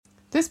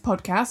This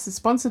podcast is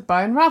sponsored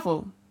by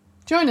Unravel.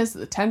 Join us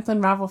at the 10th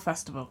Unravel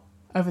Festival.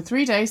 Over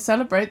 3 days,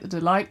 celebrate the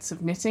delights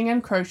of knitting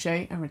and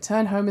crochet and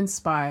return home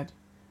inspired.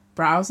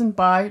 Browse and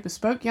buy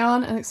bespoke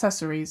yarn and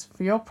accessories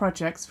for your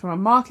projects from a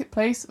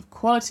marketplace of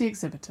quality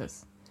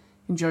exhibitors.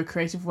 Enjoy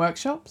creative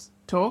workshops,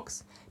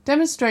 talks,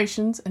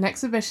 demonstrations and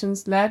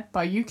exhibitions led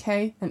by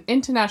UK and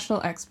international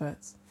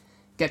experts.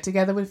 Get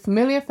together with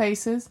familiar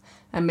faces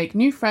and make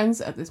new friends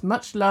at this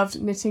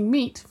much-loved knitting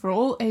meet for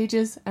all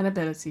ages and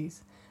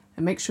abilities.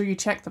 And make sure you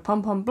check the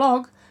Pom Pom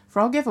blog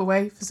for our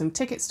giveaway for some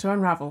tickets to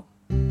Unravel.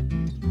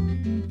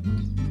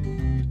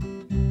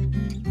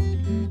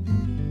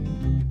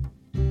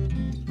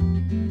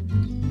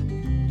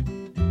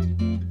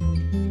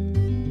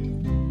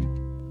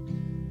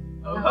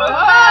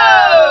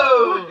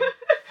 Oh!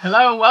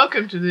 Hello and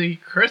welcome to the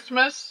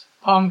Christmas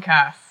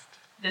Pomcast.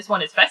 This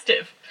one is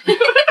festive.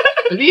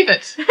 Believe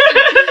it.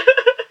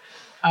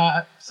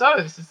 So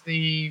this is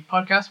the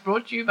podcast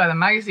brought to you by the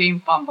magazine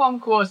Pom Pom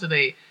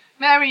Quarterly.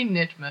 Merry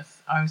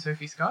Knitmas. I'm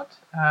Sophie Scott,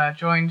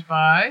 joined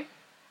by...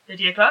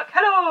 Lydia Clark,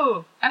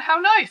 hello! And how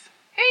nice!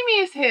 Amy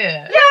is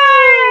here!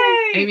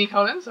 Yay! Amy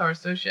Collins, our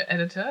associate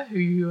editor, who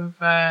you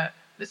have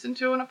listened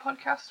to on a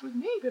podcast with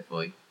me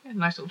before. We had a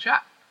nice little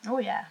chat. Oh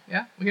yeah.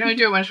 Yeah? We can only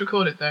do it when it's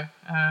recorded though.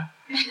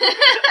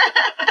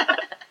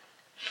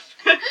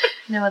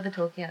 No other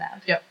talking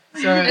allowed. Yep.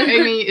 So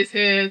Amy is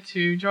here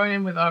to join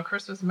in with our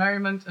Christmas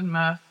merriment and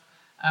mirth.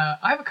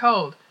 I have a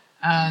cold,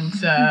 and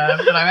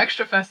but I'm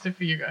extra festive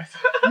for you guys.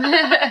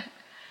 I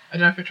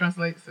don't know if it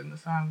translates in the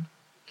sound.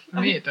 For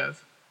me, it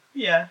does.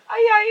 Yeah. Oh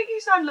yeah, you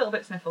sound a little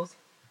bit sniffles.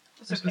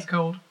 That's Christmas okay.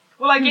 cold.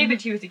 Well, I gave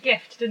it to you as a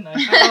gift, didn't I?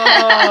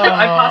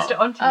 I passed it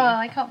on to you. Oh,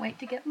 I can't wait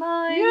to get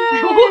mine.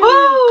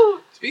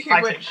 Woohoo! Speaking of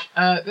Exciting.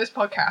 which, this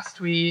podcast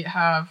we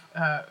have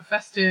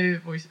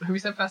festive. Have we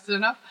said festive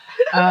enough?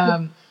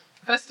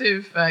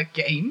 Festive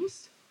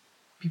games.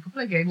 People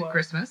play games at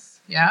Christmas.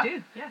 Yeah. I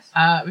do, yes.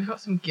 We've got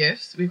some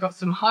gifts. We've got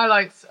some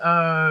highlights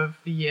of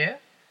the year.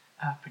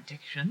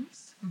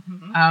 Predictions.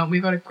 Mm-hmm.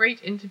 We've got a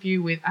great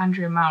interview with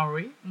Andrea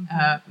Mowry.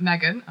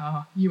 Megan,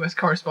 our US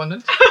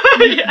correspondent,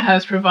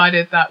 has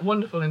provided that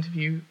wonderful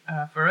interview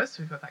for us.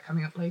 We've got that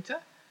coming up later.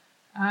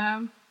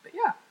 But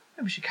yeah,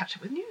 maybe we should catch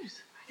up with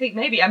news. I think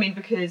maybe,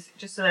 because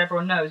just so that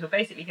everyone knows, we're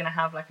basically going to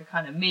have like a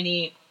kind of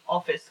mini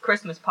office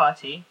Christmas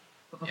party.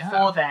 But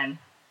before then,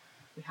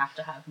 we have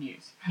to have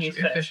news. News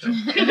Be first. official.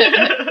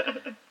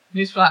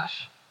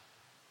 Newsflash.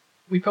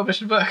 We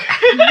published a book.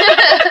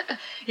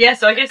 Yeah,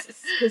 so I guess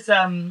it's because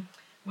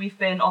we've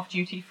been off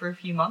duty for a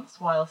few months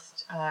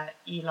whilst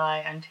Eli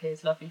and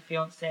his lovely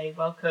fiancée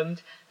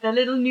welcomed their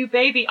little new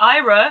baby,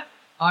 Ira.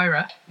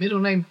 Ira, middle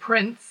name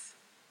Prince.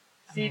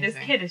 See, Amazing.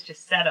 this kid is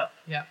just set up.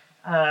 Yeah.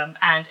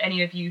 And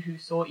any of you who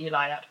saw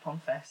Eli at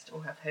PomFest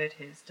or have heard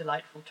his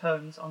delightful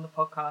tones on the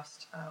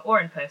podcast or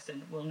in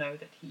person will know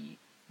that he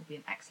will be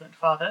an excellent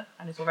father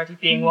and is already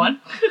being one.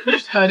 You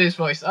just heard his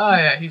voice. Oh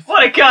yeah, he's...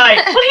 What a guy!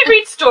 Well, he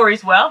reads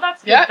stories well.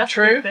 That's good. Yeah, That's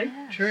true. A good thing.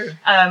 True.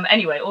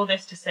 Anyway, all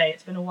this to say,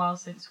 it's been a while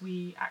since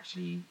we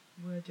actually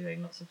were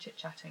doing lots of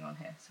chit-chatting on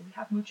here, so we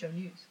have mucho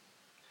news.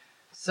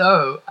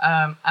 So,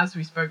 as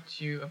we spoke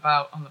to you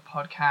about on the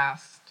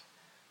podcast,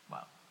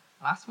 well,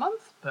 last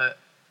month, but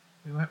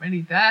we weren't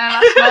really there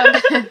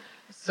last month.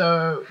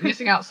 So,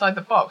 Knitting Outside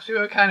the Box, we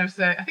were kind of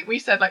saying, I think we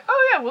said like,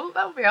 oh yeah, well,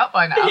 that'll be out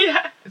by now.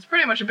 Yeah. It's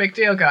pretty much a big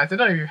deal, guys. I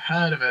don't know if you've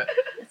heard of it.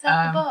 It's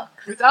out the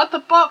box. It's out the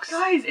box.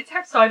 Guys, it's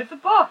outside of the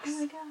box. Oh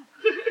my god.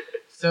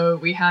 So,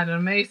 we had an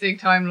amazing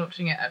time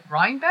launching it at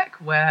Rhinebeck,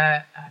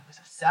 where it was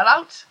a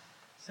sellout.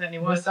 Certainly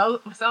We're was.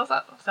 sells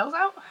out? We're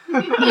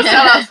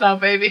sellouts now,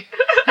 baby.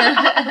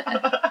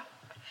 But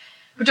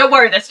don't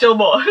worry, there's still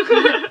more.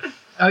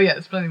 Oh yeah,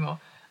 there's plenty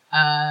more.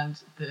 And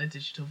the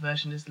digital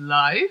version is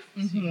live,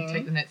 so you can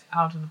take the knits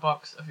out of the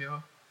box of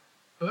your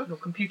book. Your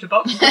computer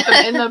box. Put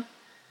them in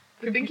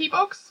the binky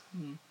box.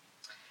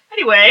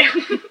 Anyway.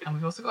 And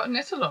we've also got a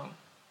knit along.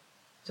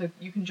 So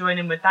you can join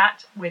in with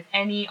that, with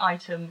any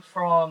item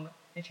from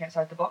Knitting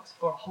Outside the Box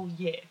for a whole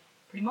year,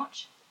 pretty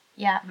much.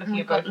 Yeah, Looking and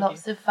we've at got both of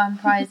lots of fun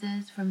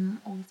prizes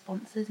from all the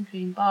sponsors,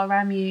 including Bar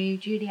Ramu,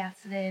 Julie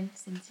Asselin,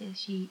 Cynthia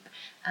Sheep,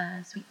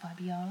 and Sweet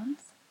Fibre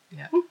Yarns.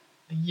 Yeah.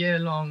 A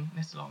year-long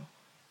knit along.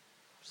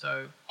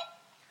 So,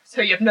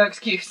 So you have no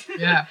excuse.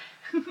 yeah.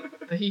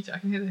 The heater, I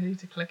can hear the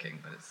heater clicking,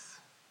 but it's...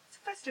 It's a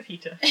festive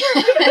heater.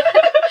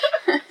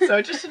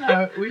 So just to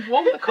know, we've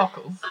warmed the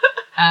cockles,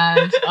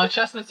 and our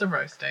chestnuts are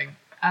roasting,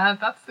 and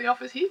that's the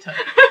office heater.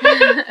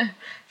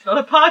 It's not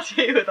a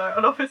party without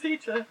an office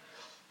heater.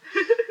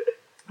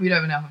 We don't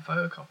even have a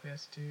photocopier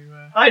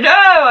to... I know,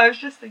 I was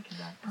just thinking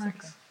that. It's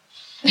Thanks.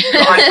 okay.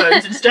 Got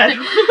iPhones instead.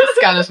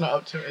 Scanner's not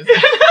up to it, is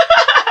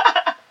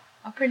it?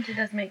 Our printer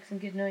does make some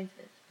good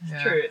noises.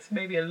 Yeah. True, it's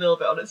maybe a little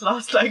bit on its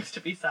last legs to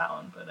be sat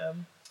on, but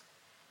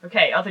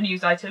okay, other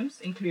news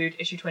items include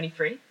issue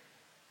 23.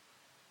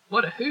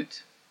 What a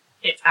hoot.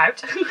 It's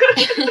out.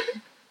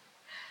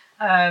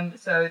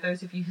 So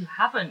those of you who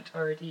haven't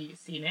already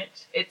seen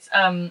it, it's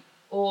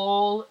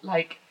all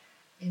like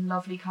in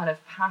lovely kind of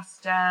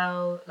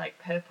pastel, like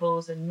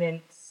purples and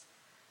mints.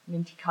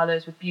 minty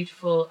colours with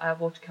beautiful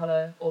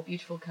watercolour or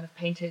beautiful kind of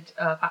painted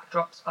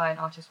backdrops by an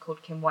artist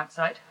called Kim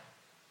Whiteside,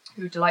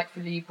 who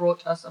delightfully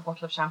brought us a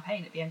bottle of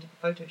champagne at the end of the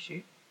photo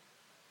shoot.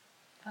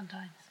 Fun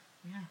times.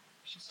 Yeah,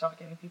 we should start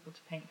getting people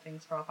to paint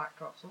things for our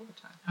backdrops all the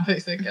time. I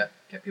think so.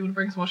 Get people to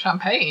bring us more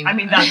champagne. I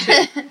mean, that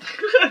too.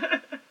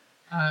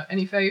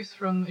 Any faves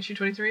from issue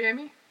 23,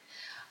 Amy?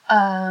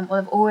 Well,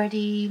 I've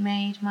already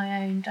made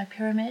my own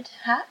dipyramid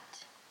hat,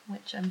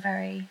 which I'm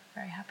very,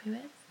 very happy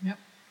with. Yep.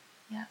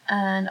 Yeah,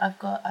 and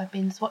I've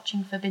been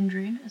swatching for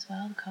Bindroon as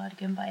well, the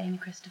cardigan by Amy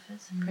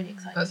Christophers. I'm pretty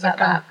excited That's about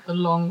the kind that. of the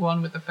long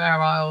one with the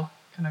Fair Isle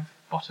kind of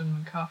bottom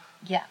and cuff.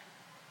 Yeah.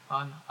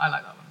 Fun. I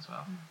like that one as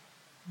well.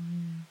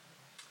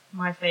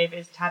 My fave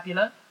is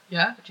Tabula,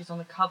 Yeah? which is on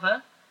the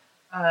cover.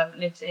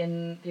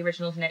 The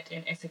original's knit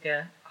in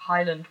Issachar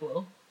Highland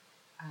wool,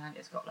 and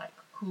it's got like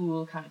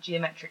cool kind of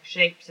geometric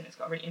shapes, and it's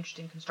got a really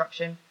interesting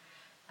construction.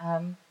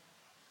 And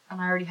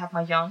I already have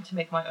my yarn to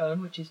make my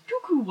own, which is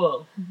Tuku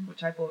wool,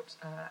 which I bought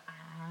at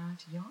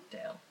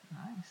Yarndale.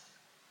 Nice.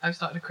 I've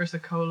started a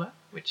chrysocolla,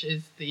 which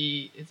is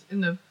it's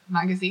in the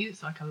magazine.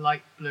 It's like a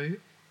light blue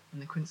in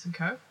the Quince &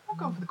 Co. I've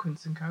gone for the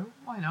Quince & Co.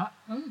 Why not?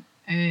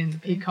 And the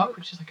peacock,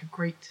 which is like a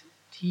great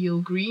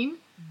teal green.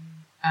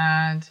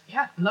 And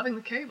yeah, loving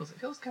the cables. It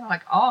feels kind of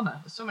like armour.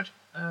 There's so much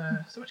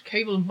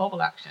cable and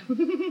bobble action.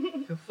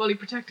 I feel fully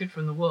protected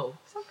from the wool.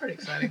 So I'm pretty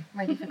exciting.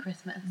 Ready for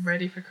Christmas.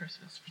 Ready for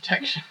Christmas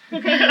protection.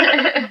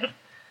 My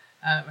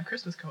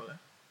Christmas cola.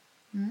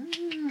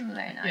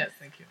 Very nice. Yes,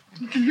 thank you.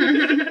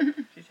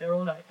 She's here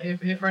all night.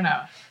 Here for an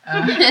hour.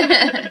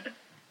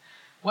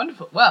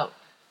 Wonderful. Well,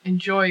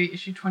 enjoy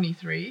issue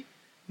 23.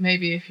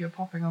 Maybe if you're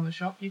popping on the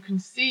shop, you can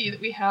see that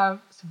we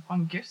have some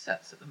fun gift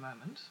sets at the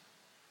moment.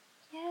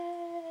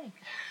 Yay!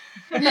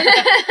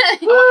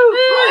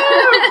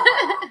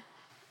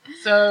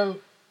 So,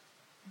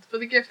 for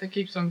the gift that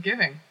keeps on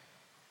giving,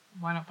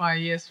 why not buy a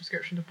year's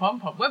subscription to Pom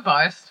Pom? We're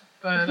biased,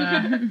 but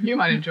you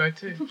might enjoy it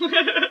too.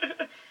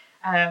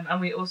 And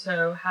we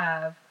also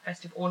have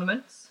festive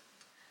ornaments.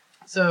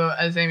 So,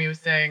 as Amy was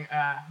saying,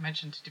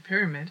 mentioned to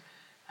Pyramid,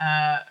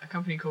 a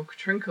company called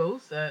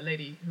Trinkles, a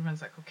lady who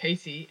runs that called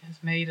Casey,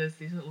 has made us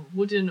these little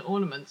wooden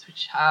ornaments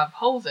which have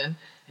holes in,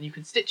 and you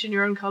can stitch in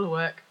your own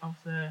colourwork of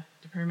the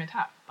Pyramid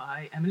hat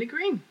by Emily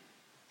Green.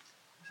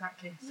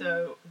 Exactly.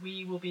 So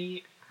we will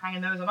be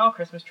hanging those on our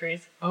Christmas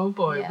trees. Oh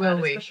boy, Yeah, will That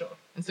is we? for sure.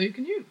 And so you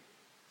can you.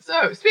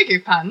 So, speaking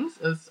of patterns,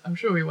 as I'm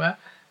sure we were,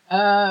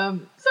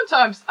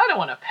 sometimes I don't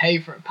want to pay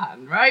for a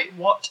pattern, right?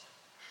 What?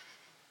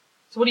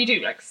 So what do you do?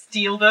 Like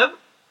steal them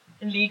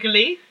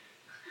illegally?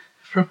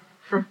 From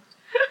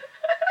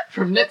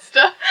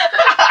Knitster.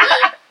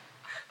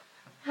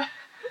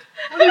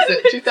 What is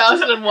it,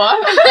 2001?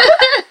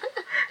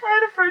 I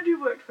had a friend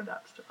who worked for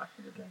Napster back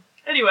in the day.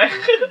 Anyway.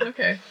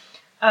 Okay.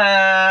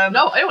 No.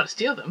 No, I don't want to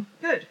steal them.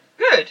 Good.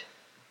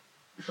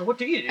 So what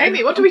do you do?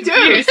 Amy, what do we do?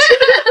 Confused.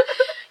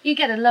 You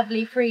get a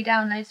lovely free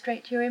download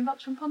straight to your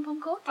inbox from Pom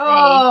Pom Court.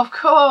 Oh, of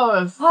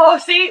course. Oh,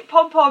 see,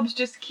 Pom-Pom's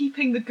just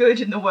keeping the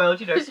good in the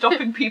world,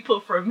 stopping people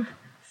from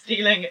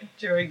stealing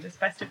during this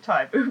festive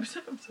time. Oops,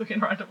 I'm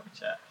swinging around on my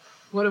chair.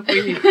 What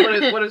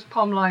has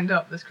Pom lined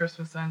up this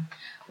Christmas then?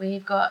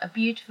 We've got a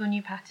beautiful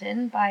new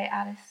pattern by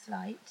Alice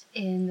Slight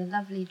in the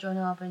lovely John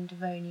Arbon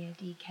Devonia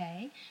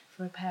DK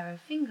for a pair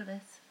of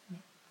fingerless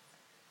mitts.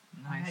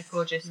 Nice. They're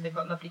gorgeous. They've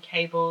got lovely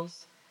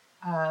cables,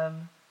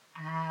 and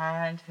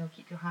they'll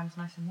keep your hands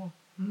nice and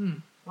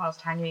warm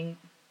whilst hanging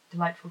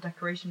delightful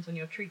decorations on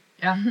your tree.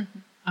 Yeah.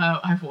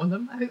 I've worn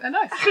them. I think they're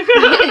nice.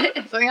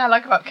 Something I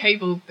like about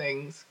cabled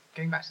things,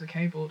 going back to the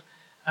cabled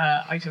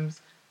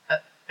items,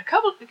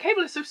 the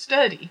cable is so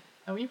sturdy.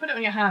 And when you put it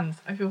on your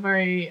hands, I feel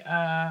very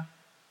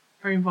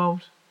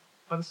involved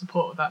by the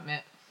support of that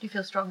mitt. Do you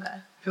feel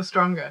stronger? I feel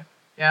stronger.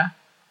 Yeah.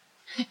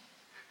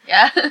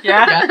 Yeah.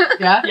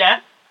 Yeah.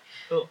 Yeah.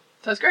 Cool.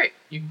 So it's great.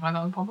 You can find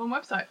that on the Pom Pom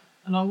website,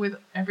 along with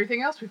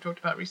everything else we've talked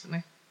about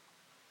recently.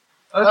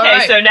 Okay,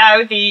 Alright. so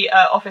now the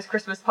office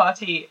Christmas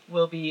party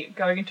will be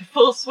going into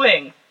full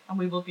swing, and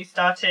we will be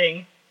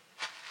starting.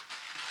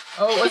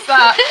 Oh, what's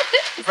that?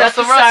 Is that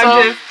the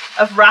sound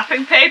of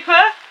wrapping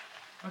paper?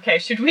 Okay,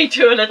 should we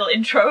do a little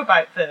intro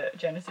about the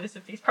genesis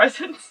of these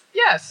presents?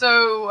 Yeah,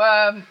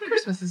 so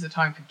Christmas is a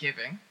time for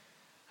giving.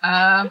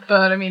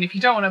 But I mean, if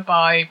you don't want to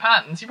buy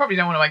patterns, you probably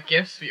don't want to buy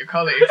gifts for your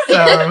colleagues.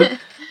 So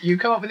you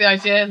come up with the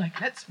idea, like,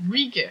 let's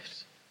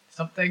re-gift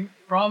something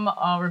from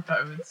our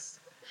abodes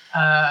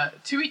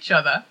to each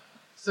other.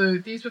 So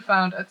these were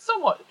found at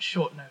somewhat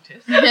short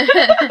notice.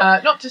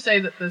 Not to say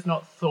that there's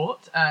not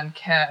thought and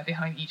care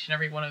behind each and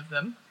every one of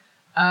them.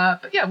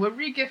 But yeah, we're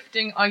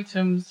re-gifting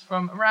items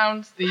from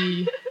around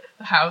the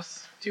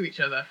house to each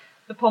other.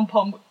 The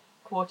pom-pom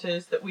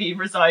quarters that we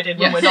reside in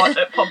Yes. when we're not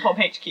at Pom-Pom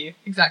HQ.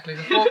 Exactly,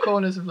 the four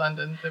corners of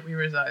London that we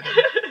reside in.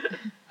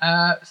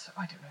 So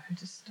I don't know who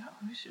to start.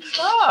 Who should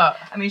start?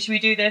 I mean, should we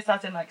do this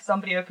as in, like,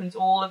 somebody opens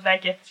all of their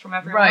gifts from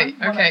everyone Right,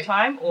 one okay. at a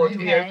time? Or do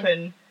we Okay.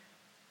 open...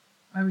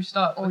 Maybe we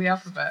start Or with the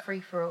just alphabet.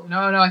 free for all. No,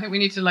 I think we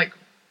need to, like,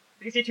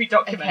 These need to be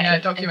documented. Okay. yeah,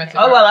 document Okay.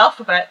 it. Oh, well,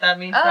 alphabet, that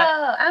means that...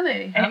 Oh,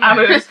 Amu. And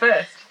Amu. Amu is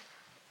first.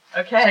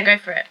 So Okay. go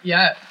for it.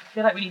 Yeah.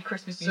 feel like we need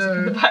Christmas music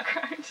in the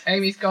background.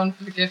 Amy's gone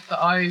for the gift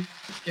that I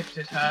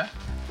gifted her.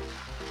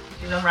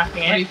 She's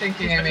unwrapping it. What are you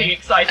thinking, She's Amy? looking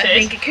excited. I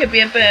think it could be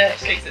a book.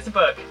 She thinks it's a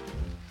book.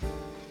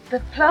 The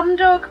Plum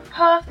Dog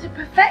Path to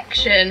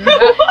Perfection.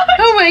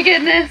 Oh my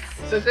goodness.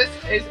 So this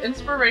is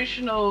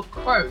inspirational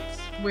quotes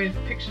with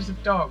pictures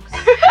of dogs.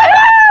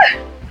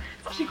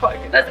 It's actually quite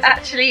a good That's present.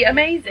 actually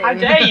amazing. How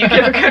dare you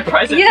give a good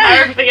present? Yeah.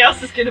 How everything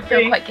else is going to I feel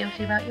be. quite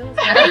guilty about yours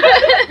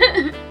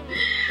now.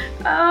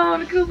 Oh,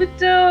 look at all the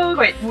dogs.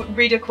 Wait,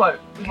 read a quote.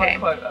 Okay.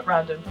 One quote at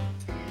random.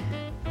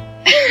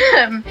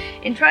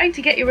 In trying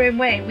to get your own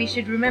way, we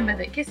should remember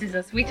that kisses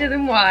are sweeter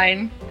than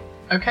wine.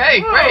 Okay,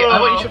 great. I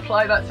want you to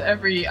apply that to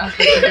every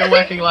aspect of your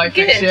working life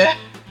next Good. year.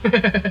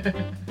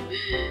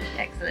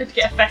 Excellent. To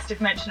get a festive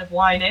mention of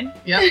wine in.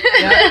 Yep.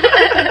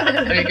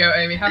 There you go,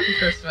 Amy. Happy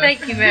Christmas.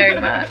 Thank you very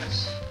much.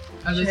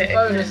 And there's a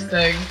bonus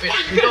thing, which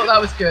we thought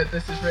that was good.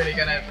 This is really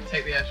going to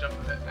take the edge off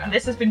of it now. And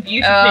this has been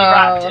beautifully Oh.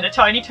 wrapped in a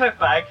tiny tote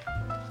bag.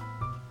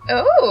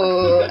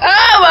 Oh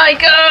my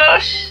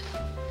gosh!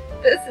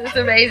 This is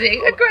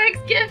amazing. A Greg's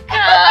gift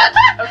card.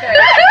 Okay.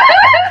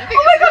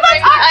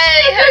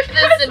 I hope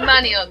there's some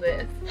money on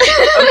this.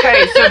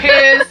 Okay, so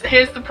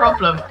here's the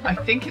problem. I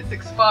think it's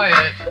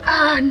expired.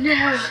 Oh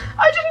no!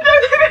 I didn't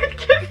know they made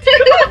gift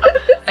cards.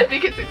 I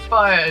think it's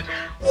expired.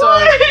 So,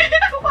 Why?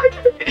 Why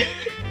don't you?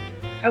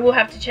 I will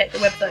have to check the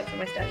website for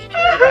my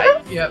statutory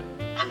rights. yep.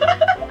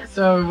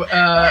 So,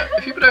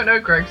 if people don't know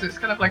Greg's, it's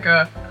kind of like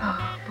a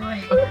Oh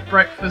boy.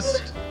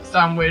 breakfast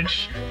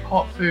sandwich,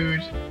 hot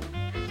food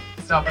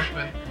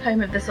establishment.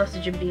 Home of the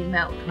sausage and bean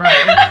melt. Right.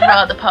 I'm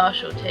rather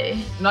partial to.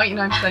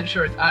 99%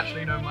 sure it's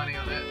actually no money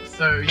on it.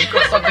 So you've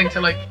got something to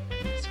like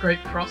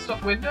scrape frost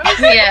off windows.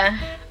 Yeah.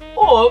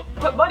 Or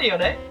put money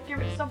on it, give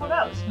it to someone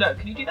else. No,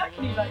 can you do that?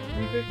 Can you like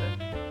reboot them?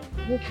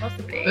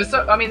 Possibly.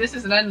 I mean, this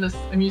is an endless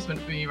amusement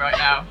for me right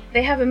now.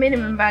 They have a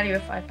minimum value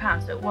of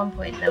 £5, so at one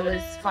point there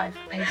was 5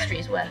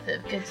 pastries worth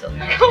of goods on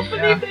I there. can't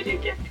Yeah. believe they do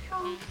gift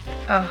cards.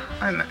 Oh,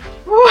 I'm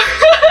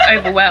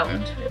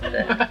overwhelmed with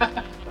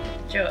the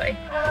joy.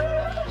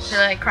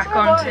 Shall I crack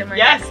on to my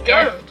Yes, next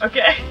go. gift?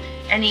 Okay.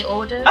 Any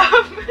order?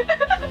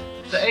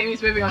 So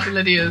Amy's moving on to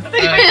Lydia's. Gift.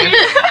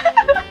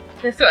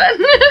 This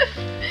one.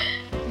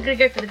 I'm gonna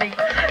go for the big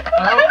one.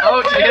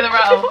 Oh, did you hear the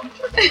rattle?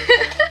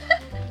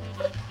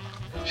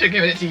 Should have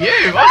given it to you.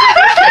 What was I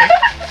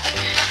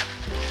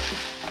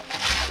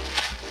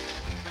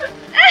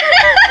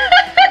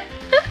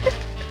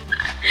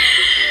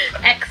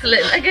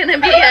Excellent. I'm gonna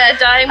be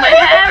dyeing my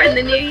hair in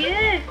the new year.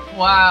 thinking?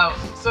 Wow.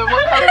 So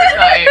what colour is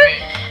that,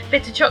 Amy?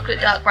 Bitter chocolate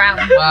dark brown.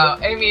 Wow.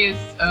 Amy is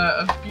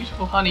a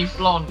beautiful honey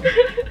blonde.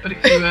 But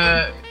if you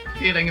were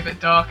feeling a bit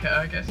darker,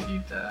 I guess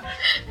you'd.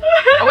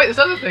 Oh wait, there's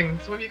other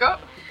things. What have you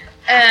got?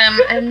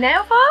 A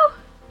nail file.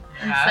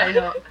 Yeah. I'm so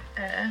not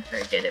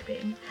very good at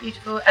being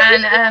beautiful.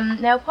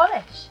 And nail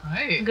polish. I'm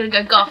Right. gonna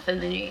go goth in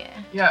the new year.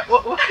 Yeah.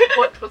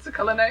 What's the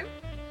colour name?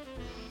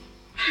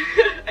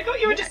 I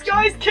got you a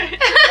disguise kit.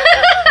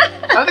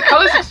 Oh, the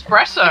colour's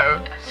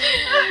espresso.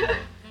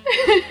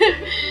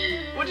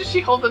 What did she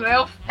hold the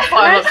nail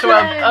file up to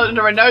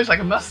under her nose like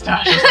a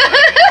mustache or something?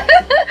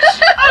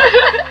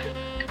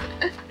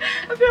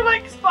 I feel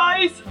like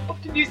spies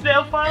often use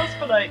nail files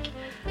for like,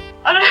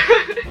 I don't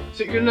know.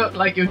 So you look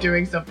like you're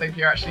doing something, but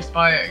you're actually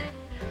spying.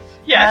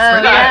 Yes,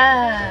 really?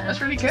 yeah.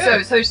 That's really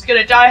good. So she's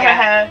gonna dye her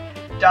Yeah. hair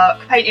dark,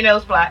 paint your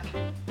nails black,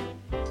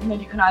 and then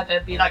you can either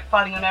be like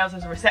filing your nails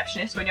as a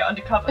receptionist when you're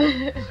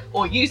undercover,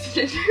 or use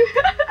it.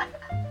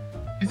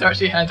 Is there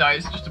actually hair dye?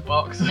 Is it just a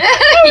box?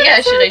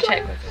 Yeah, should I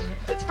check with them?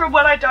 It's from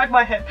when I dyed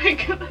my hair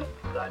pink and then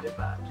dyed it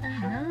back.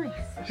 Oh, nice.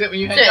 Is it when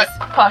you So hair it's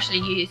partially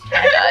used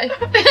hair dye.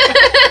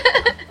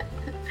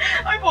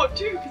 I bought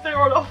 2 because they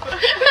were on offer.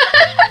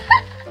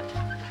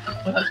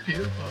 Well, that's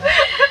beautiful.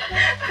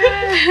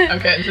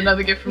 Okay, it's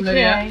another gift from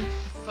Lydia. Okay.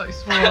 Slightly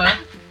smaller.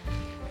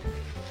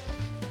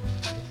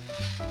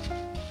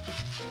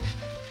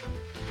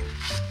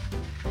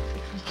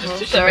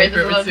 Just Sorry,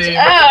 paper, it would seem.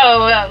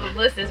 oh, well,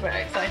 this is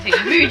very exciting.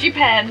 Muji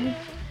pen.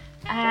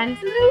 And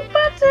some little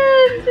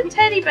buttons and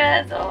teddy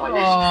bears.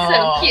 Oh,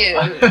 so cute.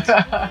 Did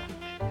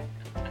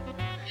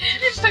you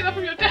just take that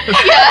from your desk? Yeah,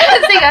 I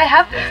don't think I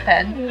have this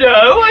pen.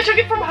 No, I took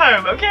it from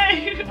home,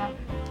 okay?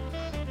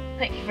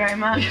 Thank you very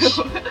much. You're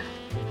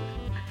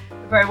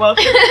very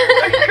welcome.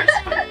 Merry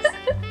Christmas.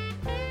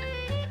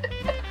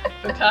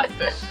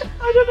 Fantastic.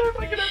 I don't know if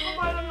I can open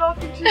mine, I'm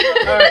laughing too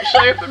much. Alright,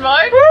 shall I open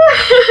mine?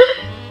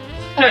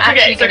 No, it's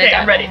okay, it's gonna okay, dye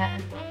I'm my ready. hair.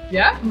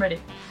 Yeah? I'm ready.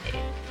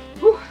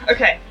 Whew,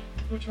 okay,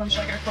 which one should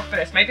I go for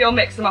first? Maybe I'll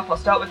mix them up. I'll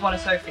start with one of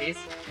Sophie's.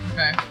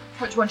 Okay.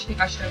 Which one do you think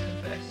I should open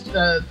first?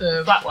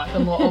 The That one. The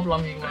more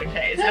oblongy one.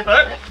 Okay, is it a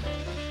book?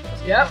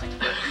 Yep.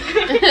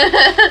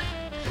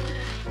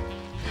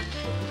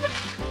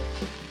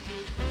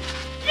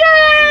 Yay!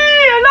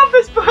 I love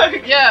this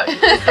book! Yeah,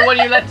 it's the one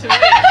you lent to me.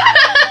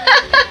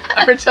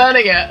 I'm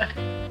returning it.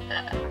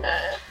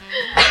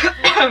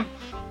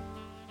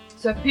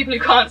 So for people who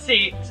can't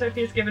see,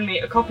 Sophie has given me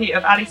a copy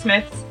of Ali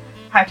Smith's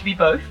How to Be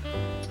Both,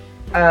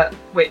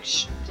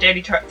 which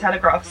Daily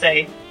Telegraph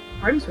say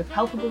brims with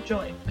palpable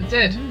joy. I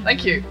did.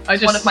 Thank you.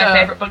 It's one of my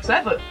favourite books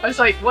ever. I was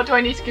like, what do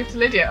I need to give to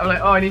Lydia? I'm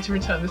like, oh, I need to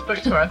return this book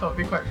to her. I thought it'd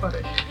be quite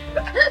funny.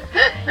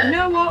 You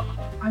know what?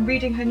 I'm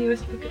reading her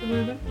newest book at the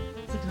moment.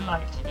 It's a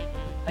delight.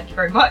 Thank you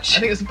very much. I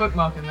think there's a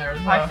bookmark in there as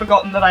well. I'd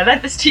forgotten that I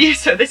lent this to you,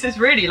 so this is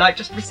really like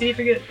just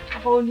receiving a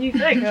whole new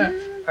thing. Yeah.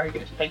 Very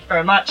good. Thank you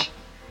very much.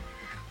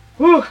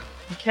 Whew.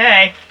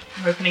 Okay.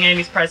 I'm opening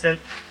Amy's present.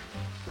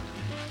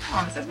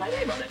 Oh, it says my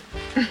name on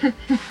it.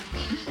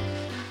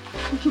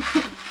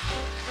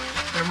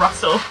 The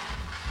rustle.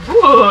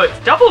 Ooh, it's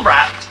double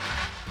wrapped.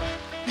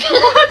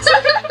 What?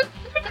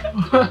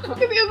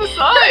 Look at the other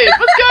side.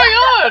 What's going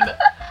on?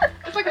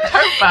 It's like a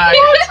tote bag.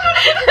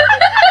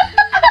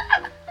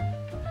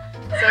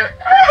 So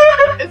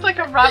it's like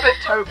a rabbit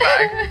tote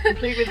bag,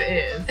 complete with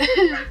ears.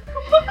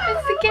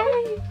 It's a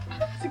game.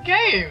 It's a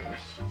game.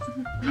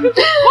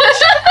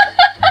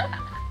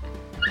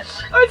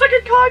 Oh, it's like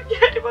a card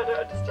game. I don't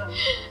understand.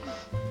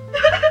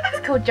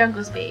 It's called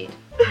Jungle Speed.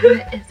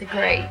 It's a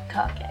great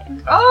card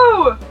game.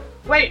 Oh,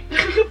 wait,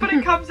 but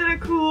it comes in a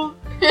cool.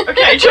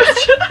 Okay,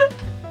 just.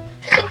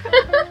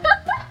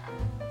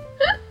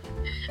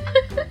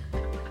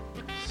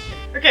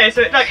 Okay,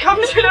 so it like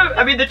comes in a.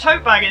 I mean, the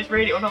tote bag is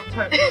really, or not the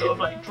tote, but sort of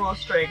like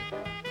drawstring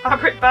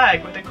fabric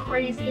bag with a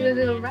crazy, A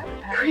little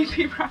rabbit pack.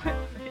 creepy rabbit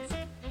face.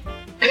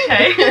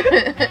 Okay.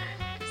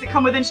 Does it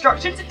come with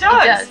instructions? It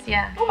does. It does,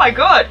 yeah. Oh my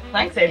god!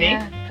 Thanks, Amy.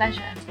 Yeah,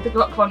 pleasure. The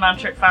Glock One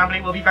Mantric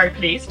family will be very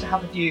pleased to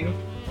have a new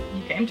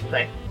game to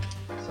play.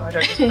 So I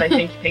don't just play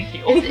Pinky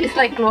Pinky. Oh, It's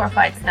like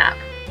glorified Snap.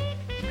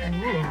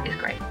 Ooh. It's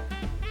great.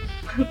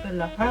 the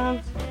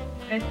lapins,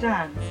 it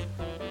dance.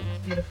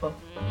 It's beautiful.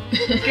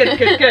 It's good,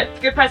 good, good. It's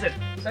a good present.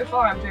 So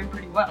far, I'm doing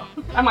pretty well.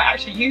 I might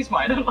actually use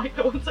mine, unlike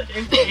the ones I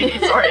gave to Amy.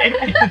 Sorry,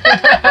 Amy.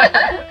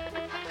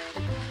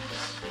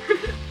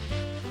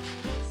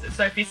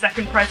 Sophie's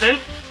second present.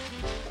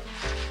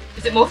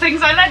 Is it more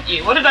things I lent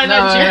you? What did I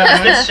lend you?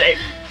 What's this shape?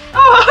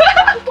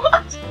 Oh,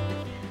 what?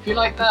 If you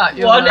like that,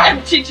 you're One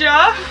empty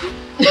jar.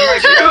 Two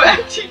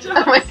empty jars.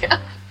 Oh my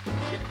god.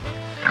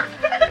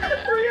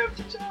 3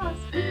 empty jars.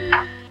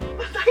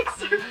 Thanks,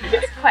 Sophie.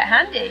 It's quite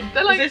handy.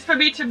 They're Is like, this for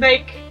me to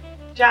make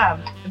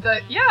jam?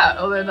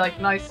 yeah, or they're like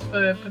nice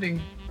for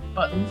putting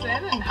buttons in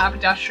and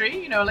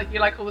haberdashery. You know, like you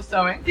like all the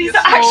sewing. These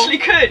Your are small- actually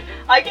good.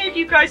 I gave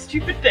you guys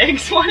stupid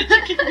things. Why did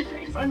you give me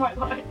things I might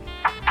like?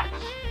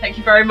 Thank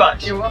you very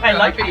much. You're welcome. I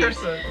like Happy these.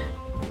 Christmas.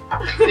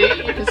 See,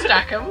 you can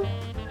stack them.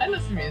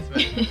 Endless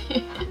amusement.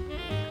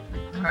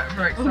 Alright, I'm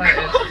very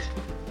excited.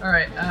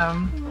 Alright,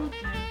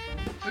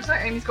 looks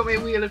like Amy's got me a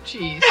wheel of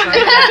cheese, so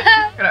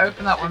I'm gonna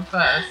open that one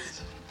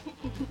first.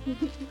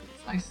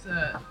 It's nice,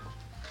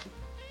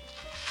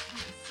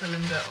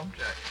 cylinder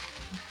object.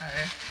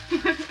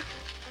 Okay.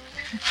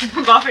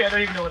 I'm laughing, I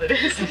don't even know what it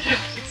is. I'm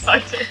just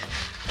excited.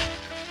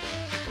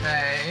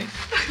 Okay.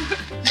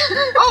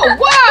 Oh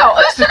wow!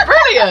 This is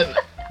brilliant!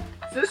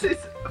 So this is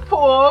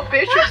 4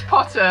 Beatrix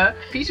Potter,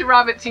 Peter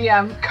Rabbit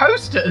TM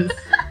coasters.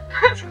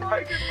 That's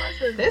quite a good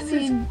present. This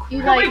is You Can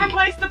we like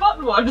replace the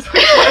button ones?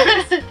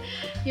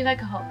 you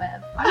like a hot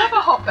bev. I love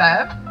a hot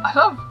bev. I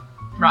love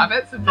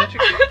rabbits and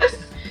Beatrix Potter.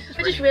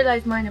 I just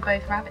realised mine are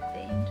both rabbit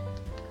themed.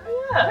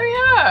 Yeah.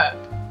 Oh yeah!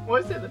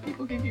 What is it that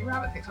people give you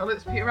rabbit things? Oh,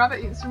 it's Peter Rabbit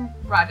eating some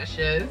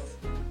radishes,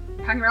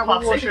 hanging around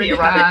with water in Classically a your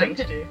rabbit hand,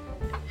 thing to do.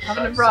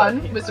 having a So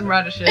run Peter with some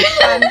radishes,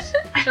 and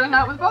chilling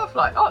out with a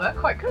butterfly. Oh, they're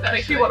quite good Makes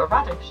actually. me want a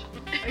radish.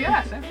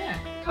 Yeah, same here.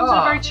 Comes in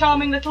a very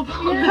charming little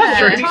bowl. Yeah.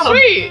 That's really Well,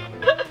 sweet.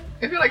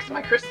 I feel like it's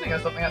my christening or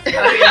something. That's a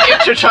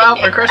gift to child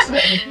for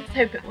christening. Let's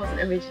hope it wasn't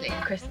originally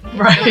a Christmas gift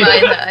Right. of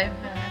mine that I've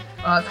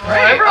Oh, that's Oh, great.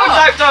 everyone's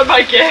Oh, outdone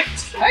my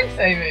gifts. thanks,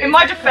 Amy. In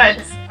my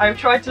defence, I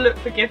tried to look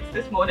for gifts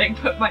this morning,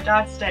 but my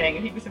dad's staying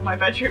and he was in my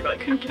bedroom, but I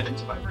couldn't get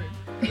into my room.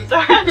 So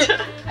I had to,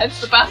 Hence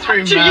the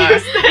bathroom to man.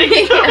 use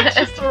things that was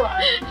just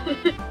alright.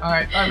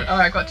 Alright,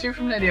 I got 2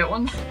 from Lydia.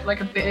 One's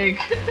like a big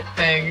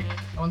thing,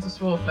 and one's a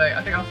small thing.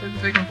 I think I'll save the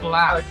big one for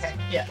last. Okay,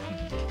 yeah.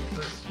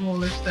 The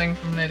smallest thing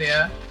from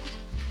Lydia.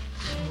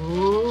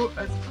 Ooh,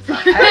 what's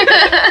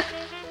that? Pen?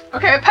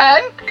 Okay, a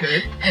pen.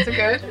 Good. That's a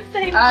good.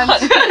 Same And one.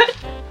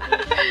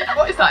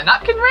 what is that? A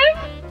napkin ring?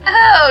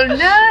 Oh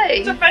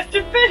It's a no!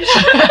 festive fish.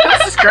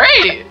 This is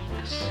great.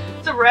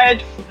 It's a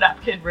red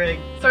napkin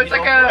ring. So it's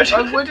like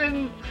a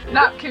wooden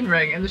napkin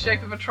ring in the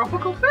shape of a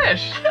tropical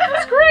fish.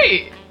 That's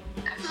great.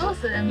 That's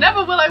awesome.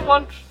 Never will I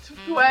want to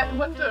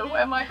wonder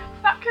where my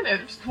napkin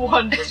is.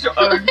 one is your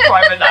own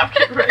private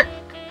napkin ring.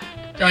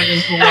 Don't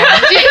use the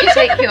word. Do you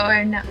take your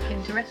own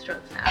napkin to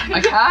restaurants now? I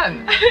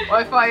can.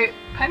 Or if my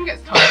pen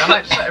gets tired, I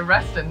might just let it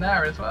rest in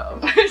there as well.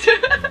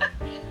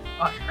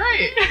 That's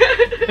great.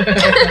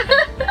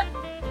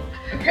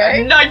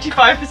 Okay. I'm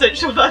 95%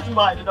 sure that's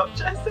mine and not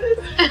Jess's.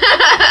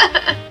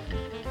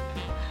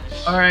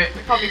 Alright.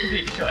 I can't be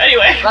completely sure.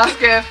 Anyway. Last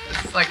gift.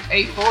 This is like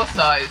A4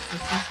 size.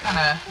 This is kind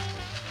of.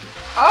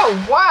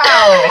 Oh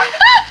wow!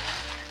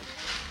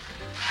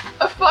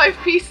 A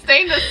 5-piece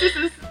stainless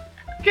scissors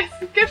gift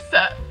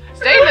set.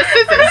 Stainless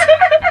scissors.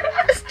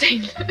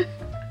 Stainless.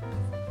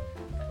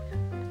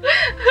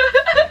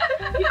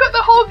 You've got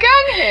the whole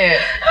gang here.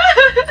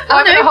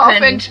 5.5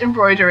 Unopened. inch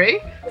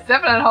embroidery,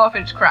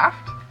 7.5-inch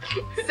craft,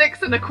 6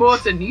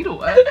 1/4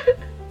 needlework,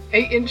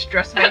 8-inch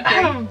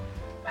dressmaking,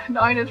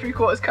 9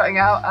 3/4 cutting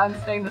out, and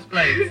stainless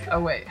blades. Oh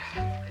wait.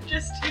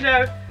 Just,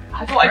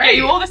 I thought I'd get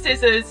you all the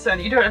scissors so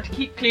that you don't have to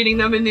keep cleaning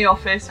them in the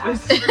office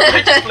with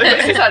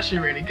This is actually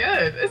really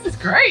good. This is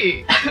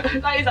great.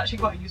 That is actually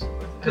quite useful.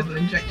 Double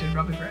injected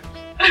rubber grips.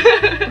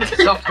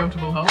 Soft,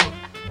 comfortable hold.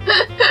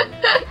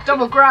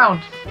 Double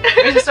ground.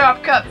 Razor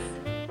sharp cuts.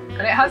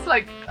 And it has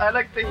like, I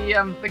like the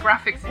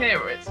graphics here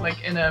where it's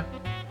like in a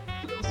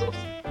Little sort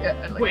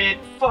of like, weird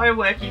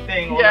fireworky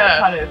thing. Or Yeah. that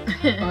kind of.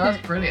 Oh,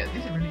 that's brilliant.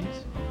 These are really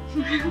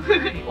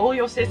useful. All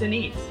your scissor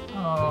needs.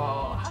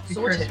 Oh, happy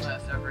Sorted.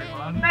 Christmas,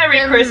 everyone. Merry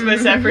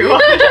Christmas,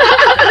 everyone.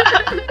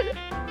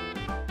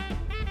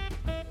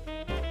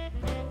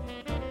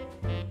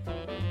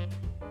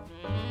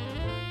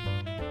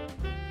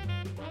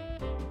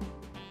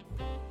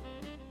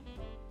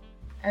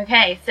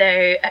 Okay, so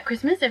at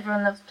Christmas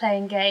everyone loves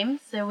playing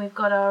games, so we've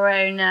got our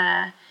own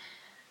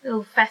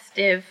little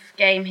festive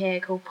game here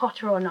called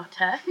Potter or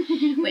Notter,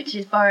 which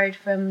is borrowed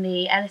from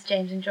the Ellis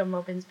James and John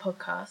Robbins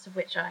podcast, of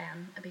which I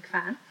am a big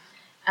fan.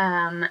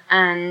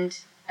 And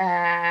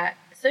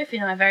Sophie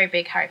and I are very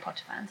big Harry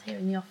Potter fans here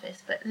in the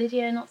office, but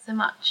Lydia not so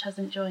much,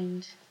 hasn't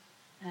joined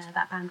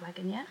that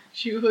bandwagon yet.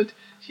 She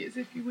as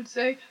if you would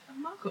say, a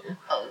muggle.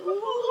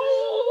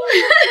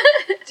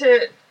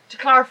 to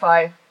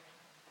clarify,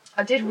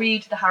 I did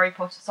read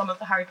some of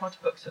the Harry Potter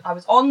books. I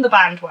was on the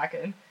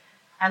bandwagon,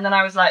 and then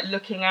I was like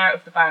looking out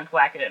of the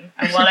bandwagon,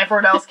 and while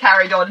everyone else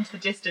carried on into the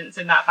distance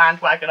in that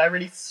bandwagon, I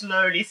really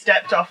slowly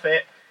stepped off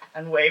it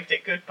and waved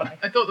it goodbye.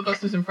 I thought the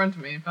bus was in front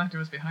of me, in fact it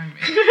was behind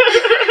me.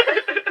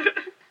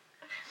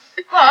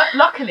 But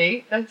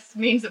luckily, this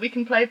means that we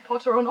can play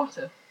Potter or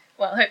Notter.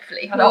 Well,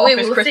 hopefully. At our We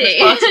office will Christmas see.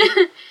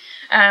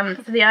 party.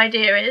 So the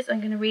idea is I'm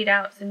going to read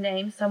out some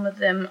names. Some of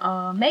them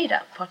are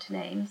made-up Potter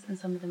names, and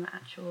some of them are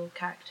actual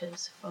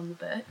characters from the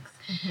books.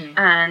 Mm-hmm.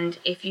 And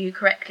if you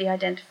correctly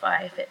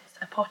identify if it's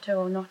a Potter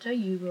or Notter,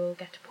 you will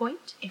get a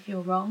point. If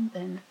you're wrong,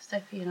 then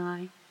Sophie and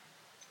I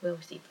will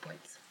receive the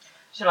points.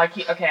 Should I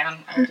keep? Okay,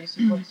 I'll do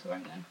some points for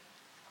him then.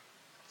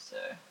 So.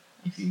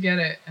 If you get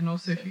it, and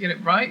also if you get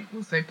it right,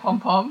 we'll say pom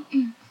pom.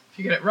 If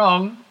you get it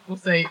wrong, we'll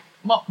say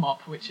mop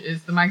mop, which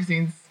is the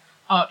magazine's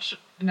arch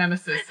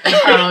nemesis in a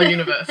parallel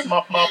universe.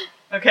 Mop mop.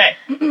 Okay.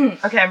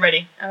 Okay, I'm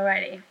ready.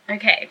 Alrighty.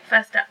 Okay,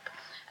 first up.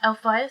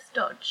 Alpheus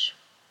Dodge.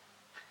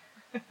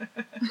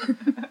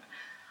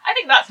 I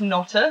think that's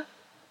Notter.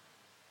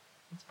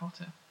 It's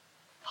Potter.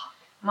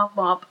 Mob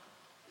Mob.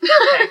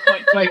 Okay,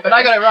 point to Wait, you but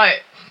I both. got it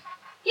right.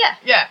 Yeah.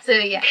 Yeah, So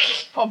yeah,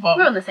 pom pom.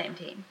 we're on the same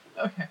team.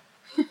 Okay.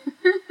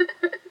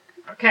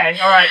 Okay,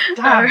 alright.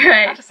 Damn, Alright.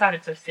 that just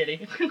sounded so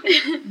silly.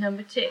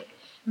 Number 2.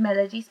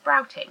 Melody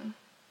Sprouting.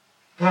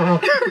 Come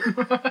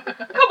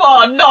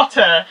on,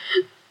 Notter!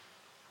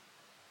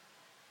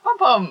 Pom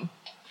pom.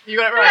 You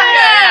got it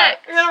right.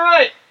 Yeah,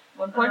 alright.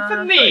 1 point for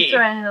Thought me. I'd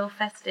throw in a little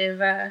festive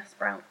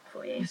sprout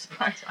for you.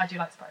 Sprouts. I do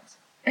like sprouts.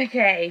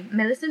 Okay,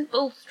 Millicent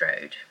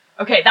Bulstrode.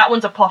 Okay, that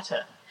one's a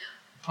Potter.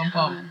 Pom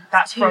pom.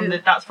 That's Two. from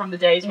the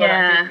days when I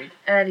Yeah, did read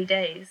early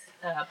days.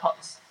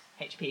 Potts.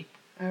 HP.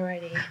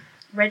 Alrighty.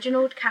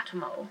 Reginald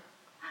Catamole.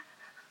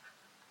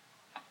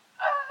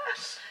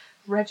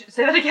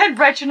 Say that again,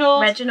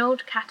 Reginald.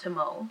 Reginald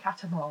Catamole.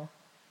 Catamole.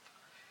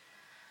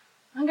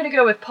 I'm gonna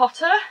go with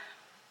Potter.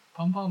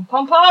 Pom pom.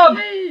 Pom pom.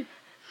 Woo!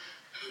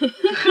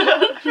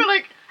 I feel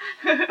like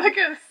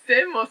a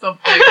sim or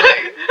something.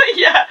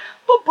 Yeah.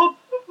 Pom pom.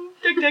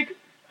 Dig dig.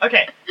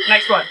 Okay,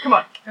 next one. Come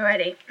on.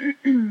 Alrighty.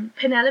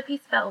 Penelope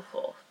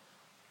Spellforth.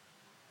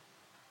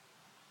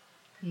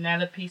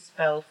 Penelope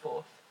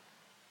Spellforth.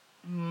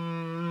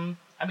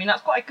 I mean,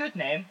 that's quite a good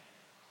name.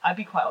 I'd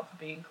be quite up for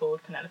being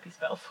called Penelope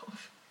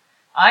Spellforth.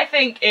 I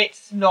think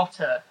it's not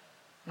a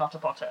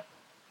Potter.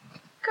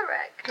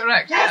 Correct.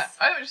 Correct. Yes!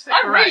 Yeah. I would just say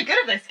I'm correct. really good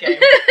at this game.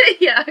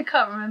 Yeah, I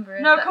can't remember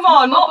it. No, That's come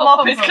on, Mop Mop Mop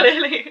Mop is Pom Pom.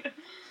 clearly.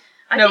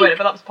 I No, think wait,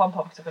 but that was Pom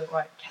Pom because I got it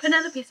right. Yes.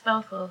 Penelope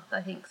Spellforth,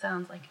 I think,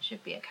 sounds like it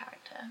should be a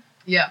character.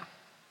 Yeah.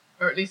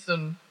 Or at least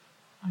on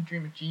I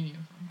Dream of Genie or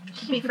something.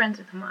 Should be friends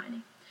with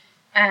Hermione.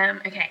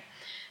 Okay.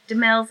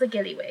 Demelza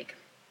Gillywig.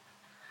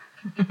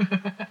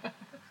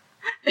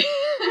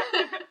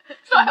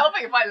 It's not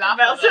helping if I laugh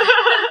at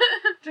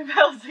that.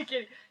 Demelza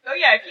Gilly. Oh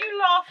yeah, if you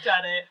laughed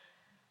at it,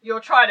 you're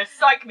trying to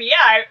psych me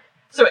out.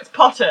 So it's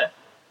Potter.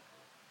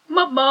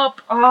 Mob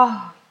Mob.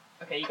 Oh.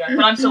 Okay, you go.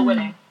 But I'm still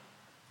winning.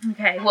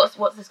 Okay, what's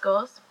the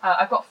scores?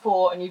 I've got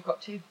 4 and you've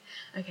got 2.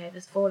 Okay,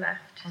 there's 4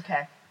 left.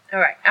 Okay.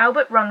 Alright,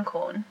 Albert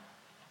Runcorn.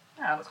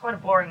 Oh, that's quite a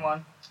boring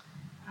one.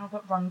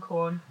 Albert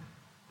Runcorn.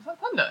 Is that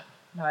thunder?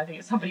 No, I think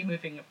it's somebody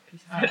moving a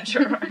piece of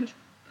furniture around.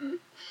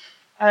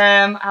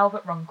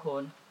 Albert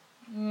Runcorn.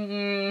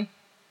 It's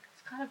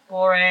kind of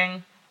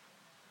boring.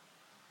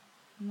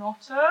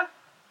 Notter?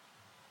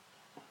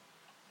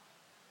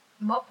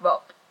 Mop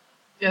Mop.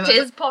 Yeah, It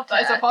is Potter.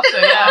 That is a Potter,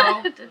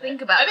 yeah. To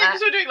think about I think that.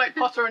 because we're doing like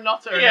Potter and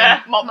Notter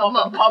Yeah. and then Mop Mop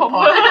Mop and Mop. Pom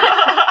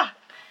Pom.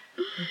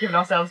 We've given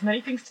ourselves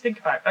many things to think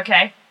about.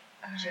 Okay.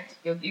 Alright,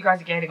 You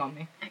guys are gaining on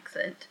me.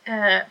 excellent.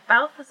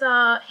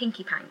 Balthazar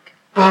Hinky Pank.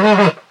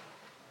 Hinky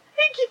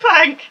Hinky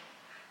Pank.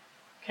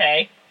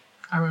 Okay.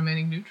 I'm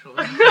remaining neutral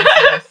in the face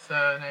of this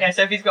name. Yeah,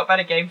 Sophie's got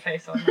better game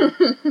face on now.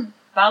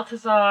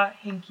 Balthazar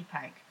Hinky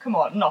Pank. Come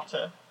on,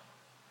 Notter.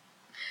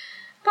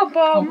 Pom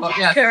Pom pom. Pom,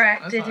 yes,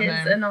 Correct, that's it not a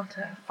is name. an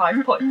otter.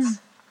 5 points.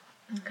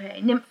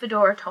 Okay,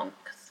 Nymphadora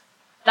Tonks.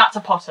 That's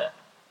a Potter.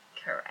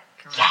 Correct.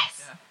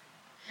 Yes!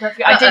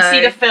 I did see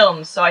Uh-oh. the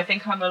films, so I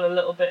think I'm a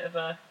little bit of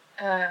a...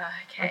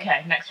 Okay.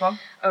 Okay, next one.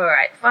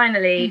 Alright,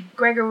 finally,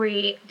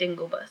 Gregory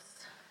Dinglebus.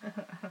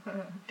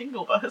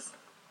 Dinglebus.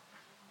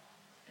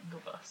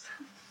 Dinglebus.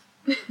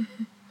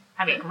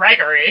 I mean,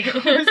 Gregory.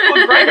 Who's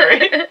called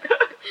Gregory?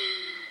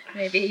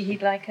 Maybe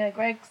he'd like a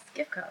Greg's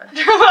gift card.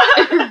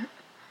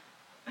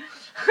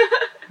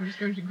 I'm just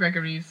going to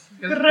Gregory's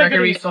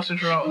Gregory.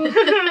 sausage roll.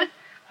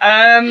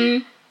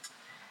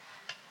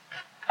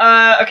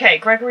 Okay,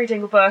 Gregory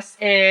Dinglebus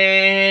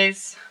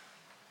is...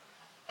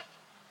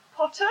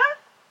 Potter?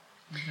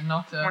 He's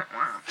not a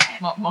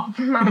mop mop.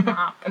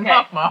 Okay.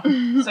 Mop mop.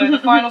 So the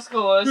final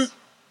scores...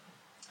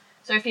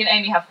 Sophie and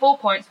Amy have 4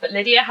 points, but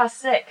Lydia has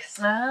 6.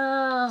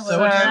 Oh, So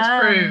what does this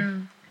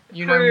prove?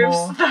 You know Proves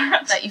more.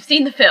 that you've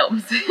seen the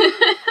films.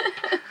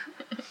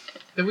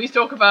 That we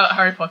talk about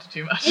Harry Potter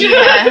too much.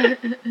 Yeah.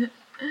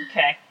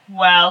 Okay,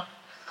 well,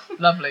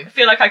 Lovely. I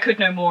feel like I could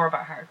know more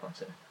about Harry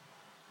Potter,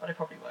 but I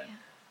probably won't.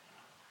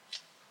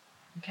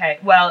 Okay,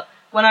 well,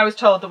 when I was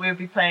told that we would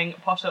be playing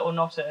Potter or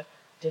Notter, I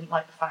didn't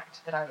like the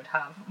fact that I would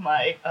have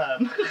my,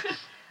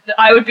 that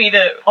I would be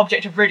the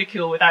object of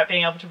ridicule without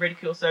being able to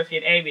ridicule Sophie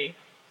and Amy.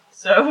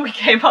 So we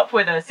came up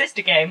with a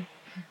sister game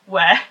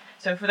where,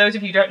 so for those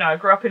of you who don't know, I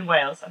grew up in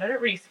Wales, and I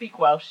don't really speak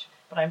Welsh,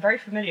 but I'm very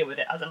familiar with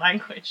it as a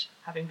language,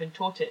 having been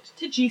taught it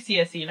to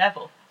GCSE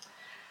level.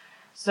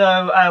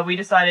 So we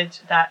decided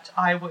that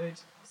I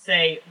would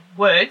say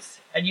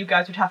words, and you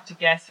guys would have to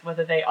guess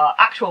whether they are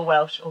actual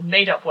Welsh or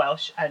made-up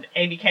Welsh, and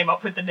Amy came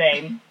up with the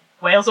name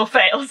Wales or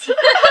Fails.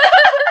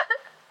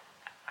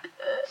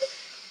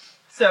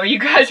 So are you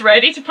guys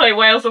ready to play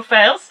Wales or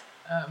Fails?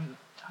 I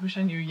wish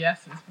I knew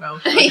yes in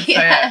Welsh. I could say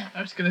it.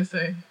 I was going to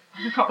say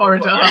I can't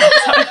remember Borodar.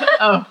 what it is.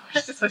 Oh,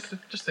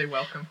 just say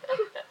welcome.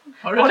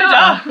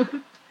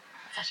 Borodar.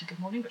 It's actually good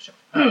morning, but sure.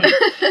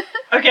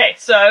 Okay,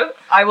 so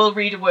I will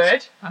read a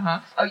word. Uh-huh.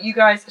 Oh, you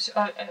guys,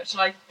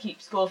 shall I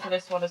keep score for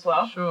this one as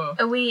well? Sure.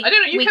 Are we, I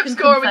don't know, you we kept can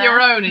score with confer. your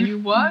own and you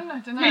won? I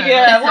don't know.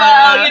 Yeah,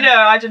 well, you know,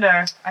 I don't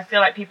know. I feel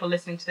like people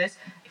listening to this,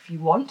 if you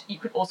want, you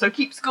could also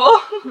keep score.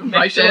 Make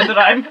Write sure in. that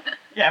I'm...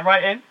 Yeah,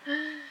 right in.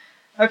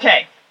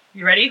 Okay,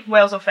 you ready?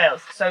 Wales or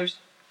Fails? So,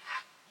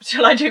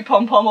 shall I do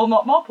pom-pom or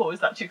mop-mop, or is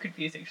that too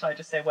confusing? Shall I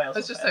just say Wales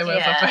Let's or just say Fails?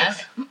 Wales Yeah. or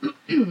Fails.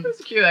 It's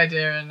a cute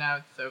idea and now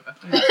it's over.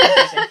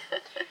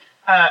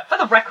 For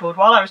the record,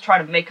 while I was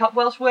trying to make up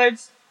Welsh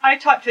words, I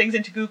typed things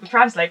into Google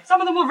Translate.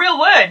 Some of them were real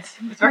words.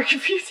 It was very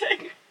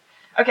confusing.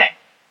 Okay,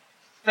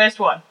 first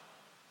one.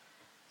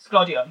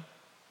 Sglodion.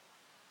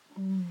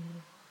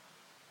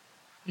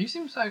 You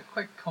seem so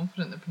quite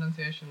confident in the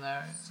pronunciation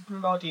there.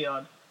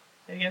 Sglodion.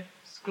 There you go.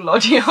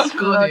 Sglodion.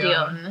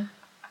 Glodion.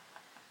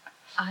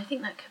 I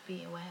think that could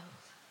be a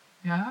Wales.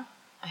 Yeah?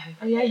 I hope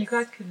Oh it yeah, is. you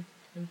guys can...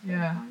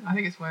 Yeah, I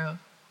think it's Wales.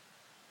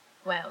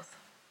 Wales.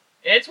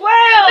 It's Wales!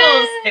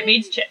 It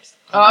means chips.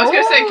 Oh, I was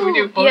going to say, can we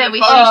do a bonus, Yeah, we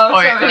bonus should.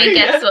 point? Can we sorry.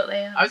 guess what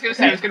they I are? was going to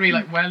say it was going to be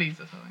like wellies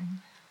or something.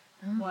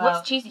 Wow.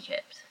 What's cheesy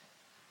chips?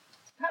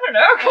 I don't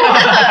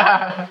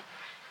know.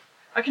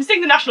 I can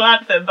sing the national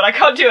anthem, but I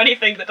can't do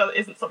anything that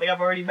isn't something I've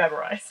already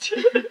memorised.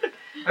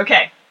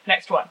 Okay,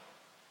 next one.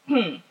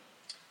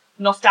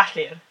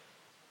 Nostalgia.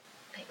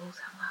 They all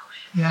sound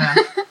Welsh. Yeah.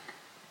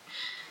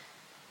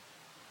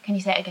 Can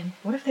you say it again?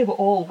 What if they were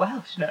all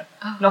Welsh? No.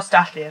 Oh.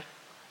 Nostalgia.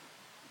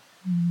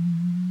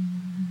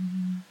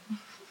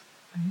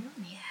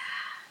 Yeah.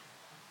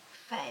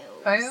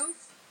 Fails. Fails?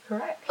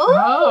 Correct.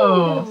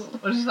 Oh,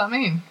 what does that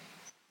mean?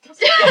 Was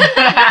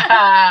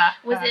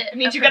It it?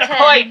 means a you get a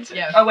pretend? point.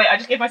 Yeah. Oh wait, I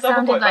just gave myself a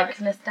Sounded point like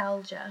back.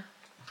 nostalgia.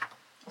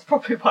 That's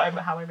probably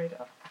how I made it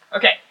up.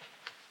 Okay.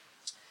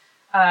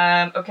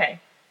 Okay.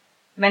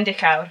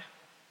 Mendichawr.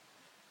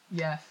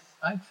 Yes,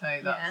 I'd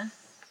say that's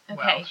Yeah.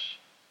 Okay. Welsh.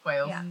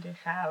 Wales. Yeah.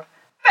 Mendichawr.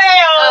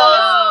 Fails!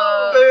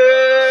 Oh. Boo!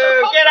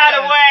 So Get out of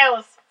confident.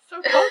 Wales! So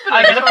confident.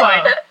 I get a as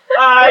well. point.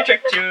 I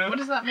tricked you. What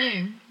does that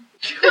mean?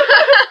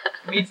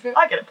 It means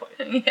I get a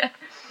point. Yeah.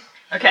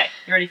 Okay,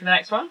 you ready for the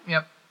next one?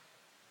 Yep.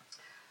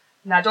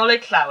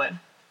 Nadolig Llawen.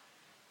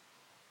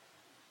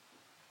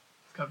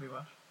 It's got to be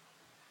Welsh.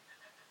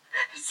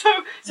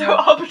 So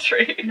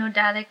arbitrary.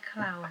 Nodalig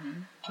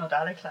Clown.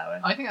 Nadolig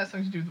Llawen. I think that's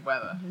something to do with the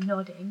weather.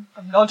 Nodding.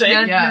 I'm nodding.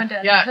 No, Yeah,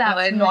 Nodalig yeah.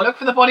 Clown. Look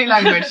for the body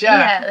language,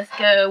 yeah. Yeah, let's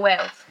go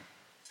Wales.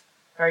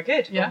 Very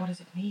good. Yeah. Well, what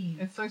does it mean?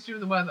 It's something to do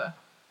with the weather.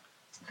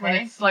 When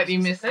Okay, it's slightly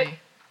specific. misty.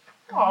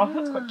 Oh,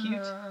 that's quite cute.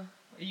 Are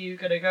you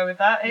gonna go with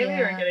that, Amy? Or are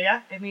you Yeah. gonna,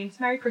 yeah? It means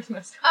Merry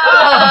Christmas.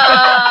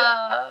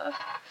 I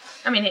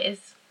mean, it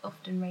is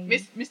often rainy.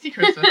 Misty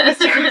Christmas.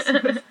 Misty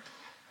Christmas.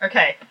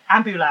 Okay,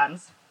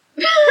 ambulance.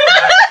 No,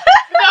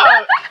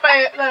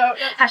 wait, no.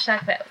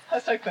 Hashtag fail.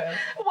 Hashtag fail.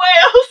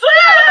 Wales! What's the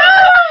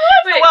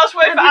Wait, Welsh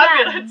word for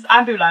ambulance.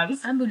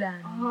 ambulance?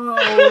 Ambulance. Ambulance.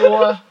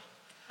 Oh.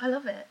 I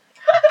love it.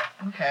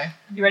 Okay.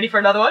 You ready for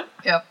another one?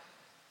 Yep.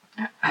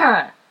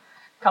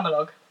 Come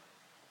along.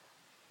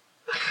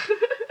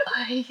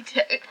 I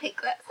don't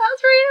think that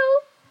sounds real.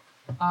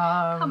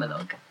 Come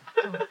along.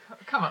 Come along.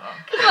 Come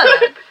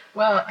along.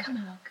 Well, Come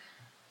along.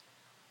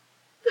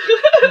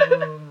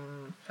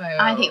 fail.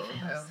 I think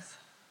fails.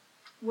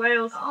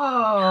 Wales.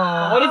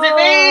 Oh. What does it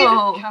mean?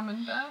 Oh.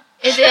 Camembert?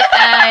 Is it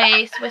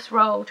a Swiss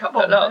roll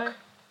chocolate log?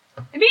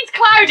 It means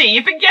cloudy.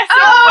 You've been guessing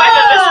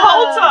weather this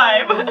whole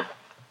time.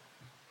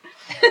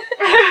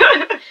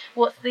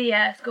 What's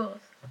the scores?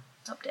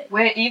 Update.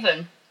 We're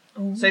even.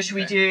 Ooh. So should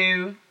we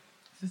do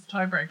This is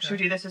tiebreaker. should we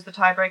do this as the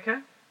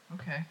tiebreaker?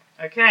 Okay.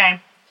 Okay.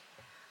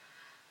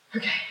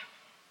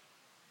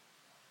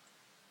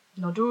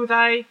 No do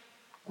they?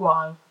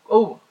 Guan.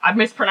 Oh, I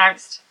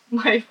mispronounced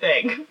my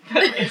thing.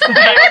 It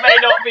may or may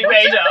not be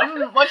made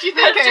up. What do you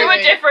think, Let's do a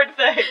Amy? different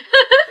thing.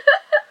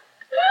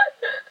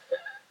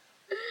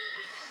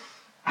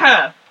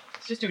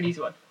 Let's just do an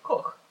easy one.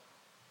 Koch.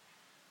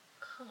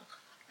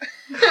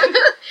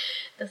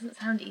 Doesn't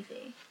sound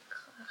easy.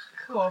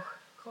 Koch.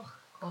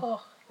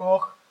 Oh.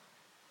 Koch.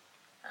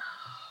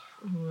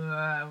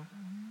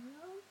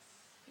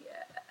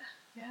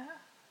 Yeah.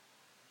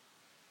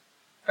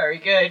 Very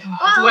good. Oh.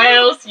 It's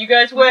Wales. You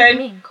guys What does it win.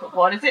 mean? Koch?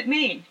 What does it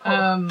mean?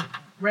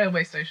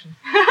 Railway station.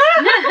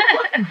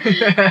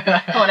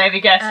 Come on, Amy,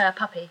 guess.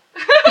 Puppy.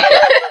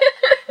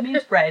 It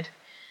means bread.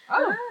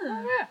 Oh,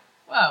 yeah.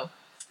 Well,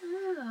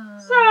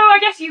 So I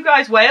guess you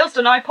guys Wales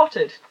and I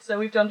potted. So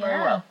we've done very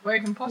Yeah. well. we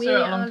can potter We it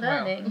are along to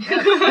Wales.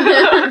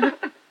 learning.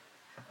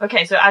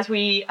 Okay, so as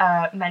we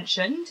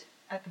mentioned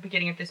at the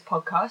beginning of this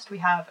podcast, we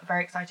have a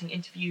very exciting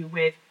interview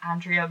with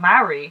Andrea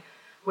Mowry,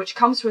 which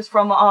comes to us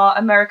from our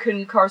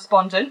American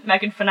correspondent,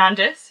 Megan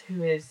Fernandez,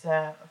 who is,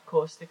 of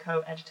course, the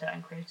co-editor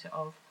and creator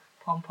of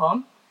Pom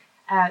Pom.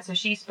 So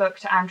she spoke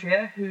to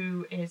Andrea,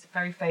 who is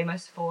very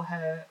famous for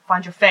her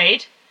Find Your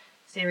Fade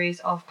series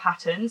of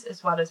patterns,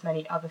 as well as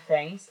many other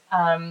things.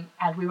 And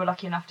we were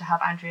lucky enough to have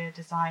Andrea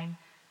design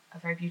a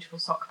very beautiful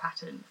sock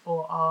pattern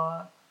for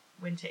our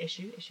winter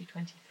issue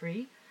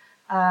 23.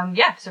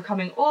 So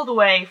coming all the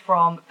way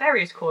from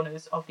various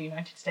corners of the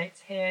United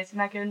States, here's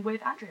Megan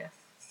with Andrea.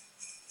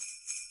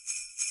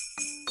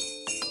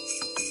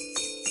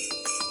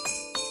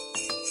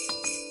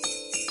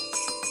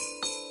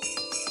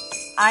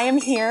 I am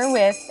here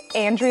with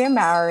Andrea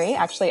Mowry.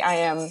 Actually, I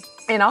am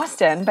in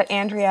Austin, but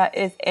Andrea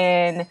is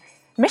in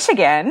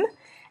Michigan.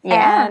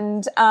 Yeah.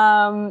 And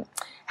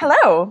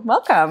hello,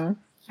 welcome.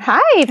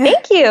 Hi,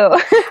 thank you.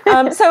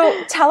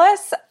 So tell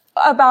us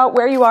about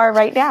where you are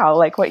right now.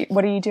 Like, what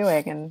are you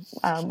doing, and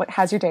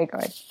how's your day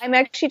going? I'm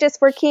actually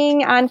just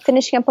working on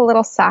finishing up a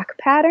little sock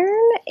pattern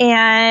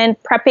and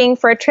prepping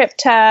for a trip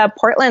to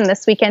Portland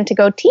this weekend to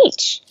go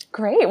teach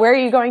Great. Where are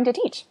you going to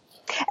teach?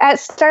 at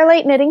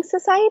Starlight Knitting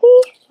Society.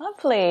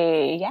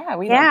 Lovely. Yeah,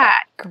 we love Yeah.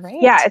 that.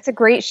 Great. Yeah, it's a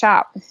great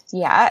shop.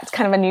 Yeah, it's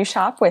kind of a new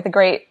shop with a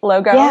great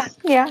logo.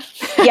 Yeah,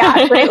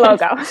 great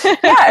logo.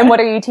 Yeah, and what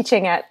are you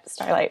teaching at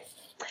Starlight?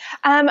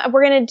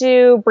 We're going to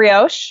do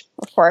brioche,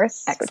 of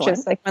course, Excellent. which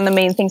is like one of the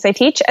main things I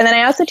teach. And then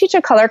I also teach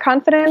a color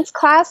confidence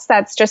class.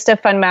 That's just a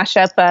fun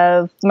mashup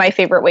of my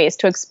favorite ways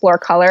to explore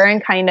color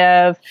and kind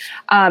of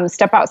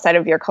step outside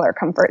of your color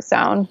comfort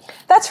zone.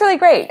 That's really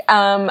great.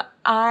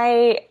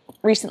 I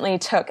recently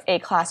took a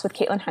class with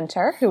Caitlin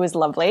Hunter, who was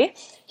lovely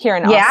here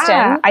in Yeah,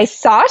 Austin. I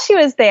saw she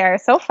was there.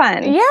 So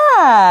fun.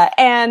 Yeah,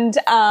 and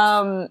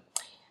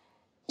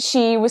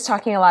she was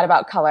talking a lot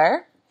about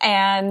color.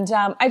 And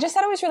I just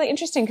thought it was really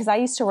interesting because I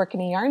used to work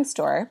in a yarn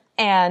store,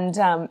 and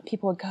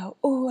people would go,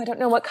 "Oh, I don't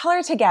know what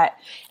color to get."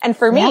 And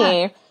for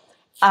me,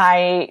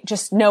 I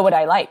just know what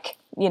I like,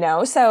 you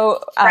know?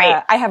 So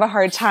Right. I have a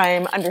hard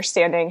time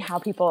understanding how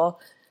people,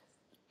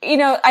 you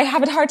know, I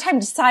have a hard time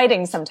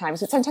deciding sometimes,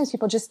 but sometimes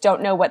people just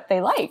don't know what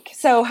they like.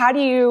 So how do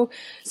you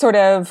sort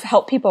of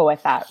help people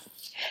with that?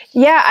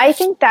 Yeah, I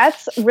think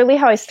that's really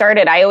how I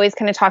started. I always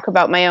kind of talk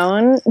about my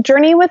own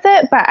journey with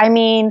it, but I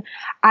mean,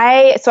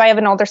 I have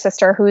an older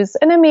sister who's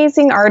an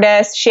amazing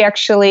artist. She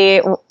actually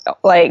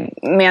like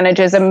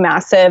manages a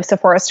massive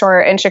Sephora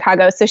store in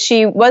Chicago. So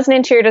she was an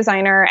interior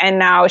designer and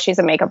now she's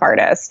a makeup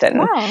artist. And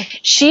Wow.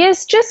 she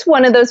is just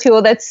one of those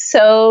people that's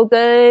so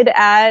good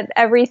at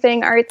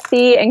everything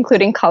artsy,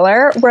 including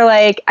color. So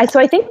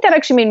I think that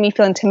actually made me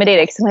feel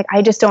intimidated because I'm like,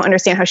 I just don't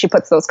understand how she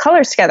puts those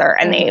colors together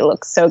and they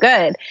look so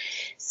good.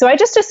 So I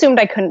just assumed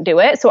I couldn't do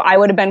it. So I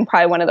would have been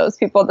probably one of those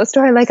people at the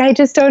store, like, I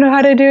just don't know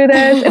how to do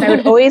this. And I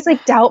would always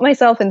like doubt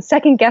myself and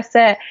second guess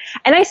it.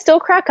 And I still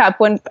crack up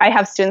when I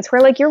have students who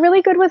are like, you're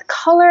really good with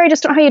color. I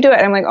just don't know how you do it.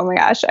 And I'm like, oh my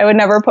gosh, I would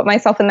never put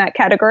myself in that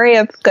category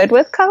of good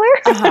with color.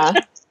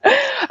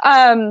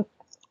 Uh-huh.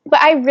 But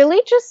I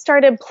really just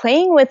started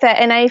playing with it,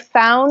 and I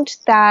found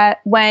that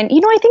when,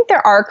 I think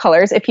there are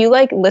colors, if you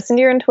like listen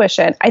to your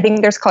intuition, I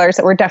think there's colors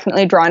that we're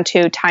definitely drawn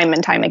to time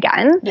and time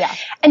again. Yeah.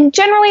 And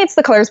generally it's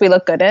the colors we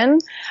look good in.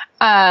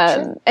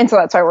 And so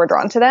that's why we're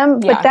drawn to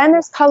them. Yeah. But then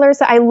there's colors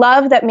that I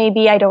love that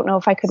maybe I don't know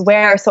if I could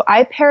wear. So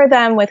I pair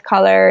them with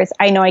colors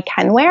I know I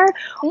can wear,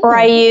 or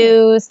I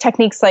use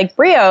techniques like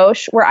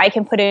brioche where I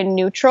can put in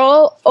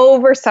neutral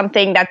over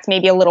something that's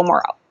maybe a little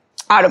more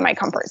out of my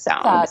comfort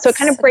zone. So it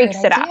kind of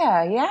breaks it up.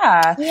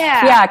 Yeah.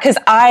 Yeah. Because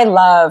I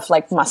love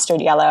like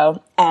mustard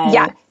yellow,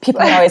 and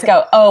people always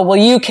go, "Oh, well,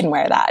 you can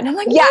wear that," and I'm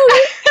like, "Yeah,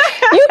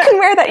 you can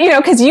wear that,"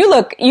 because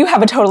you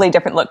have a totally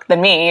different look than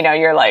me.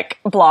 You're like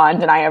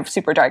blonde, and I have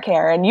super dark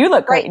hair, and you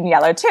look great in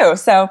yellow too.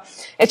 So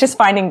it's just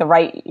finding the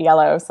right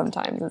yellow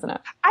sometimes, isn't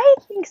it? I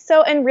think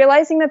so, and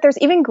realizing that there's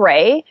even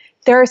gray.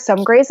 There are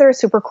some grays that are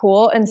super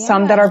cool and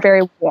some that are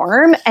very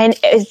warm, and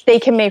they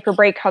can make or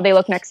break how they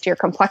look next to your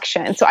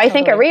complexion. So I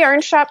think every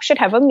yarn shop should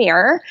have a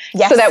mirror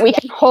so that we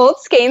can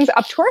hold skeins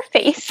up to our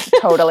face.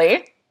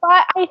 Totally.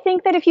 But I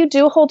think that if you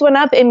do hold one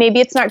up and maybe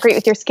it's not great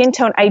with your skin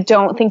tone, I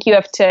don't think you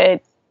have to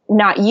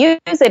not use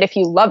it if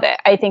you love it.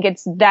 I think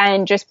it's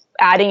then just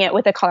adding it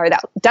with a color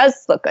that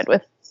does look good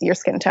with your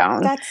skin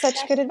tone. That's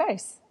such good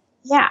advice.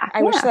 Yeah.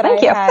 I wish that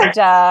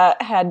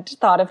I had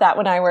thought of that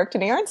when I worked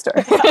in a yarn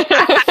store.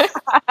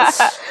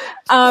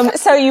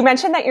 So you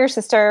mentioned that your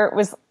sister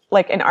was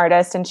like an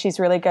artist, and she's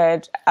really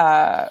good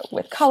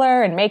with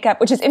color and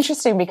makeup, which is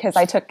interesting because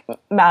I took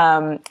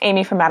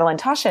Amy from Madeline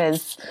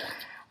Tosh's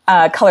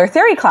color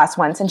theory class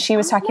once, and she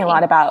was talking a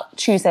lot about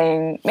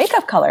choosing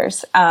makeup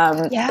colors. So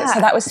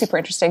that was super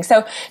interesting.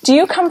 So do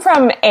you come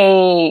from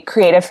a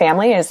creative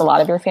family? Is a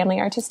lot of your family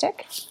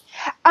artistic?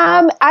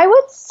 I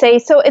would say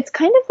so. It's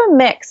kind of a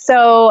mix.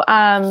 So,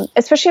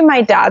 especially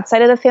my dad's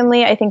side of the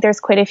family, I think there's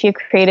quite a few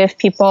creative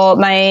people.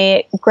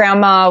 My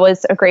grandma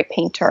was a great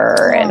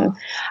painter, and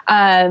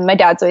my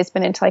dad's always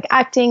been into like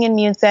acting and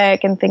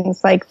music and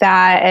things like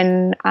that.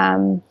 And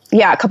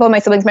a couple of my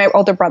siblings, my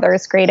older brother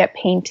is great at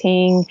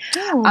painting.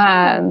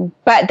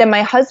 But then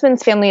my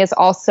husband's family is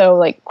also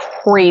like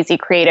crazy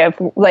creative,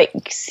 like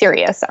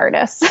serious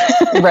artists.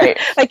 Right.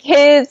 Like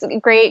his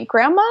great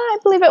grandma, I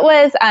believe it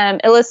was,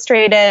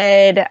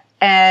 illustrated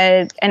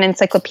an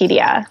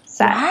encyclopedia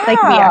set. Wow.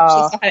 Like we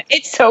actually saw it.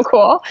 It's so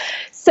cool.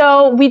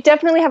 So we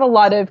definitely have a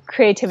lot of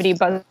creativity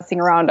buzzing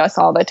around us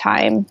all the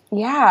time.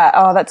 Yeah.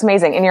 Oh, that's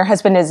amazing. And your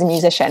husband is a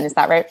musician, is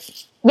that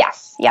right?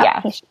 Yes.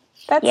 Yeah.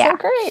 That's so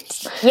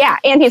great. Yeah,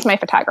 and he's my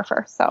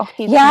photographer, so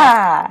he's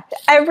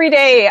every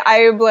day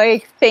I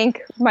like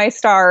thank my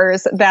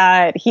stars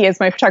that he is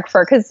my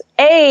photographer, because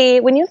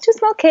when you have two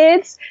small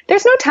kids,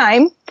 there's no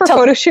time for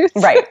photo shoots.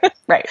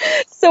 Right.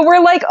 So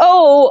we're like,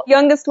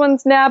 youngest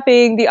one's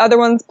napping, the other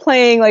one's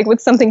playing like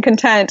with something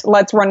content.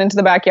 Let's run into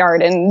the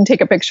backyard and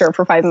take a picture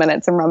for 5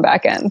 minutes and run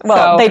back in.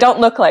 Well, they don't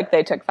look like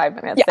they took 5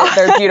 minutes. Yeah.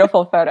 They're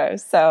beautiful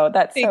photos. So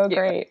that's so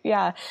great.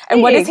 Yeah.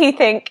 And what does he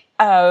think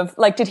of,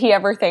 like, did he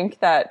ever think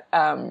that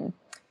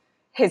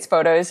his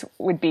photos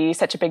would be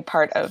such a big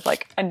part of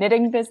like a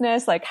knitting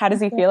business? Like, how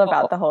does he feel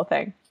about the whole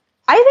thing?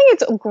 I think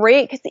it's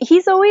great because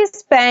he's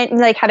always been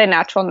like had a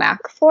natural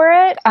knack for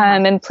it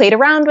and played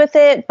around with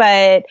it.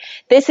 But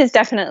this has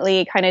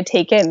definitely kind of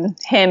taken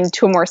him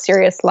to a more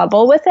serious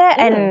level with it.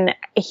 And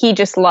he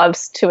just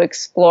loves to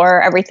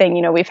explore everything.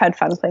 We've had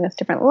fun playing with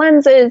different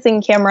lenses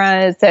and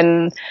cameras,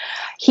 and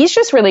he's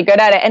just really good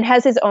at it and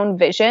has his own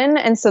vision.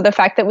 And so the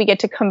fact that we get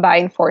to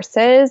combine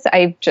forces,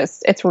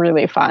 it's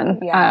really fun.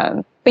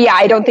 Yeah. But yeah,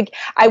 I don't think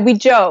we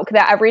joke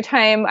that every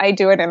time I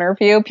do an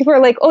interview, people are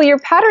like, "Oh, your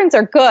patterns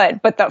are good,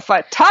 but the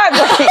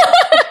photography."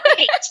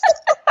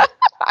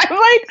 I'm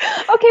like,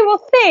 "Okay,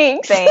 well,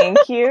 thanks.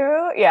 Thank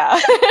you." Yeah.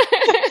 So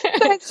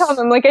I tell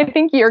them, like, I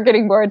think you're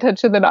getting more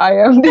attention than I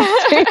am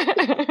these days.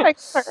 Like,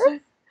 sure.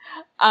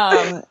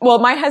 Well,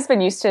 my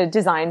husband used to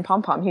design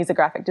pom-pom. He's a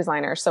graphic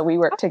designer, so we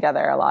worked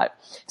together a lot.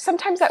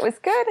 Sometimes that was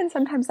good and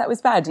sometimes that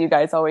was bad. Do you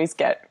guys always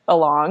get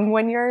along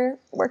when you're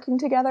working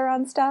together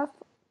on stuff?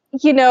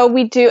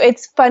 We do.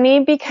 It's funny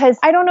because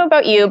I don't know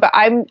about you, but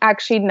I'm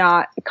actually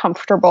not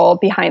comfortable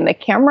behind the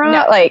camera.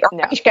 No. I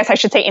guess I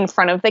should say in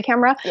front of the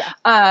camera.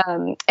 Yeah.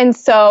 And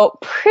so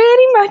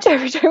pretty much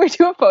every time we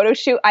do a photo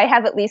shoot, I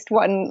have at least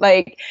one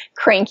like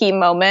cranky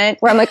moment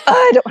where I'm like,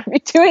 I don't want to be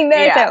doing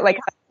this. Yeah. I don't like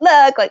how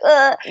I look, like,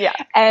 Yeah.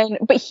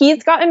 But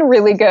he's gotten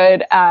really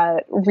good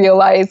at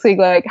realizing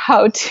like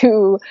how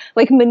to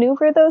like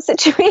maneuver those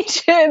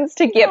situations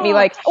to get me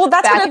like, well,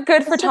 that's what a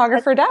good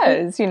photographer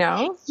does,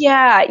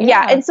 Yeah.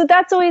 And so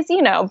that's always,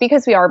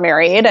 because we are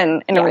married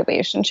and in a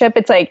relationship,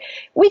 it's like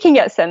we can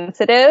get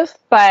sensitive,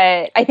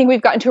 but I think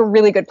we've gotten to a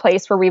really good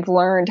place where we've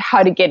learned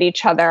how to get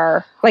each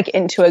other like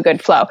into a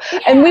good flow. Yeah.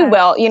 And we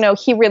will,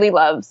 he really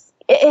loves,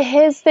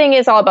 his thing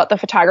is all about the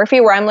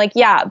photography where I'm like,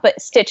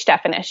 but stitch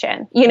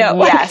definition,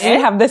 Yes, you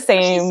have the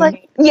same.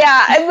 Like,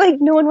 I'm like,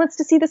 no one wants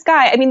to see this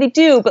guy. I mean, they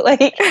do, but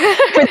like,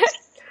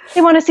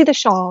 they want to see the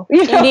shawl.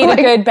 You need a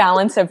good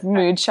balance of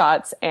mood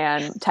shots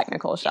and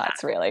technical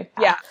shots, really.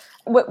 Yeah.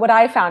 What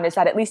I found is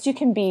that at least you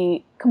can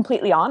be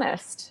completely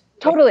honest.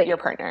 Totally. With your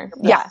partner.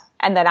 Yeah.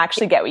 and then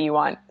actually get what you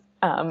want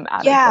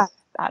out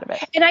of it.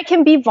 And I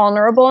can be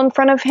vulnerable in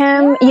front of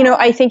him. You know,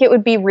 I think it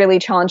would be really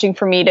challenging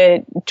for me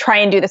to try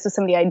and do this with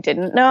somebody I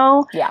didn't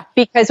know. Yeah.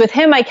 Because with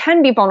him, I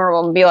can be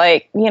vulnerable and be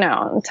like, you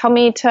know, tell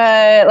me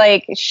to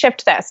like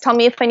shift this. Tell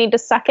me if I need to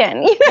suck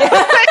in. You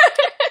know?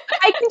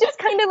 I can just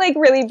kind of like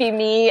really be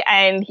me,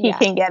 and he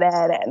can get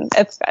it, and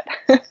it's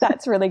good.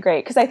 That's really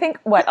great. Because I think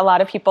what a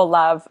lot of people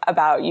love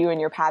about you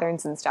and your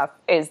patterns and stuff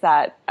is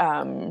that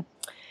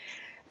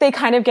they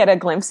kind of get a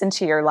glimpse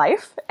into your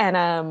life,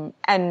 and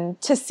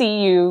to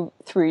see you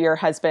through your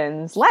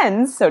husband's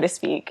lens, so to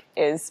speak,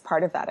 is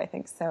part of that, I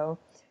think. So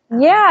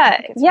really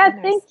nice.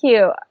 Thank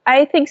you.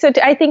 I think so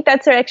too. I think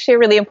that's actually a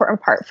really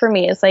important part for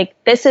me, is like,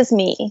 this is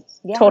me,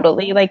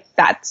 totally. Like,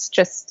 that's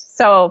just,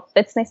 so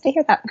it's nice to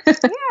hear that.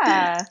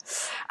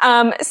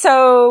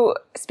 So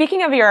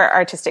speaking of your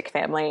artistic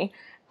family,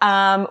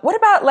 what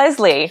about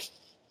Leslie?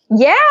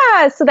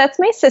 Yeah, so that's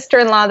my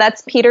sister-in-law.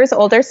 That's Peter's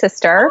older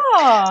sister,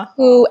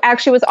 who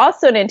actually was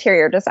also an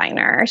interior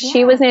designer. Yeah.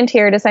 She was an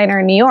interior designer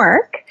in New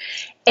York.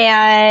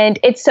 And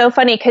it's so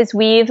funny because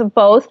we've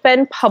both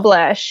been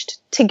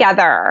published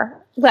together,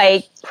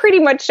 like pretty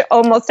much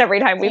almost every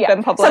time we've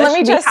been published. So let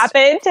me just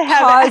happen to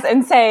have pause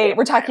and say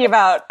we're talking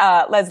about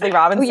Leslie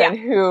Robinson,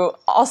 who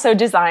also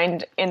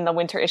designed in the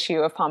winter issue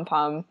of Pom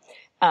Pom.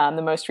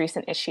 The most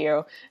recent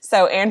issue.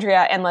 So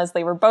Andrea and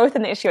Leslie were both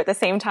in the issue at the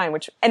same time,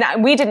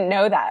 and we didn't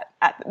know that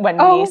when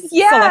we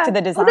selected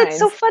the designs. Oh, that's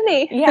so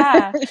funny.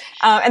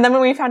 And then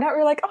when we found out, we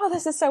were like, oh,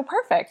 this is so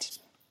perfect.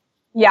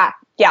 Yeah.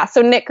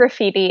 So Knit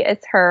Graffiti is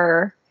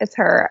her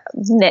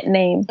knit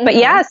name. But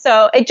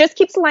so it just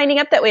keeps lining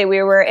up that way.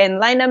 We were in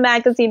Lina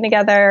magazine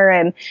together,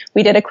 and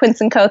we did a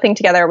Quince & Co thing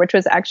together, which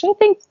was actually, I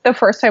think, the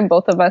first time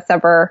both of us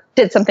ever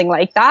did something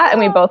like that, and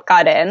we both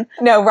got in.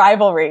 No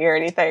rivalry or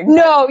anything.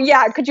 No,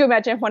 could you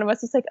imagine if one of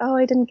us was like, oh,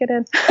 I didn't get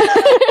in?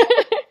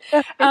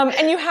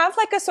 And you have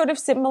like a sort of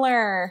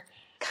similar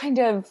kind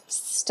of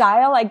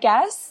style, I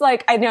guess.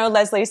 Like, I know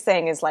Leslie's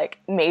thing is like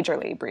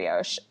majorly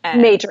brioche.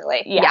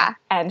 Majorly, yeah.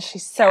 And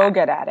she's so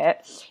good at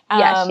it.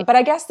 But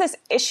I guess this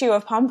issue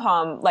of Pom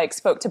Pom like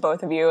spoke to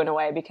both of you in a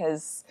way,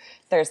 because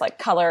there's like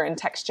color and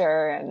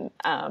texture, and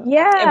it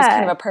was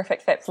kind of a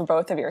perfect fit for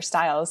both of your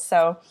styles.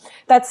 So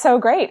that's so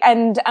great.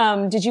 And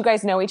did you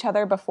guys know each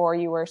other before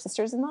you were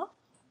sisters-in-law?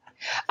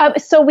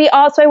 So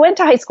I went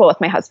to high school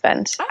with my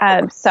husband.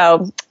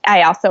 So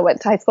I also went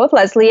to high school with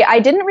Leslie. I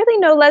didn't really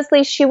know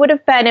Leslie. She would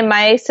have been in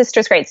my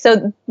sister's grade.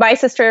 So my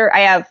sister,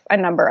 I have a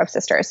number of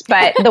sisters,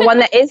 but the one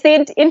that is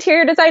the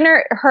interior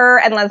designer,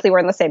 her and Leslie were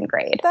in the same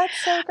grade.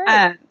 That's so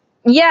great.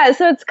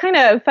 So it's kind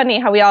of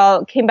funny how we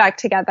all came back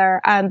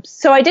together.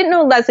 So I didn't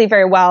know Leslie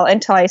very well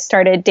until I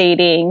started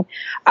dating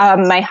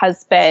my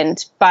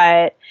husband.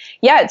 But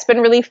it's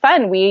been really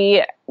fun.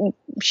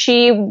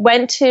 She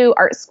went to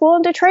art school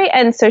in Detroit,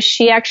 and so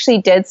she actually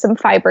did some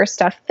fiber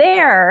stuff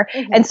there.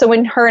 Mm-hmm. And so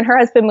when her and her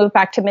husband moved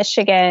back to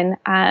Michigan,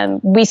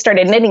 we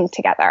started knitting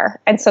together.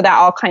 And so that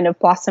all kind of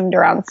blossomed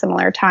around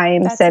similar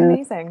times. That's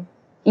amazing.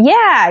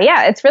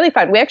 Yeah, it's really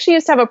fun. We actually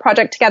used to have a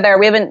project together.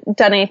 We haven't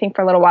done anything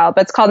for a little while,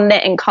 but it's called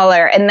Knit and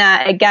Color. And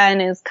that,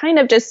 again, is kind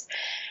of just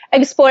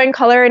exploring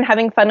color and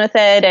having fun with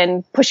it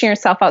and pushing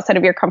yourself outside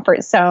of your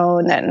comfort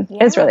zone. And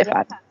it's really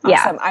fun.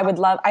 Awesome.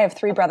 I have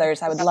 3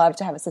 brothers. I would love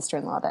to have a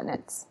sister-in-law that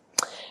knits.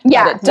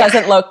 But it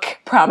doesn't look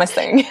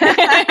promising.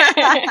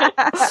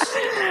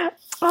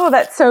 Oh,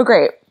 that's so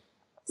great.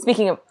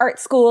 Speaking of art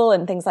school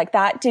and things like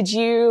that, did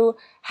you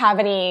have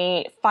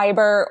any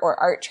fiber or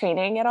art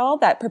training at all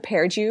that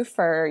prepared you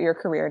for your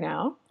career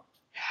now?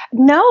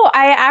 No,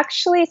 I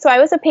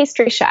was a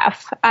pastry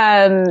chef,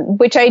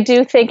 which I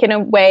do think in a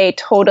way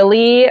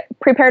totally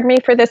prepared me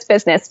for this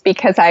business,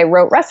 because I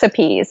wrote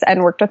recipes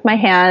and worked with my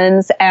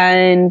hands,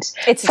 and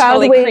it's a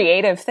totally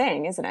creative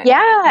thing, isn't it?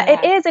 Yeah,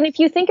 it is. And if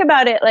you think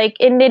about it, like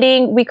in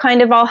knitting, we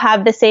kind of all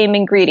have the same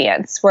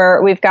ingredients,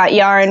 where we've got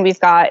yarn, we've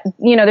got,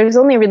 there's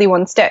only really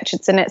one stitch.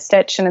 It's a knit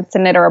stitch and it's a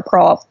knit or a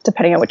purl,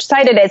 depending on which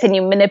side it is, and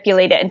you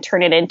manipulate it and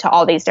turn it into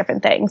all these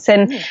different things.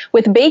 And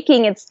with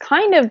baking, it's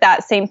kind of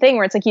that same thing,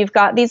 where it's like you've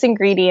got these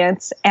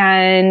ingredients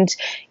and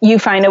you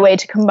find a way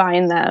to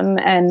combine them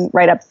and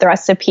write up the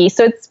recipe.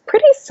 So it's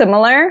pretty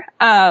similar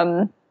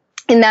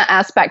in that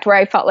aspect, where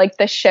I felt like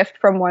the shift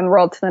from one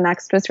world to the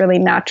next was really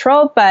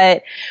natural.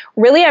 But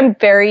really, I'm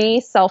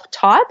very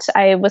self-taught.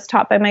 I was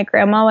taught by my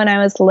grandma when I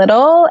was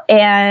little.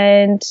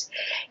 And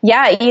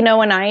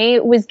when I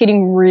was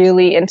getting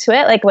really into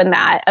it, like when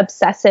that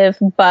obsessive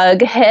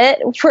bug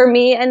hit for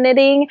me in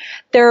knitting,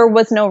 there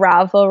was no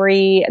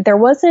Ravelry. There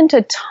wasn't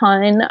a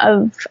ton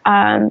of,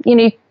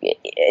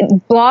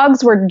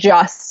 blogs were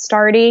just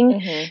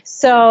starting. Mm-hmm.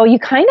 So you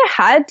kind of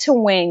had to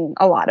wing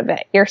a lot of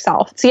it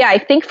yourself. So I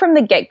think from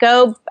the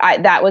get-go,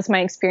 that was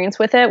my experience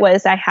with it,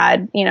 was I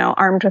had,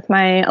 armed with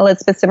my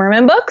Elizabeth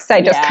Zimmerman books,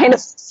 I just kind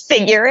of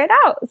figure it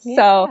out.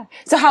 Yeah.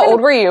 So how old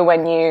were you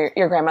when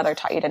your grandmother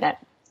taught you to knit?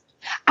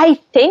 I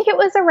think it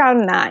was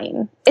around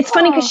 9. It's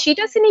funny because she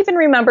doesn't even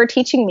remember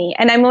teaching me.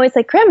 And I'm always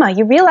like, Grandma,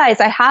 you realize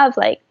I have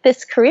like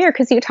this career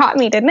because you taught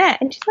me to knit.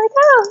 And she's like,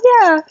 oh,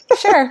 yeah.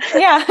 Sure.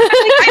 Yeah. Like,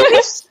 I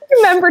wish I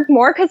remembered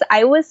more because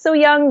I was so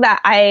young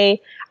that I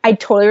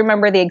totally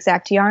remember the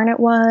exact yarn it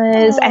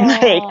was and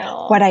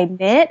like what I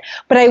knit,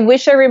 but I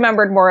wish I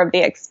remembered more of the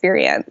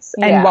experience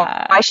and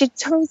why she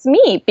chose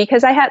me,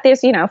 because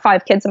there's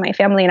 5 kids in my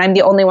family and I'm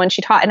the only one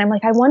she taught. And I'm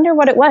like, I wonder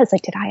what it was.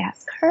 Like, did I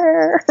ask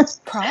her?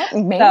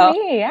 Probably, maybe, so,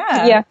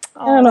 yeah.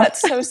 Oh,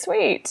 that's so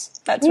sweet.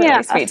 That's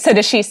really sweet. So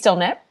does she still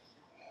knit?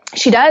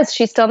 She does.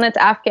 She still knits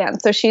Afghan.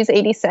 So she's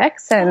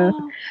 86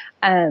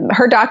 and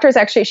her doctor's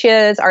she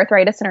has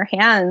arthritis in her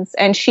hands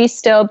and she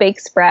still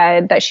bakes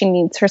bread that she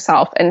kneads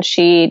herself and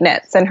she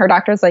knits. And her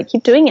doctor's like,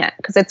 keep doing it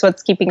because it's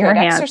what's keeping her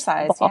hands.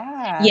 Exercise.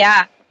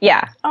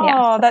 Yeah.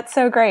 Oh, that's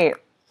so great.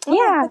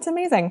 Yeah. That's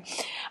amazing.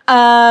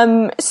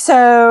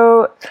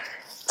 So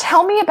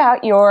tell me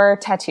about your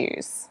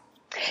tattoos.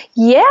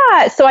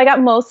 Yeah. So I got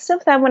most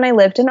of them when I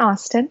lived in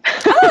Austin.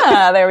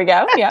 There we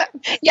go. Yeah.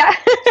 Yeah.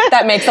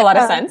 That makes a lot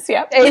of sense.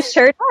 Yep. It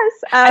sure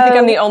does. I think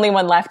I'm the only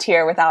one left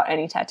here without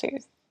any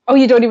tattoos. Oh,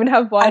 you don't even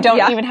have one? I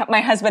don't even have,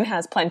 my husband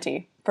has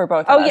plenty for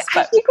both of us.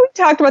 Yeah. I think we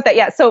talked about that.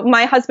 Yeah. So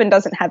my husband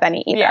doesn't have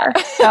any either.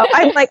 Yeah. So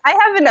I'm like, I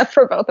have enough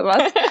for both of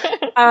us.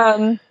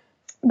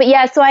 But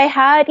yeah, so I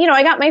had,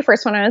 I got my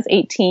first one when I was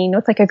 18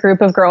 with like a group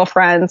of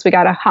girlfriends. We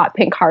got a hot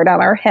pink heart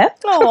on our hip.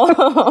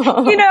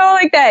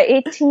 Like that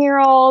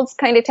 18-year-old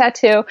kind of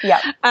tattoo. Yeah.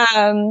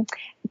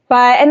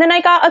 And then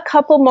I got a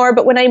couple more.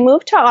 But when I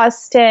moved to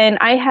Austin,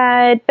 I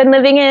had been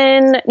living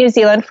in New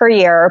Zealand for a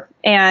year.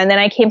 And then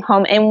I came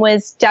home and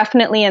was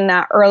definitely in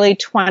that early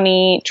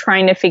 20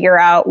 trying to figure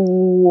out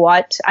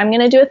what I'm going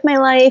to do with my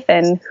life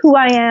and who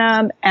I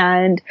am.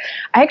 And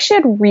I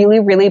actually had really,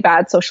 really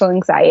bad social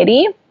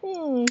anxiety.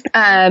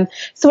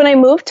 So when I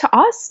moved to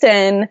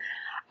Austin,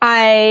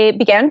 I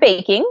began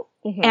baking.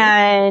 Mm-hmm.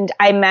 And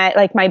I met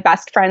like my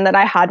best friend that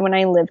I had when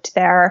I lived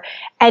there.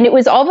 And it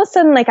was all of a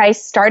sudden like I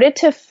started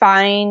to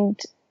find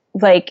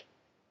like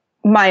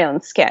my own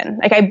skin.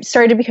 Like I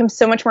started to become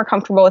so much more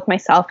comfortable with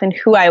myself and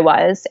who I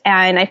was.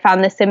 And I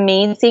found this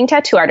amazing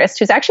tattoo artist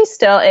who's actually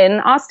still in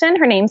Austin.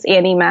 Her name's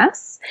Annie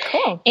Mess.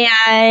 Cool.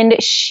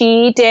 And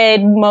she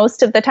did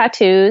most of the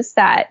tattoos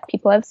that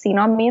people have seen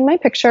on me in my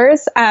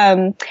pictures.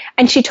 And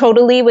she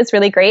totally was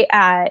really great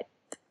at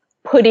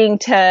putting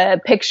to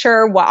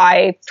picture what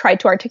I tried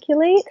to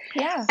articulate.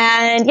 Yeah.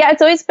 And yeah,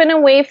 it's always been a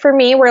way for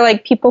me where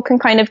like people can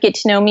kind of get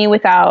to know me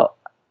without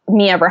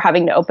me ever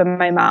having to open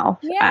my mouth.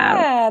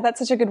 Yeah, that's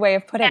such a good way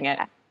of putting it.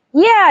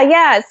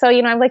 Yeah. So, I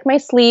have like my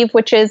sleeve,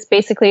 which is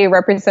basically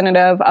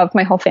representative of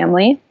my whole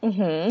family.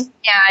 Mm-hmm.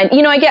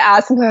 And, I get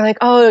asked, and people are like,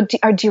 oh, do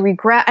you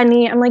regret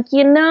any? I'm like,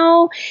 even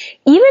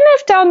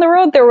if down the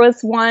road there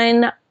was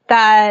one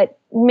that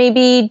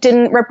maybe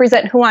didn't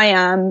represent who I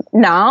am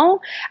now,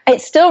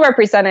 it still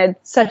represented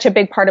such a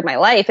big part of my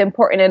life,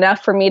 important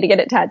enough for me to get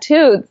it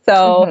tattooed.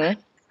 So I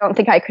don't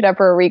think I could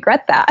ever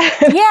regret that.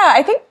 Yeah,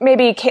 I think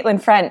maybe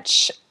Caitlin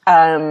French,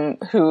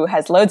 who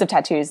has loads of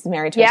tattoos, is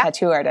married to a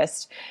tattoo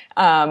artist.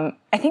 I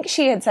think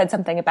she had said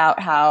something about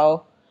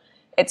how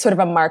it's sort of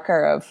a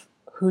marker of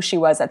who she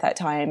was at that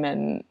time.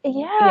 And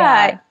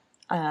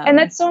and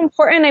that's so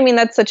important. I mean,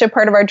 that's such a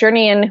part of our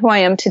journey and who I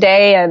am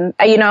today. And,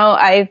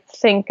 I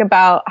think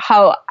about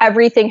how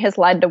everything has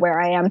led to where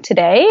I am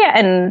today.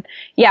 And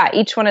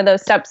each one of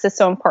those steps is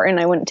so important.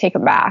 I wouldn't take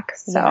them back.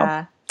 So,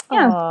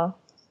 yeah.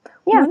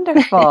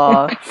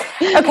 Wonderful.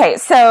 Okay.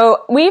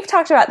 So we've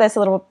talked about this a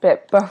little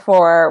bit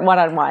before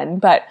one-on-one,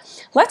 but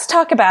let's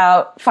talk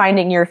about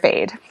finding your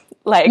fade.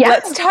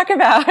 Let's talk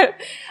about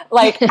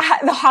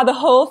how the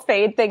whole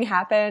fade thing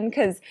happened.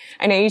 'Cause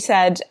I know you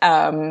said,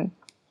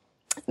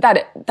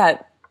 that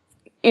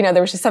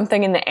there was just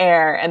something in the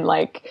air, and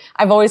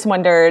I've always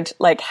wondered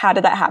how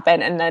did that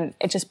happen, and then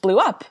it just blew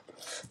up.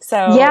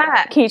 So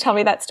can you tell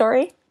me that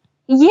story?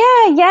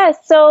 Yeah.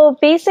 So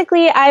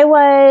basically I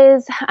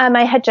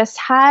had just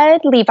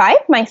had Levi,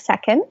 my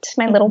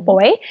little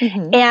boy.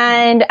 Mm-hmm.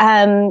 And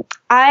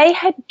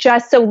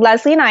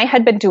Leslie and I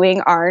had been doing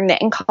our Knit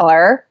and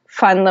Color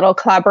fun little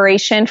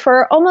collaboration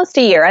for almost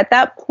a year at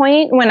that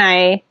point when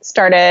I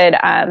started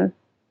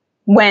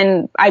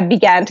when I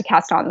began to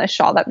cast on this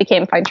shawl that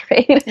became Find Your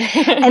Fade.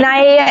 And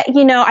I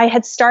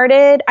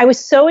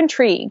was so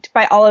intrigued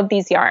by all of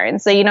these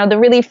yarns, the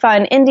really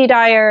fun indie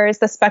dyers,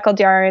 the speckled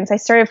yarns. I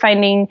started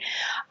finding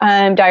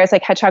dyers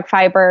like Hedgehog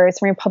Fibers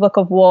and Republic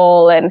of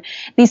Wool, and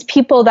these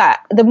people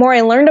that the more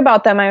I learned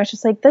about them, I was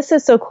just like, this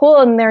is so cool.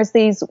 And there's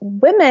these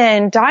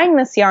women dyeing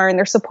this yarn,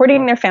 they're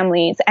supporting their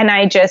families. And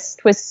I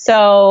just was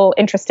so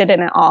interested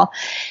in it all.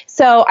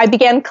 So I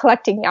began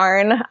collecting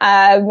yarn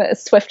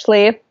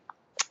swiftly.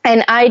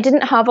 And I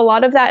didn't have a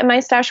lot of that in my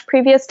stash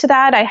previous to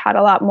that. I had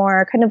a lot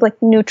more kind of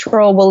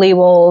neutral woolly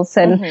wools.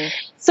 And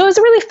so it was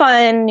a really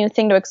fun new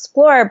thing to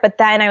explore. But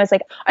then I was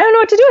like, I don't know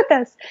what to do with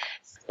this.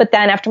 But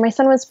then after my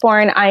son was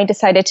born, I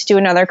decided to do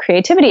another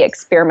creativity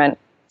experiment.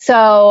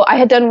 So I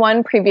had done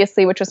one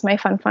previously, which was my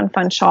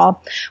fun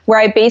shawl, where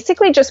I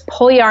basically just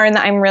pull yarn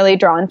that I'm really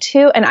drawn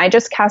to, and I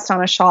just cast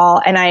on a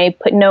shawl, and I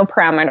put no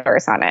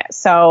parameters on it.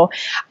 So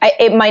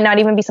it might not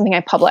even be something I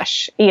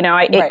publish.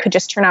 It could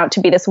just turn out to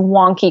be this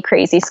wonky,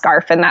 crazy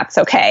scarf, and that's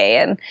okay.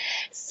 And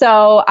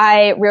so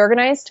I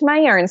reorganized my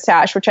yarn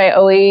stash, which I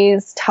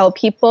always tell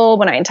people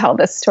when I tell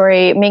this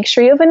story, make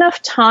sure you have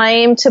enough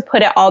time to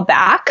put it all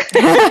back.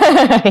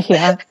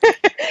 Yeah.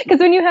 Because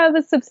when you have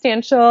a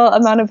substantial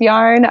amount of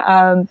yarn,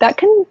 that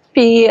can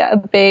be a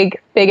big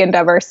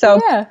endeavor. So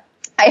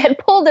I had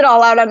pulled it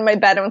all out on my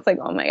bed and was like,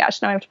 oh my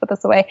gosh, now I have to put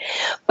this away.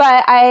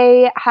 But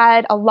I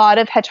had a lot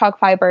of hedgehog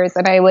fibers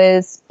and I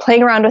was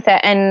playing around with it.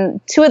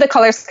 And two of the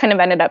colors kind of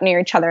ended up near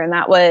each other. And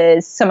that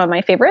was some of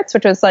my favorites,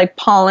 which was like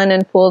pollen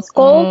and fool's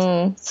gold.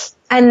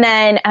 And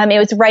then it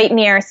was right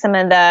near some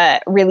of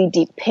the really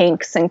deep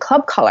pinks and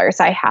club colors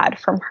I had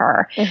from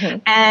her.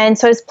 And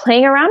so I was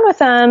playing around with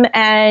them,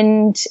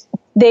 and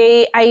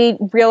I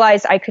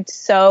realized I could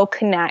so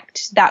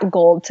connect that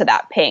gold to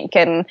that pink.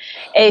 And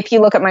if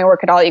you look at my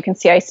work at all, you can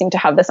see I seem to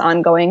have this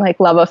ongoing like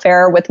love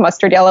affair with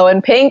mustard yellow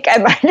and pink.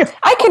 And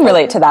I can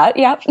relate to that.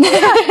 Yep.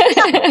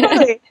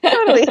 Yeah,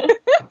 totally.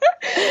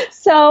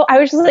 So I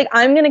was just like,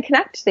 I'm going to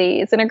connect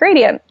these in a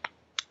gradient.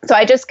 So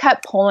I just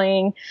kept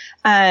pulling,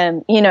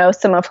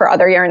 some of her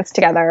other yarns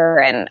together.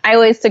 And I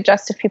always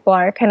suggest if people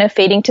are kind of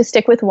fading to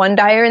stick with one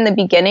dyer in the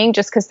beginning,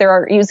 just because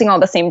they're using all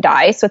the same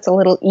dye. So it's a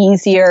little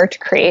easier to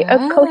create a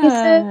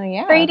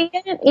cohesive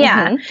gradient.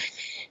 Yeah.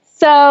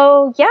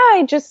 So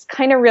I just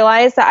kind of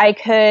realized that I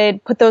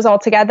could put those all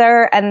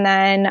together. And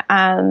then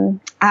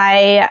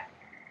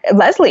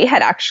Leslie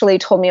had actually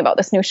told me about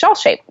this new shawl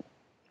shape.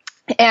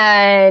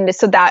 And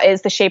so that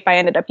is the shape I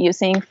ended up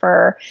using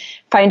for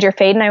Find Your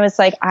Fade. And I was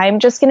like, I'm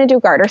just going to do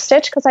garter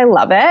stitch because I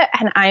love it.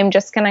 And I'm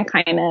just going to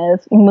kind of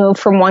move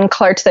from one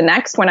color to the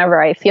next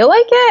whenever I feel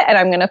like it. And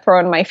I'm going to throw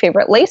in my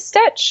favorite lace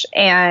stitch.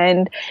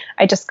 And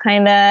I just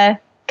kind of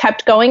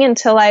kept going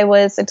until it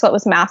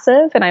was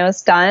massive and I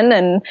was done.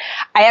 And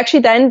I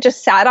actually then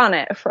just sat on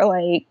it for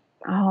like,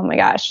 oh my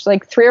gosh,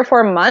 like 3 or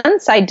 4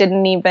 months. I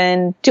didn't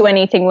even do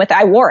anything with it.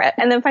 I wore it.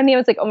 And then finally I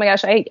was like, oh my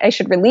gosh, I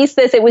should release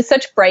this. It was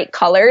such bright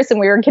colors and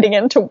we were getting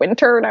into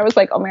winter. And I was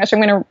like, oh my gosh,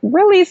 I'm going to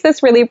release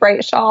this really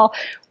bright shawl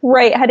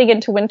right heading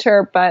into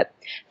winter. But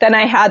then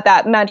I had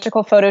that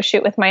magical photo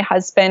shoot with my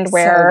husband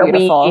where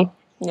to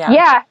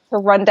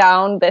run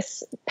down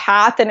this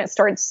path and it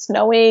started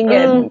snowing.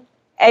 And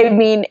I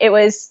mean, it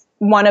was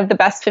one of the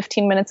best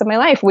 15 minutes of my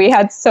life. We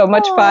had so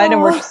much fun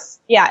and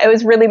it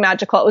was really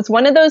magical. It was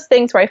one of those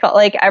things where I felt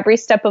like every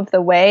step of the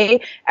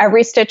way,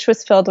 every stitch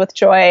was filled with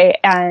joy.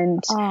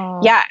 And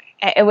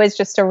it was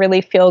just a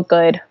really feel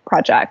good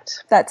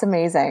project. That's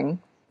amazing.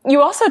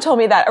 You also told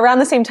me that around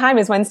the same time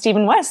is when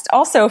Stephen West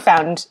also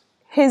found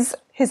his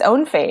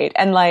own fade.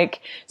 And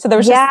so there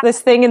was just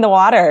this thing in the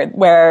water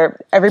where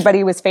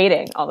everybody was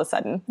fading all of a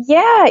sudden.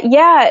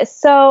 Yeah.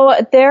 So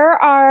there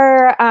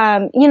are,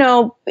 I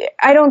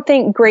don't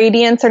think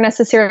gradients are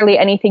necessarily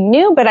anything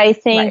new, but I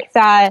think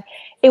that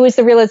it was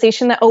the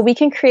realization that, we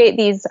can create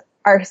these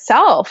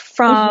ourselves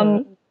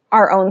from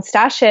our own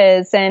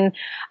stashes.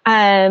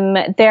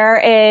 And there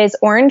is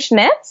Orange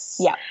Knits.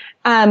 Yeah.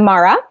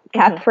 Mara,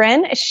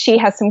 Catherine, she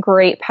has some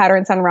great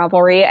patterns on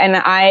Ravelry,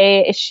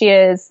 and she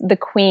is the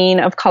queen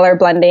of color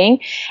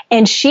blending.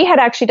 And she had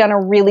actually done a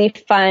really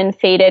fun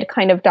faded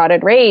kind of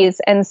dotted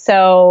raise. And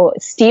so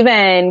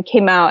Stephen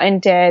came out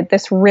and did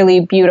this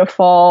really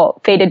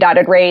beautiful faded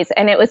dotted raise.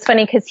 And it was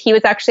funny because he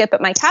was actually up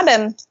at my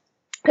cabin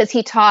because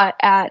he taught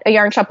at a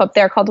yarn shop up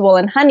there called Wool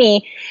and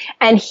Honey.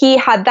 And he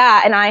had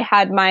that and I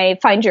had my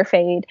Find Your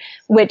Fade,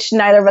 which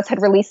neither of us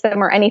had released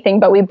them or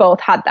anything, but we both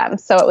had them.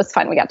 So it was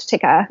fun. We got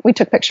to we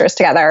took pictures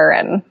together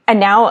and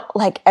now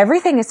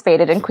everything is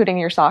faded, including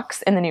your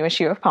socks in the new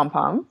issue of Pom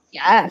Pom.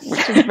 Yes.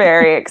 Which is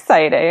very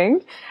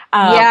exciting.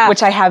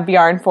 Which I have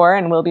yarn for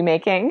and will be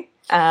making.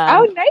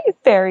 Nice.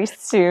 Very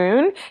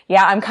soon.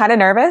 Yeah, I'm kind of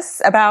nervous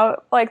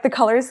about the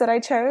colors that I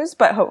chose,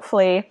 but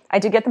hopefully I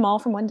did get them all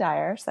from one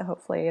dyer, so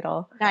hopefully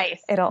it'll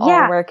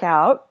all work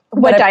out.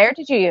 What dyer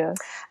did you use?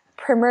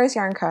 Primrose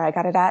Yarn Co. I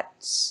got it at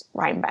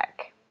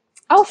Rhinebeck.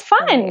 Oh,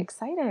 fun. Very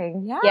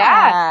exciting. Yeah.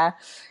 Yeah.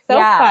 So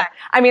fun.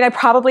 I mean, I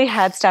probably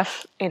had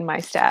stuff in my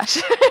stash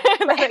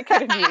that I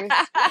could have used,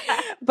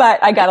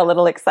 but I got a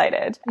little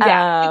excited.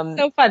 Yeah. It's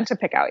so fun to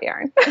pick out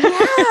yarn.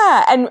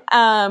 Yeah.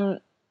 And,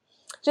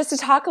 just to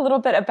talk a little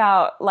bit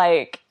about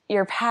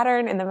your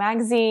pattern in the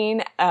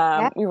magazine.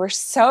 We were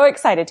so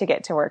excited to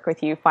get to work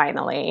with you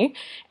finally.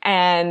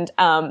 And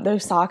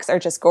those socks are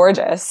just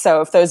gorgeous.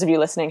 So if those of you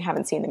listening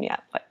haven't seen them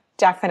yet,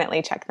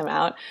 definitely check them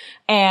out.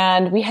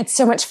 And we had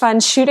so much fun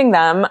shooting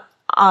them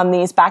on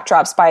these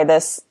backdrops by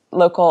this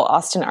local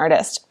Austin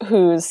artist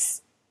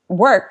whose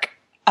work,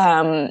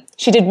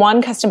 she did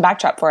one custom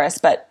backdrop for us,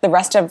 but the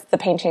rest of the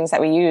paintings that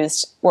we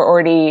used were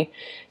already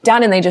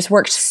done and they just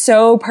worked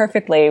so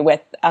perfectly with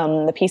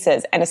the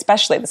pieces and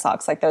especially the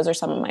socks. Those are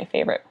some of my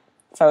favorite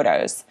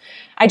photos.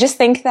 I just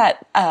think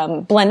that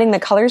blending the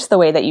colors the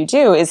way that you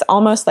do is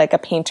almost like a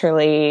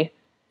painterly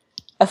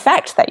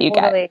effect that you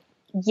get.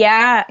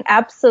 Yeah,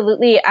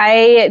 absolutely.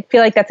 I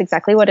feel like that's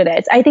exactly what it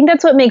is. I think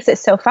that's what makes it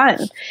so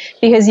fun,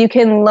 because you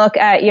can look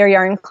at your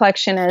yarn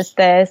collection as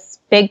this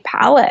big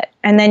palette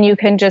and then you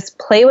can just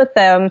play with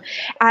them.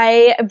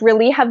 I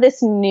really have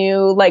this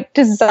new like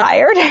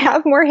desire to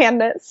have more hand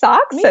knit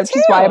socks, Me which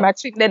is why I'm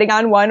actually knitting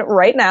on one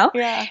right now.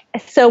 Yeah.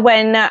 So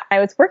when I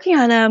was working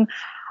on them,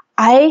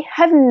 I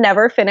have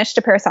never finished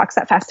a pair of socks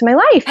that fast in my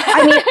life.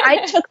 I mean,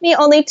 it took me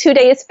only 2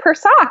 days per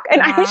sock.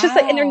 And I was just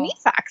like, and they're knee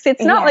socks.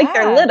 It's not like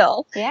they're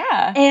little.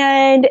 Yeah.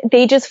 And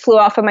they just flew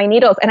off of my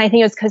needles. And I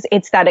think it was because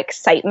it's that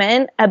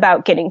excitement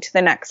about getting to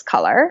the next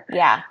color.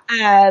 Yeah.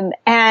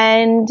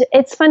 And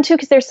it's fun too,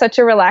 because they're such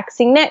a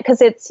relaxing knit,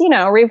 because it's, you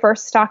know,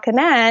 reverse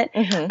stockinette.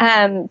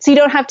 So you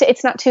don't have to,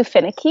 it's not too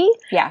finicky.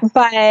 Yeah.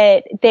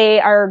 But they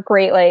are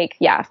great, like,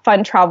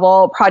 fun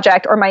travel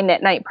project or my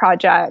knit night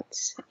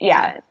project.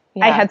 Yeah.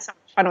 I had so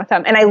much fun with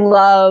them, and I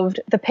loved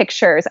the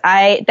pictures.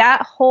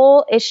 That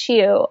whole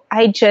issue,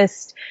 I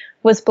just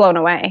was blown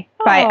away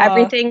by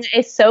everything.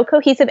 Is so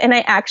cohesive, and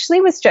I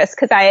actually was just,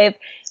 because I've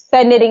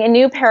been knitting a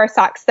new pair of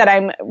socks that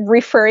I'm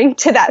referring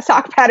to that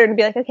sock pattern to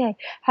be like, okay,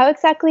 how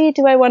exactly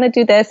do I want to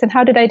do this, and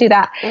how did I do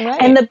that?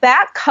 Right. And the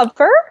back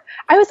cover,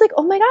 I was like,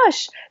 oh my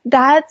gosh,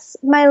 that's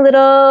my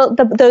little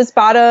those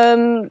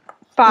bottom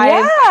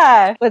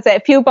 5, was it a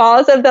few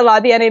balls of the La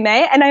Bien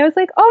Aimée? And I was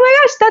like, oh my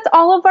gosh, that's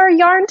all of our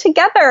yarn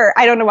together.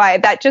 I don't know why.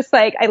 That just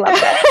like, I loved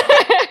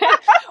it.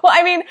 Well,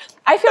 I mean,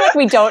 I feel like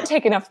we don't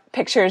take enough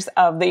pictures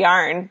of the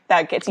yarn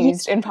that gets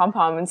used in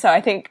pom-pom. And so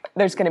I think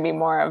there's going to be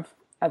more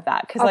of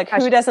that.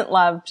 Because who doesn't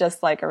love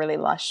just like a really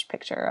lush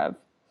picture of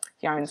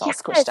yarns all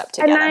squished up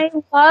together? And I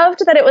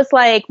loved that it was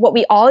like what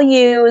we all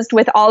used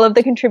with all of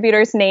the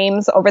contributors'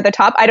 names over the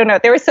top. I don't know.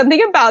 There was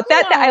something about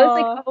that I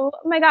was like, oh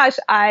my gosh.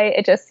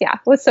 It just,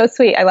 was so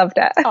sweet. I loved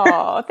it.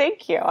 Oh,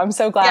 thank you. I'm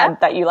so glad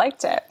that you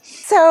liked it.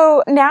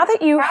 So now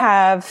that you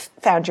have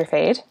found your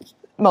fade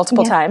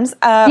multiple times,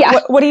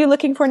 what are you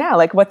looking for now?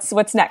 Like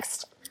what's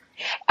next?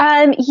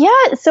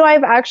 So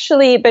I've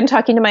actually been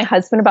talking to my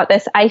husband about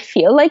this. I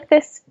feel like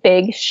this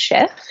big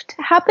shift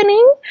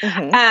happening,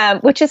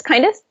 which is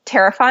kind of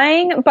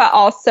terrifying, but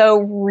also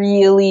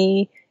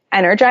really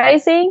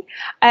energizing.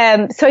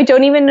 So I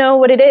don't even know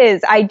what it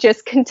is. I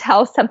just can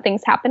tell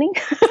something's happening.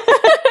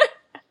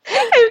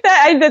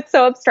 That's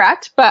so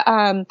abstract, but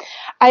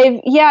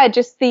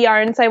just the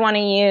yarns I want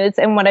to use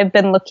and what I've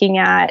been looking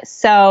at.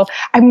 So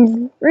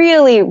I'm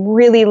really,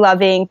 really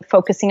loving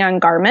focusing on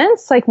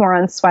garments, like more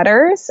on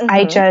sweaters.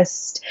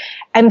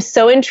 I'm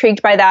so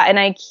intrigued by that, and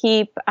I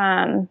keep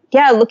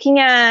looking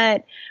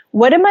at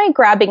what am I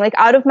grabbing, like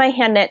out of my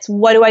hand knits,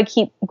 what do I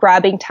keep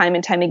grabbing time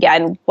and time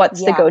again?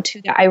 What's the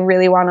go-to that I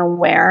really want to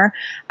wear?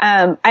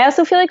 I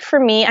also feel like for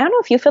me, I don't know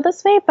if you feel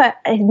this way, but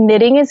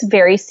knitting is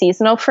very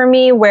seasonal for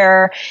me,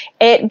 where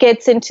it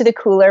gets into the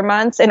cooler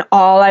months and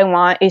all I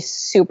want is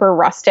super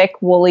rustic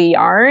woolly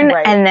yarn.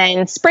 Right. And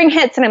then spring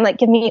hits and I'm like,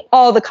 give me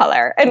all the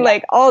color and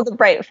like all the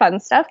bright fun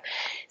stuff.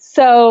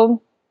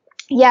 So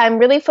I'm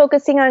really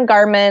focusing on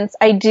garments.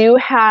 I do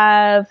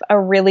have a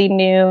really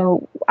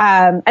new,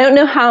 I don't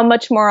know how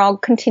much more I'll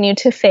continue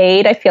to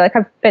fade. I feel like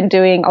I've been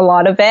doing a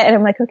lot of it and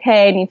I'm like,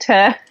 okay, I need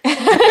to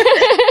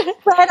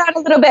spread out a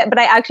little bit, but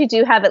I actually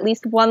do have at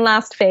least one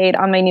last fade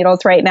on my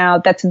needles right now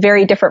that's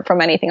very different from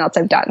anything else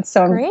I've done.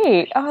 So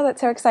great. Oh, that's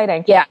so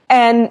exciting. Yeah.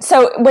 And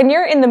so when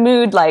you're in the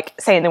mood, like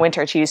say in the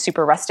winter to use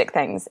super rustic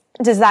things,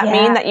 does that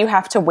mean that you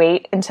have to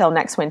wait until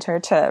next winter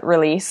to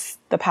release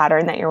the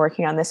pattern that you're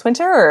working on this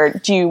winter, or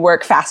do you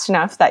work fast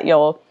enough that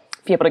you'll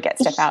be able to get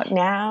stuff out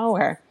now?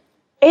 Or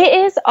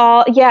it is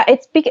all,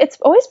 it's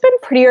always been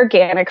pretty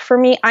organic for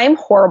me. I'm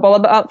horrible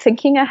about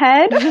thinking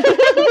ahead.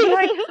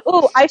 Like,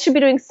 oh, I should be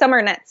doing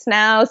summer knits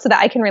now so that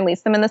I can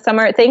release them in the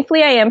summer.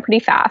 Thankfully, I am pretty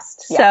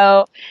fast. Yeah.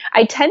 So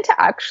I tend to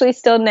actually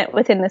still knit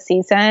within the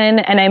season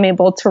and I'm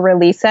able to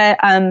release it.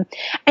 And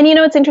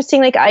it's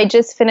interesting. Like I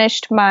just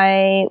finished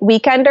my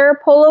Weekender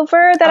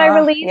pullover that I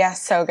released. Yeah,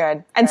 so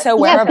good. And so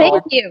wearable. Yeah,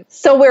 thank you.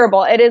 So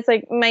wearable. It is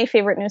like my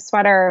favorite new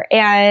sweater.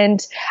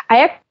 And I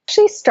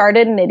actually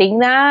started knitting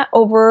that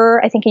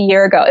over, I think, a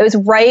year ago. It was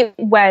right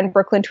when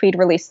Brooklyn Tweed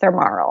released their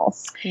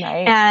Marls.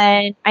 Nice.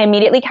 And I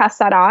immediately cast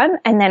that on,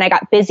 and then I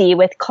got busy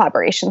with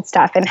collaboration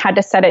stuff and had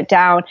to set it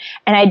down.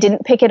 And I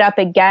didn't pick it up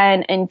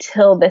again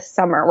until this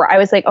summer, where I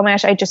was like, oh my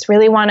gosh, I just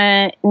really want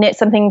to knit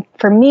something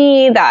for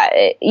me that,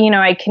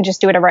 I can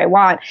just do whatever I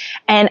want.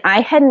 And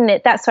I had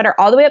knit that sweater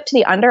all the way up to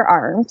the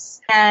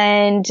underarms.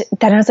 And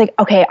then I was like,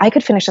 okay, I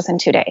could finish this in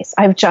 2 days.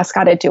 I've just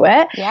got to do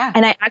it. Yeah.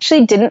 And I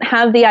actually didn't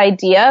have the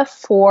idea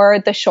for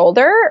the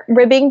shoulder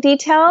ribbing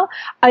detail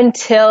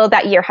until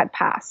that year had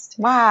passed.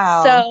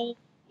 Wow. So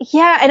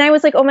and I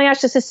was like, oh my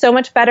gosh, this is so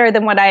much better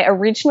than what I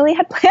originally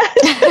had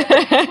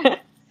planned.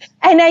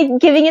 And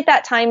giving it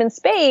that time and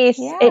space,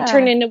 it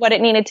turned into what it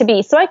needed to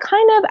be. So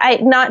I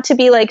not to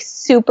be like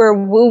super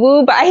woo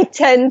woo, but I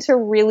tend to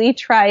really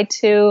try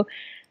to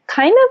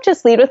kind of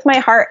just lead with my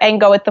heart and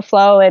go with the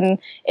flow. And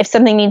if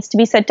something needs to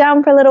be set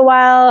down for a little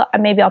while,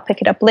 maybe I'll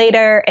pick it up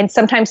later. And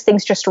sometimes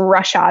things just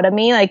rush out of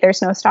me, like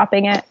there's no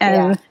stopping it.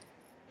 And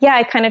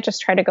I kind of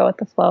just try to go with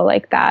the flow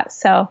like that.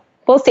 So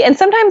we'll see. And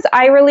sometimes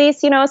I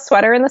release, a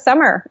sweater in the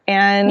summer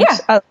and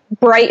a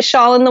bright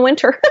shawl in the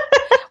winter.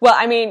 Well,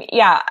 I mean,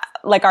 yeah,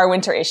 like our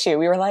winter issue,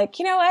 we were like,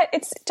 you know what?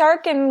 It's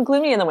dark and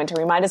gloomy in the winter.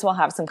 We might as well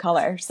have some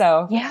color.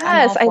 So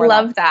yes, I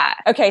love that.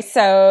 Okay,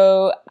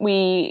 so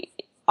we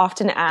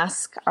often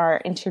ask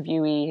our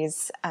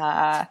interviewees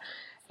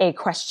a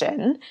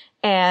question,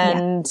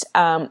 and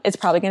it's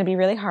probably going to be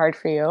really hard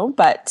for you,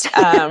 but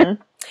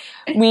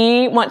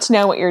we want to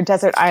know what your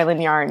desert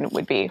island yarn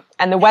would be.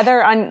 And the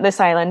weather on this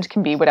island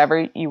can be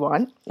whatever you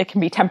want. It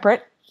can be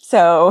temperate,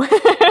 so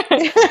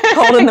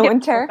cold in the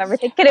winter.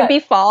 Can it be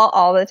fall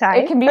all the time?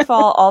 It can be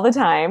fall all the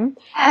time.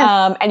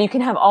 And you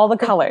can have all the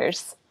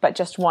colors, but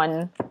just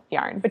one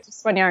yarn.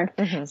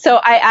 Mm-hmm. So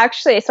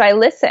I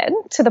listen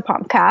to the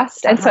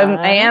podcast, and so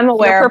I am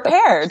aware. You're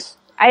prepared.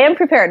 I am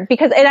prepared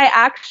because, and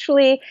I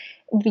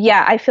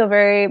feel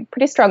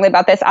pretty strongly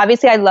about this.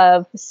 Obviously, I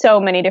love so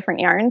many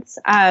different yarns,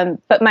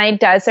 but my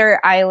desert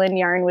island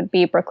yarn would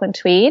be Brooklyn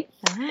Tweed.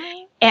 Nice.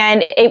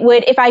 And it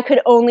would, if I could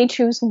only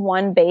choose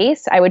one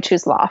base, I would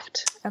choose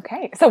Loft.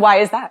 Okay. So why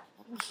is that?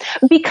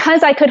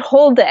 Because I could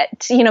hold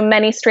it,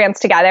 many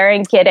strands together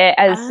and get it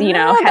as, heavy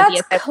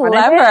as I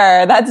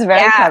wanted it. That's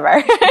very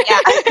clever. Yeah.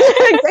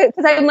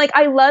 Because I'm like,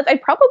 I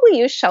probably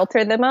use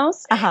Shelter the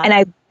most. And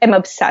I am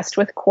obsessed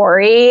with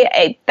Quarry.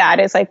 That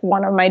is like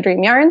one of my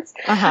dream yarns.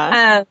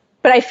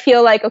 But I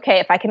feel like, okay,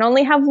 if I can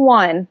only have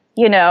one,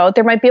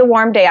 there might be a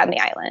warm day on the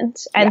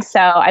island. And so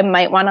I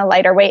might want a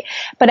lighter weight.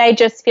 But I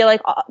just feel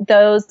like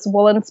those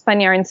woolen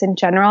spun yarns in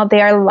general,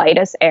 they are light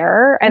as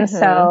air. And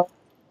so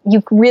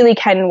you really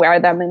can wear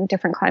them in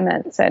different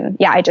climates. And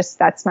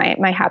that's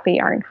my happy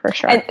yarn for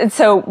sure. And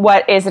so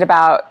what is it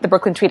about the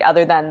Brooklyn Tweed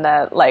other than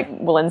the like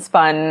woolen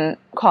spun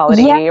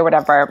quality or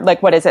whatever?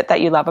 Like, what is it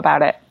that you love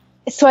about it?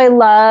 So I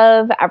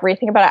love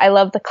everything about it. I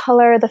love the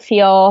color, the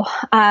feel,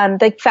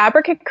 the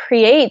fabric it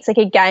creates. Like,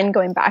 again,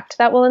 going back to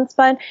that woolen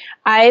spun,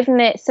 I've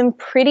knit some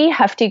pretty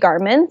hefty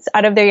garments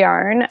out of their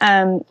yarn.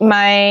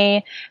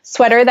 My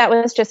sweater that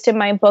was just in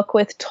my book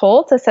with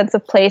Tolt, A Sense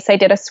of Place, I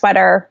did a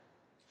sweater,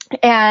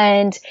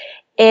 and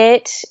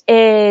it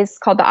is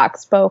called the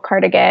Oxbow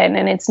cardigan,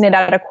 and it's knit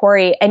out of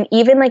Quarry. And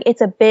even like, it's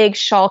a big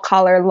shawl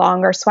collar,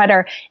 longer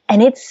sweater,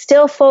 and it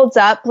still folds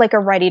up like a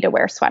ready to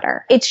wear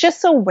sweater. It's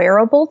just so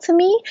wearable to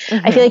me.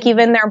 I feel like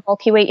even their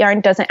bulky weight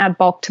yarn doesn't add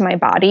bulk to my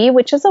body,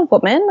 which as a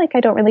woman, like,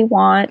 I don't really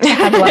want to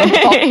have a lot of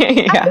bulk.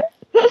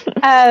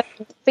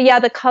 But yeah,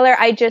 the color,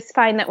 I just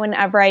find that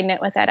whenever I knit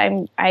with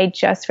it, I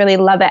just really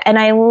love it. And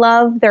I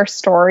love their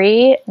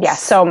story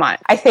so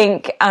much. I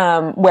think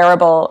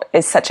wearable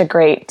is such a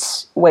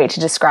great way to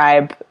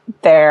describe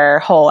their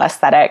whole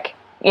aesthetic,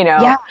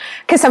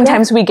 because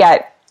sometimes we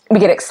get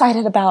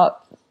excited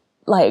about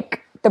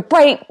like the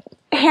bright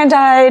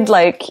hand-dyed,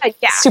 like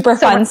super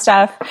fun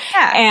stuff.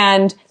 Yeah.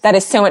 And that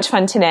is so much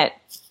fun to knit,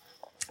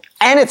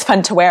 and it's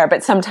fun to wear,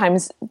 but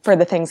sometimes for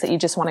the things that you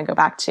just want to go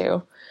back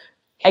to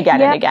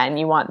again and again,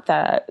 you want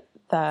the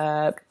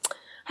I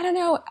don't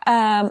know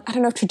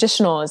if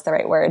traditional is the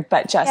right word,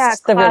 but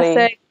just the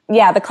classic.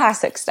 The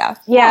classic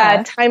stuff.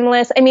 Yeah,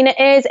 timeless. I mean, it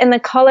is. And the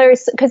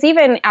colors, because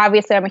even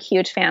obviously I'm a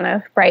huge fan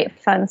of bright,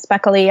 fun,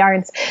 speckly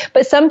yarns,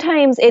 but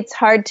sometimes it's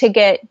hard to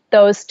get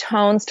those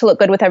tones to look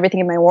good with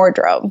everything in my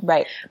wardrobe.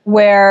 Right.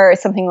 Where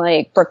something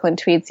like Brooklyn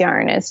Tweed's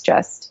yarn is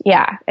just,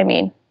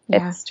 it's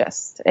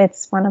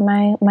one of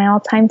my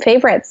all-time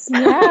favorites.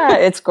 Yeah,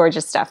 it's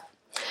gorgeous stuff.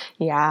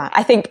 Yeah,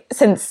 I think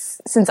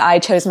since I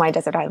chose my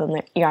desert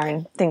island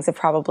yarn, things have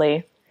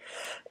probably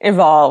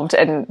evolved.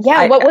 And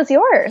what was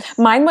yours?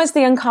 Mine was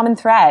the Uncommon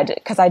Thread,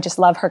 because I just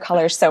love her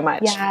colors so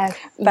much. Yes.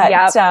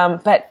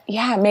 But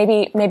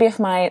maybe if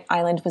my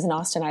island was in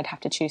Austin, I'd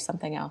have to choose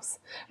something else.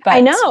 But I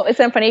know, it's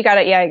not funny. You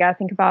gotta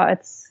think about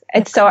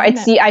I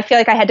feel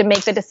like I had to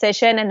make the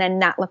decision and then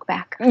not look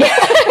back.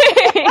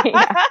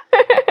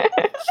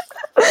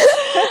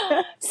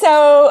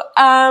 So,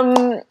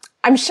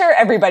 I'm sure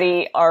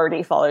everybody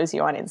already follows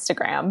you on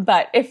Instagram,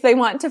 but if they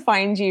want to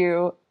find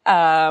you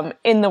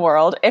in the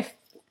world, if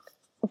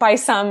by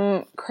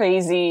some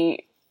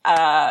crazy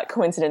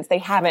coincidence they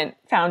haven't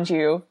found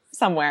you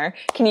somewhere,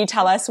 can you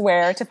tell us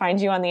where to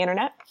find you on the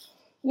internet?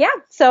 Yeah,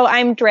 so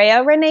I'm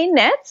Drea Renee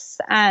Knits,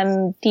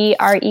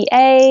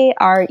 DreaRenee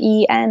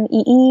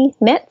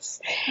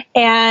Knits,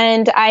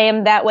 and I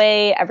am that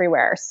way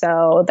everywhere.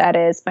 So that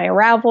is my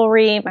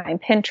Ravelry, my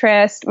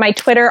Pinterest, my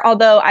Twitter,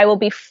 although I will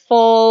be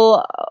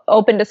full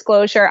open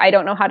disclosure, I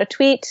don't know how to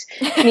tweet.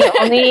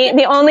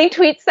 The only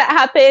tweets that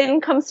happen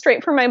come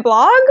straight from my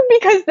blog,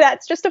 because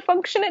that's just a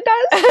function it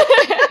does.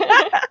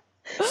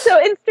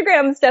 So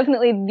Instagram is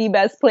definitely the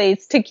best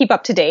place to keep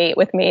up to date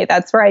with me.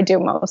 That's where I do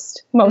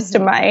most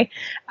of my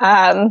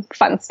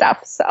fun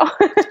stuff. So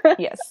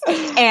yes.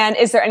 And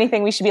is there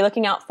anything we should be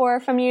looking out for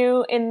from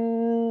you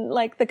in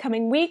like the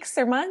coming weeks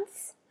or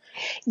months?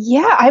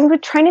 Yeah, I'm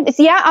trying to.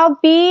 Yeah, I'll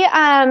be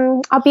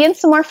in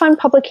some more fun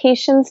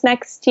publications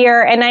next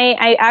year, and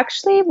I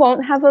actually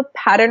won't have a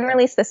pattern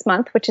release this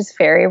month, which is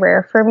very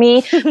rare for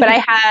me. But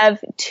I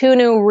have 2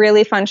 new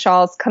really fun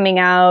shawls coming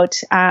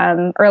out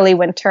early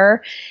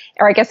winter,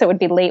 or I guess it would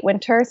be late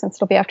winter since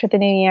it'll be after the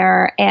new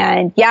year.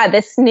 And yeah,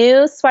 this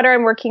new sweater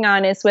I'm working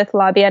on is with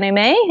La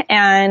Bien-Aimée,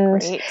 and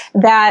Great.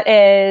 that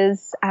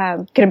is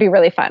going to be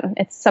really fun.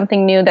 It's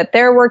something new that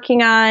they're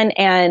working on,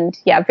 and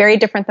yeah, very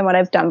different than what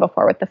I've done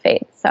before with the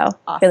fade. So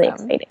really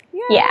exciting.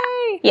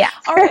 Yay. Yeah.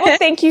 All right. Well,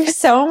 thank you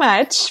so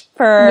much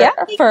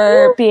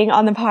for being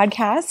on the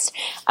podcast.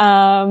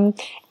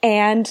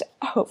 And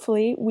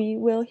hopefully we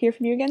will hear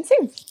from you again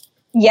soon.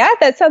 Yeah,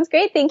 that sounds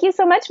great. Thank you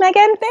so much,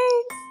 Megan.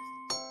 Thanks.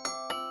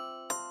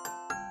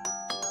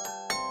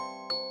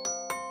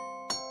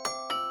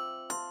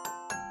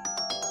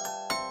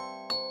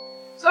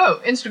 So,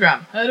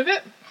 Instagram, heard of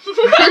it?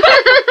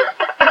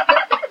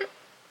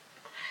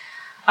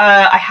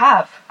 I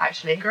have,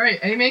 actually. Great.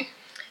 Amy?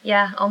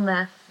 Yeah, on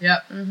there.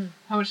 Yep.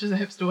 How much does a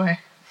hipster weigh?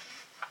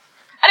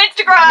 An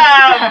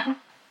Instagram!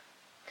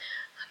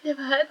 I've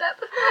never heard that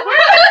before.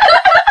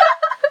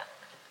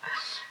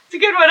 It's a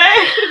good one,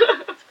 eh?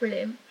 It's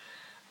brilliant.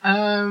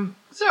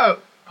 So,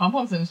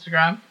 Pom-Pom's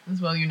Instagram,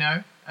 as well, you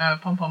know.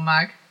 Pom-Pom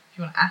Mag, if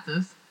you want to at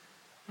us.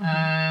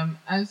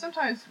 And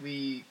sometimes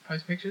we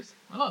post pictures.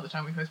 A lot of the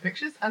time we post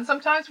pictures. And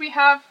sometimes we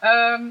have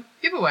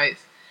giveaways.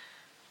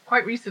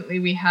 Quite recently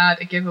we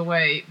had a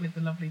giveaway with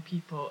the lovely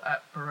people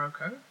at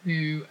Barocco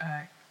who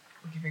were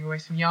giving away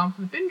some yarn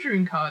from the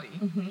Bindroon Cardi,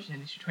 which is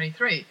in issue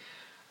 23.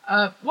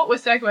 What we're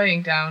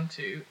segueing down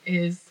to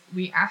is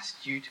we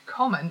asked you to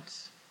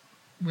comment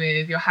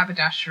with your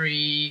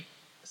haberdashery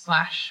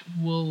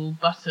 / wool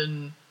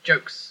button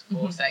jokes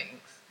or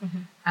sayings.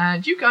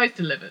 And you guys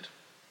delivered.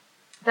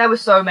 There were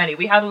so many.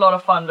 We had a lot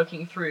of fun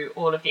looking through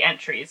all of the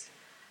entries.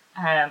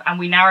 And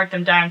we narrowed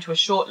them down to a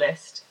short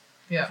list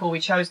before we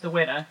chose the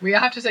winner. We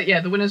have to say,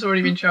 the winner's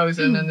already been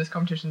chosen and this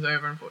competition's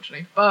over,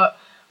 unfortunately. But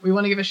we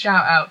want to give a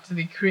shout out to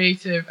the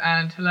creative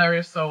and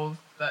hilarious souls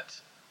that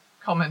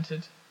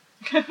commented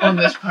on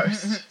this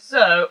post.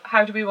 So,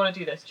 how do we want to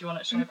do this? Should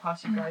I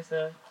pass you guys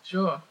a...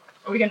 Sure.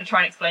 Are we going to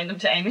try and explain them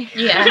to Amy?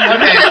 Yeah.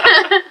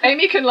 Okay.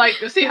 Amy can,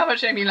 see how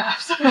much Amy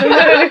laughs.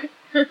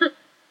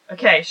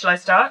 Okay, shall I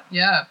start?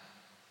 Yeah.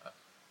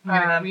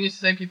 We used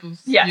to say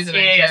people's Yes,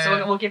 usernames. yeah.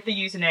 So we'll give the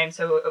username.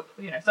 So,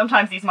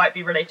 sometimes these might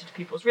be related to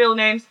people's real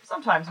names,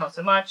 sometimes not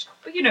so much,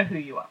 but you know who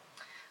you are.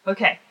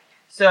 Okay,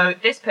 so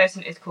this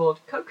person is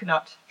called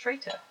Coconut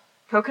Traitor.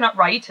 Coconut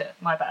Writer,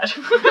 my bad.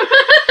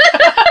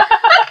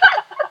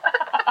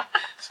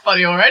 It's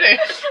funny already.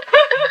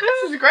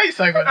 This is a great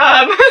segment.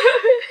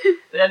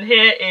 Then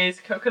here is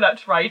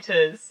Coconut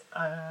Writer's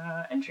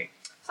entry.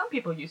 Some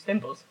people use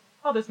thimbles,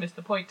 others miss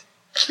the point.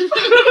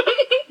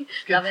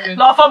 Love it.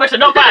 Laughometer,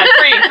 not bad.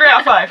 3 out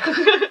of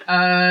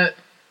 5.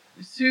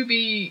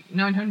 Subi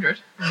 900,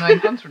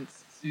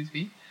 900th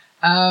Susby.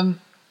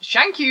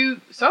 Thank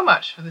you so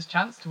much for this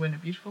chance to win a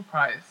beautiful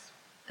prize.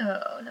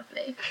 Oh,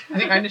 lovely. I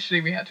think initially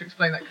we had to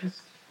explain that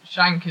because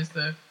shank is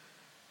the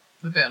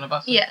bit on a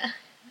bus. Yeah,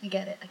 I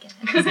get it. It's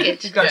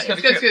good. You've got it,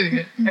 It's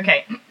good.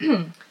 Okay,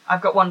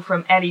 I've got one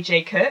from Ellie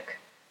J. Kirk.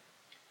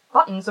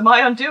 Buttons am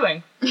I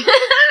undoing?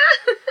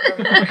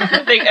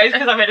 I think it's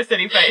because I made a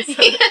silly face.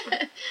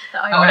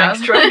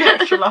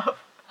 Extra laugh.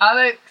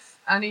 Alex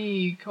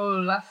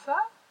Anicolasa,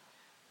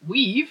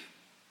 we've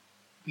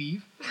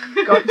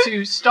got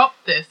to stop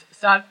this,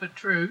 sad but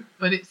true,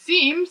 but it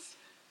seems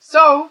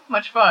so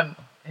much fun.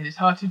 It is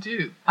hard to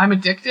do. I'm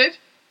addicted.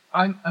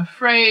 I'm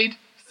afraid.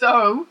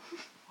 So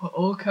we're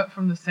all cut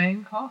from the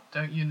same cloth,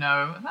 don't you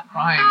know? And that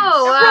rhymes.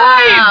 Oh,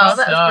 wow.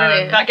 That's So-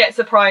 brilliant. That gets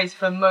a prize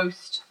for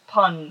most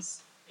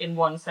puns in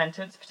one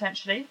sentence,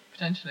 potentially.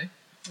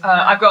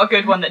 I've got a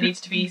good one that needs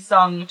to be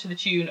sung to the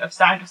tune of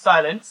Sound of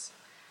Silence,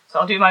 so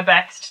I'll do my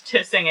best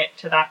to sing it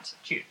to that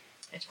tune.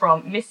 It's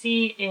from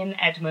Missy in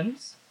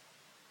Edmonds.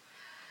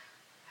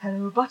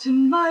 Hello,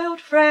 Button, my old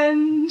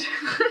friend.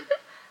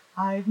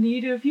 I've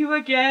need of you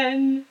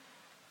again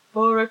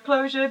for a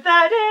closure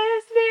that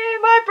is near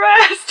my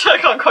breast. I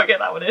can't quite get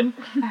that one in.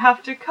 I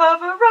have to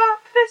cover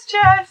up this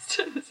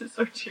chest. This is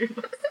so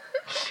tuneless.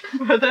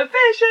 For the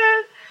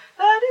vision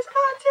that is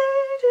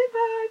planted in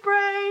my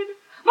brain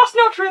must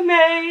not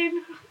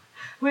remain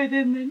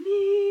within the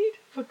need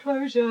for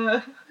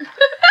closure.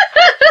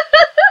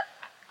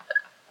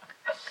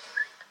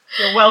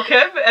 You're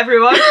welcome,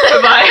 everyone,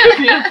 for my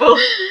beautiful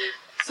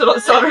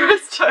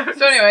sonorous tones.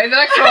 So anyway, the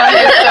next one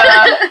is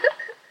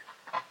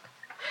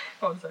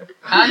Go on, sir.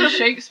 Anne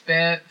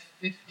Shakespeare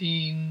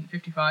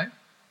 1555.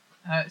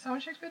 Is that when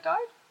Shakespeare died?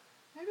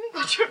 Maybe?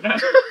 I don't know.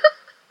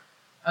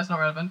 That's not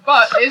relevant.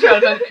 But it is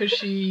relevant because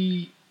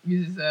she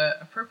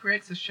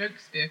appropriates a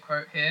Shakespeare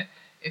quote here.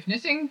 If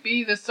knitting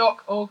be the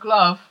sock or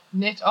glove,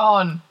 knit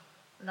on.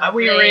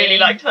 We really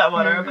liked that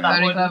one. I remember that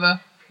Very one.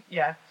 clever.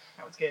 Yeah,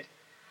 that was good.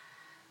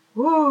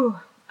 Woo.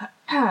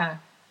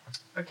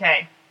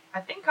 Okay. I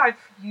think I've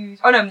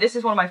used... Oh no, this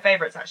is one of my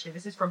favourites actually.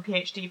 This is from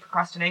PhD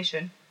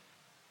Procrastination.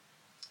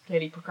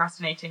 clearly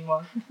procrastinating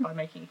one by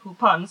making cool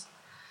puns.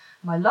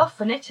 My love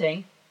for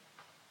knitting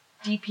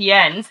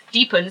deepens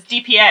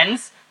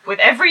with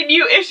every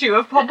new issue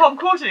of Pom Pom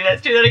Quarterly.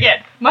 Let's do that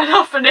again. My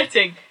love for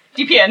knitting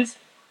deepens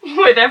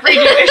with every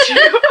new issue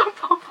of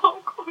Pom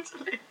Pom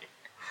Quarterly.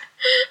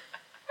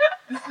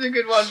 This is a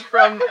good one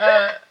from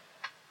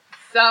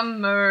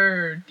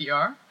Summer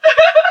DR.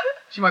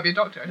 She might be a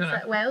doctor, I don't Is know.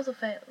 that Wales or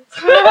fails? It's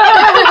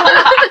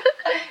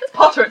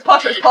Potter.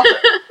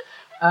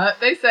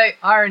 They say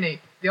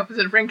irony, the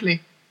opposite of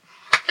wrinkly.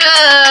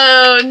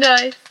 Oh,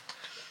 nice.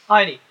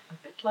 Heidi, a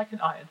bit like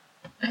an iron.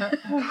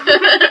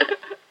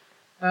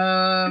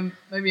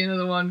 Maybe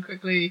another one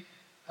quickly.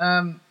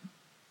 From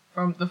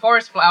The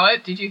Forest Flower,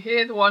 did you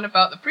hear the one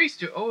about the priest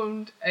who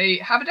owned a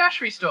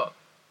haberdashery store?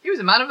 He was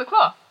a man of the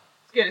cloth.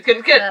 It's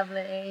good.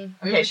 Lovely.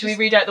 Okay, should we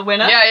read out the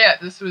winner? Yeah,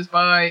 this was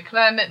by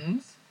Claire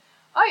Mittens.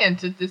 I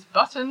entered this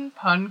button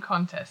pun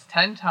contest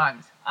 10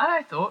 times, and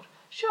I thought,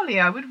 surely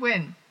I would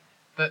win.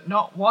 But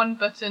not one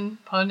button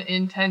pun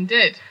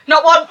intended.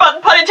 Not one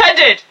button pun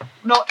intended!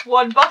 Not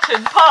one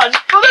button pun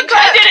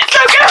intended! It's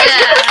so good!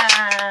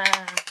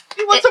 Yeah.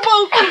 He wants a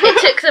wolf!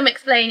 It took some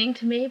explaining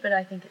to me, but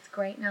I think it's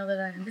great now that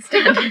I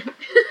understand it.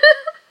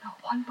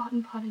 Not one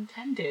button pun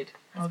intended.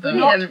 Although,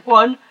 Not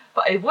one,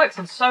 but it works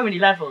on so many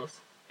levels.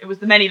 It was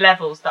the many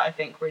levels that I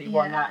think really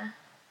won that.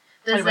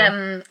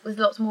 There's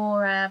lots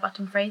more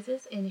button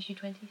phrases in issue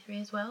 23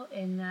 as well,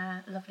 in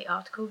a lovely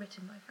article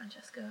written by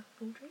Francesca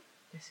Baldry.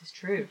 This is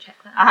true. Check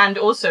that out. And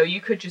also,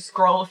 you could just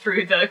scroll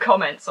through the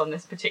comments on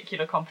this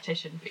particular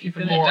competition for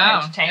even fill it more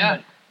down,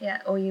 entertainment.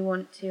 Yeah, or you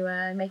want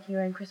to make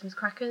your own Christmas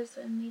crackers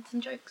and need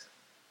some jokes.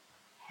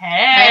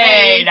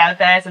 Hey, now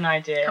there's an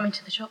idea. Coming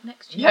to the shop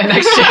next year. yeah,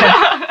 next year.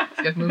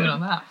 Let's get moving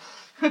on that.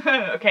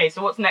 Okay,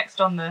 so what's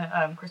next on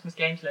the Christmas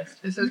games list?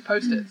 It says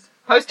post-its.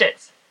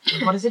 Post-its.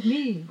 What does it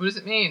mean? What does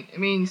it mean? It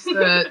means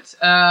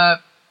that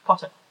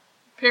Potter.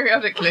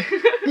 periodically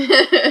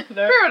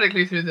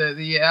through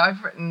the year,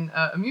 I've written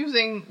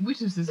amusing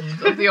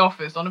witticisms of the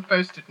office on a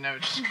post-it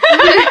note.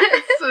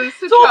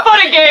 It's all fun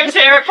and games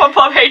here at Pom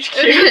Pom HQ.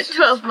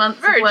 12 months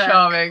Very of work.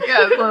 charming,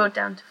 yeah. Boiled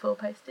down to 4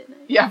 post-it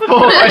notes. Yeah, 4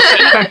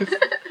 post-it notes.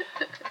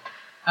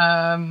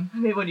 I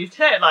mean, when you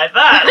say it like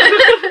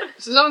that.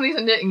 So some of these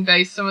are knitting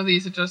based, some of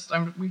these are just,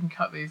 we can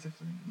cut these if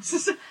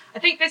I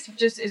think this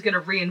just is going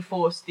to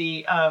reinforce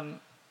the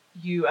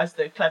you as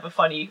the clever,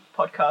 funny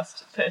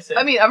podcast person.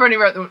 I mean, I've only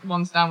wrote the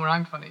ones down where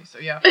I'm funny, so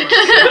yeah.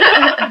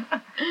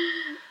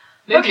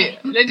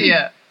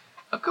 Lydia,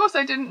 of course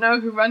I didn't know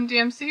who Run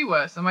DMC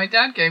were, so my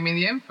dad gave me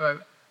the info.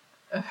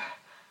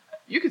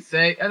 You could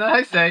say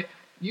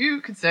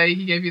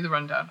he gave you the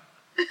rundown.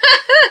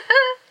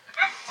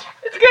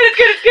 It's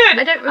good.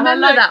 I don't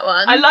remember that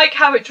one. I like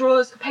how it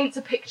paints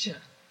a picture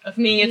of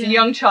me as a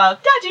young child.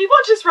 Daddy,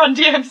 what is Run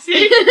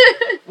DMC?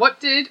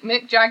 What did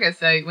Mick Jagger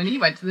say when he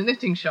went to the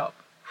knitting shop?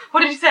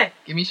 What did you say?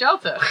 Give me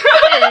shelter.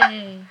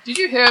 Hey. Did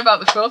you hear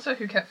about the quilter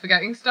who kept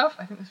forgetting stuff?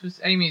 I think this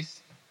was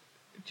Amy's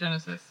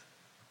genesis.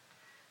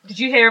 Did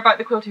you hear about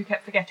the quilter who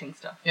kept forgetting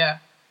stuff? Yeah.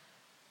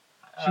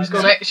 She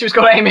was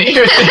called Amy.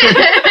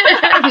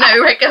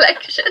 No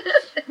recollection.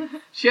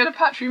 She had a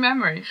patchy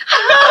memory.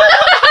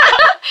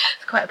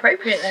 It's quite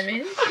appropriate, I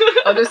mean.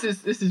 Oh, this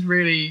is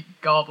really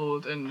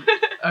garbled and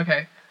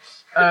okay.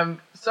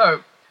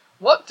 So,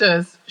 what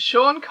does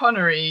Sean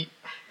Connery?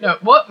 No,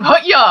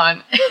 what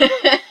yarn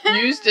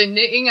used in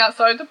knitting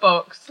outside the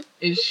box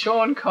is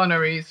Sean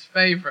Connery's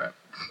favourite?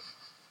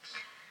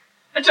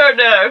 I don't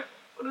know.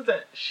 What is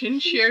it?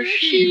 Shinshire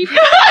sheep.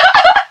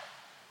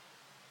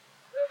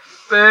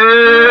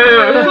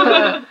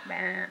 Boo!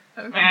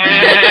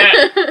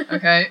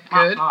 Okay,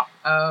 good.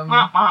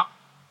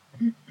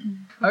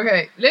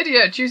 Okay,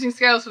 Lydia, choosing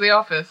scales for the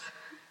office.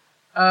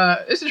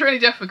 This is really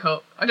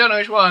difficult. I don't know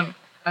which one.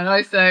 And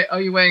I say,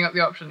 are you weighing up the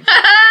options?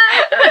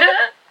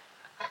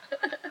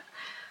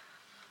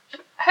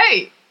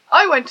 Hey,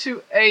 I went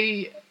to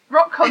a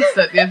rock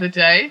concert the other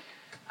day,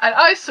 and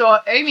I saw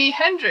Amy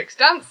Hendrix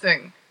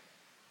dancing.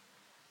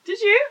 Did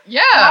you?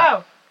 Yeah.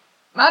 Wow.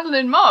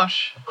 Madeline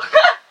Mosh.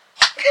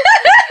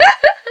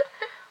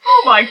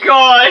 Oh my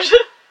god.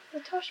 The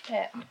Tosh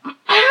Pit.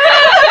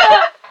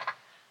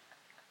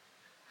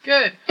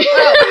 Good.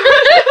 Well,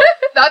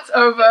 that's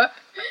over.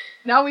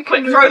 Now we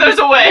can Throw those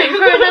away.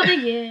 For another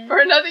year. For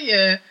another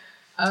year.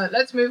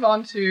 Let's move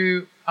on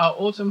to our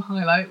autumn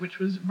highlight, which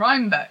was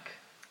Rhinebeck.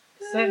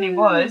 Certainly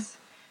was.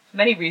 For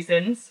many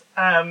reasons.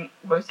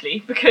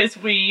 Mostly because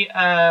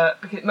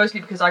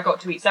because I got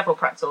to eat several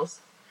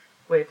pretzels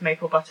with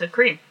maple buttered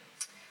cream.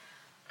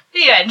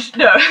 The end.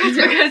 No, it's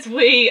because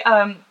we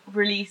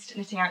released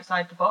Knitting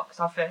Outside the Box,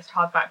 our first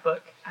hardback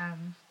book,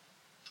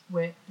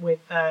 with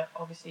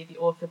obviously the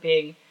author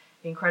being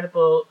the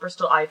incredible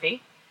Bristol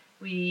Ivy.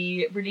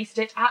 We released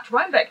it at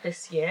Rhinebeck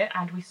this year,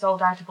 and we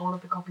sold out of all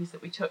of the copies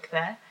that we took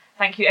there.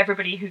 Thank you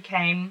everybody who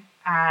came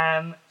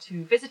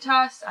to visit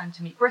us and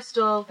to meet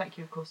Bristol. Thank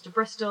you, of course, to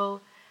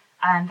Bristol.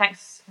 And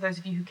thanks for those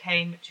of you who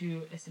came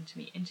to listen to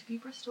me interview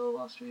Bristol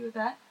whilst we were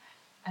there.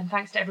 And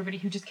thanks to everybody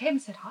who just came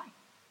and said hi.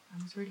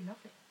 It was really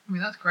lovely. I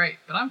mean, that's great,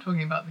 but I'm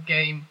talking about the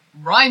game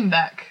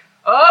Rhinebeck.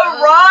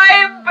 Oh,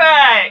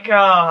 Rhinebeck!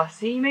 Oh,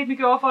 see, you made me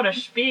go off on a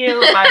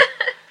spiel about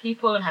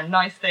people and how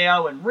nice they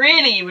are when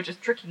really you were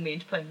just tricking me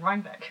into playing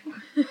Rhinebeck.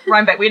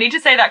 Rhinebeck, we need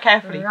to say that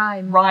carefully.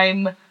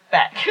 Rhinebeck.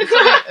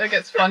 It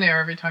gets funnier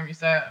every time you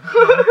say it.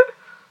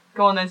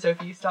 Go on then,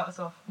 Sophie, you start us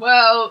off.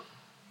 Well,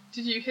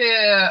 did you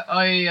hear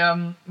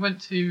I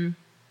went to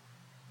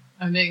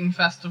a knitting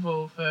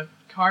festival for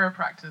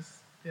chiropractors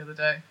the other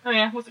day? Oh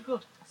yeah, what's it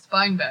called?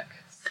 Spinebeck.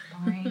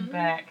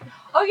 Rhinebeck.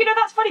 Oh, you know,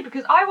 that's funny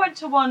because I went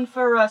to one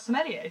for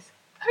sommeliers.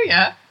 Oh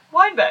yeah.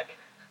 Rhinebeck.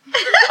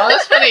 Oh,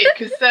 that's funny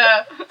because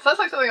sounds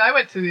like something I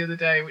went to the other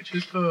day, which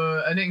was for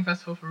a knitting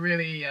festival for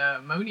really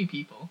moany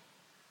people.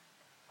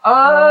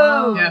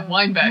 Oh. Yeah,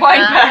 Winebeck.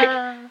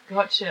 Rhinebeck.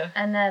 Gotcha.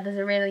 And there's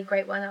a really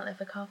great one out there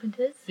for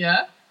carpenters.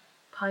 Yeah.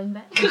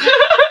 Pinebeck.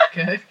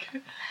 Good.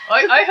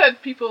 I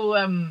heard people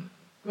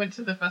went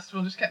to the festival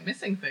and just kept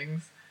missing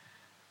things.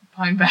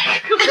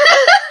 Pinebeck.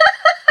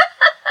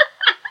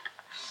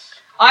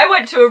 I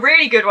went to a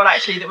really good one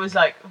actually that was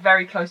like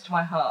very close to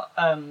my heart.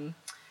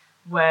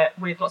 Where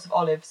with lots of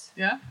olives.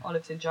 Yeah.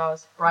 Olives in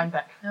jars.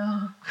 Rhinebeck.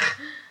 Oh.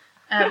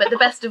 But the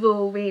best of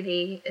all,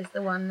 really, is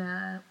the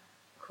one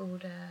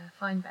called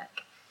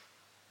Finebeck.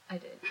 I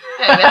do.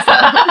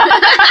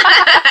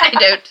 I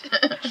don't.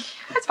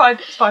 It's fine.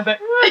 It's fine, but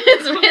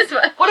It's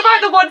fine. what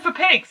about the one for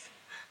pigs?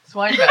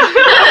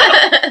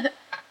 Swinebeck.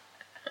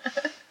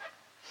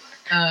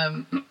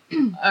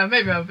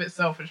 Maybe I'm a bit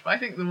selfish, but I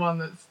think the one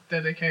that's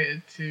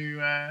dedicated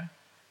to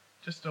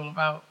just all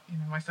about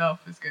myself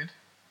is good.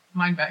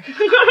 Minebeck.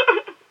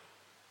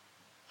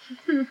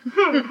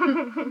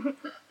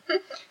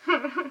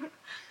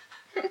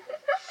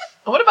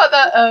 What about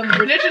that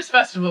religious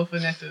festival for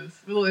knitters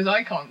with all those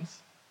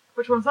icons?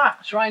 Which one's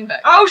that?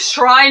 Shrinebeck. Oh,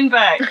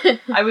 Shrinebeck.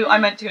 I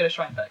meant to go to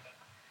Shrinebeck.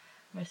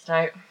 Missed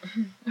out.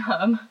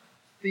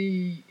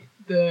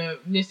 The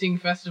knitting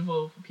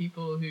festival for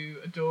people who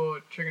adore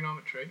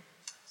trigonometry.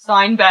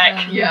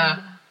 Steinbeck. Yeah.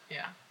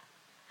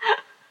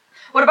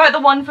 What about the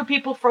one for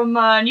people from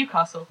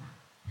Newcastle?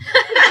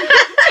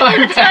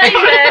 That's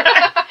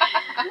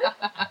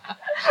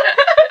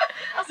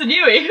a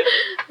newie.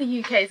 The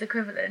UK's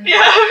equivalent.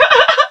 Yeah.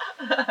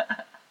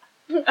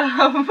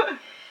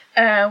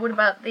 What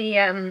about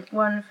the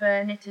one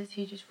for knitters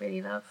who just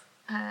really love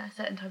a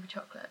certain type of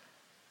chocolate?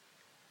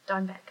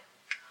 Dimebeck.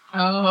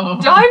 Oh.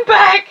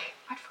 Dimebeck!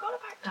 I'd forgot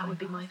about That would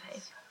be my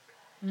fave.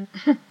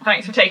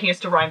 Thanks for taking us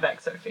to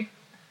Rhinebeck, Sophie.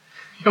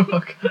 You're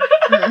welcome.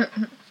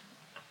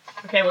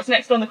 Okay, what's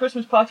next on the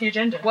Christmas party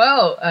agenda?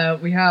 Well,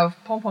 we have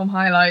Pom Pom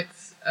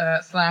highlights /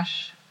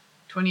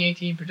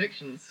 2018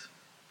 predictions.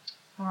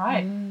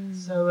 Alright,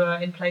 so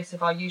in place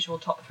of our usual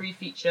top 3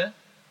 feature,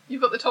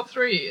 You've got the top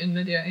 3 in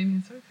Lydia, Amy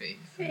and Sophie.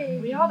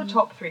 we are the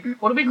top 3.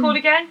 What are we called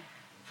again?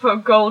 For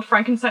gold,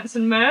 frankincense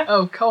and myrrh?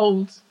 Oh,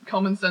 cold,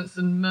 common sense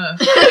and mirth.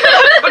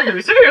 But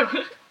who's who?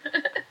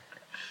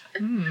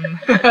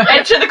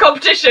 Enter the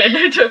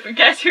competition to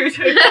guess who's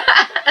who.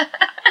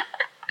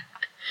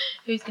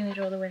 Who's going to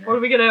draw the winner? What are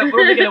we gonna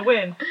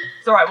win?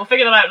 It's alright, we'll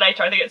figure that out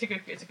later. I think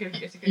it's a good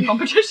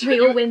competition. We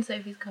all win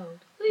Sophie's cold.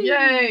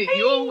 Yay!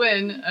 You all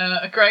win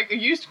a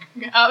used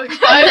Alex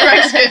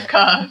Greg's gift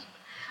card.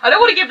 I don't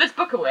want to give this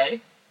book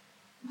away,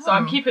 so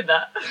I'm keeping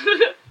that.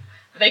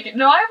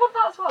 No, I want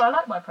that as well. I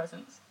like my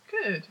presents.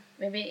 Good.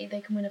 Maybe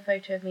they can win a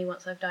photo of me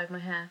once I've dyed my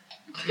hair.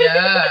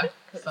 Yeah.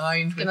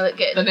 Signed. It's going to look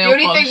good. The The nail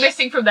only polish. thing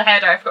missing from the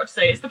hair dye, I forgot to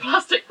say, is the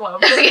plastic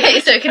gloves.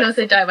 Okay, so I can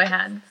also dye my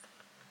hands.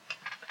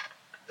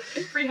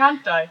 Free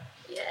hand dye.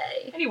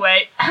 Yay.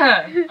 Anyway,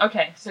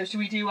 okay, so should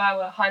we do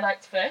our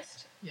highlights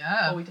first?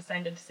 Yeah. Or we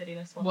descend into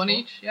silliness once One more?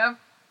 each, yeah.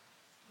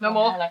 No One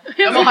more. highlight.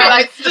 No more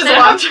highlights. Just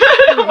one.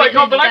 Oh my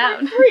god, but Written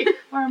I'm down. 3.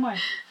 Where am I?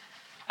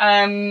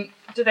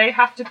 Do they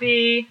have to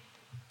be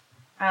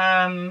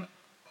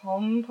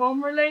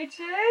pom-pom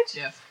related?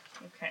 Yes.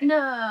 Okay.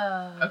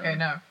 No. Okay,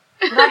 no.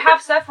 But I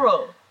have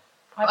several.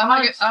 I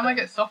might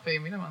get soppy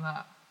and we don't want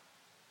that.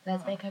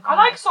 Let's make her cry. I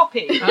like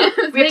soppy. Huh?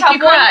 We have Make to have you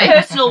cry. one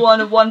personal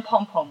one and one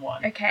pom-pom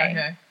one. Okay.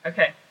 Okay.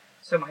 Okay,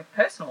 so my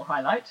personal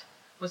highlight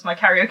was my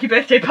karaoke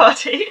birthday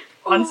party,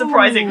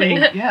 unsurprisingly,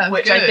 Yeah, that's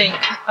which good. I think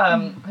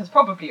has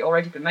probably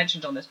already been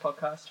mentioned on this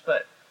podcast,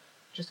 but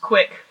just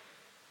quick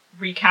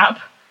recap.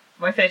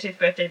 For my 30th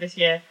birthday this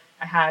year,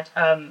 I had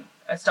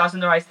a Stars in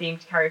Their Eyes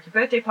themed karaoke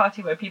birthday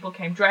party where people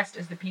came dressed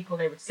as the people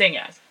they would sing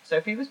as.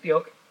 Sophie was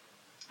Bjork,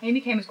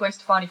 Amy came as Gwen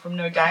Stefani from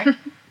No Doubt,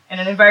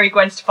 and in a very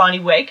Gwen Stefani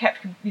way,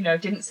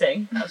 didn't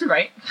sing. That was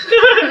great.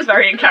 It was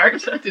very in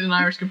character. Did an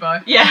Irish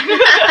goodbye. Yeah.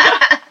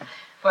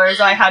 Whereas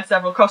I had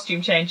several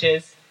costume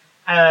changes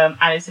and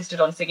insisted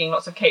on singing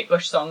lots of Kate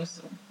Bush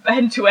songs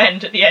end to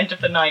end at the end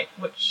of the night,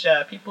 which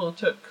people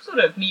took sort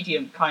of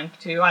medium kind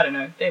to. I don't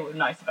know. They were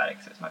nice about it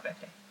because it was my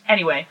birthday.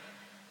 Anyway,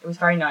 it was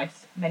very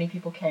nice. Many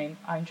people came.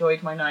 I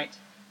enjoyed my night.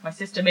 My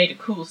sister made a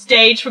cool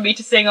stage for me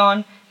to sing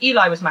on.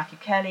 Eli was Matthew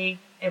Kelly.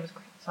 It was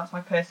great. So that's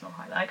my personal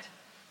highlight.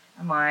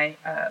 And my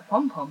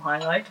pom-pom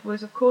highlight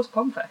was, of course,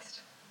 Pomfest.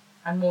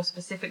 And more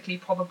specifically,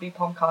 probably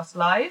Pomcast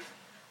Live.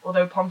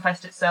 Although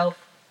Pomfest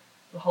itself,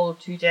 the whole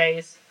 2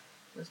 days,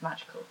 was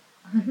magical.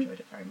 I enjoyed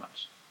it very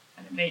much.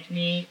 and it made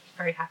me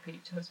very happy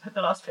to have spent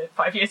the last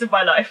 5 years of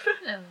my life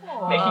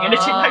Oh. making a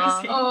knitting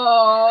magazine.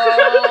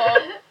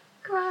 Oh.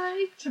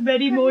 Cry. To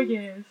many more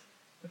years.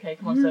 Okay,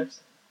 come on,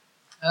 Sophs.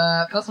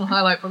 Personal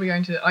highlight, probably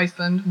going to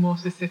Iceland, more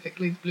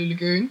specifically the Blue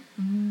Lagoon.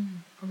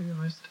 Probably the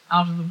most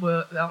out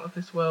of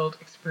this world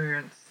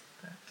experience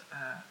that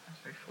I was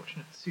very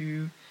fortunate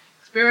to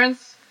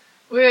experience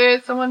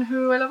with someone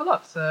who I love a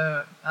lot.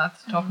 So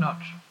that's top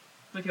notch.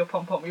 With your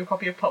pom-pom, your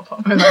copy of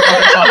pom-pom. With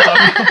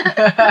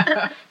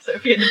my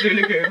Sophie in the Blue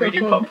Lagoon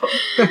reading pom-pom.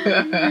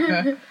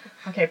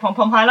 Okay,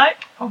 pom-pom highlight?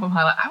 Pom-pom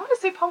highlight. I want to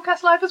say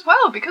Pomcast Live as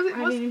well, because it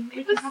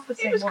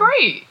was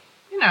great.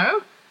 You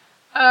know,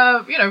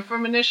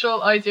 from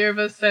initial idea of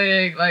us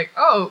saying like,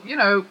 oh, you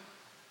know,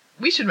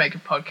 we should make a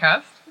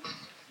podcast.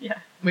 Yeah.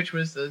 Which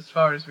was as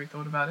far as we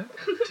thought about it.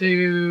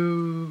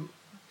 To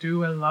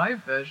do a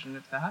live version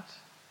of that.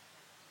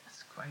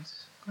 That's quite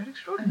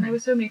extraordinary. And there were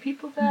so many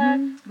people there.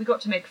 We got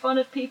to make fun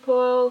of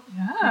people.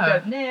 Yeah. We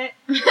don't knit.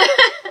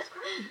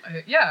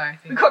 I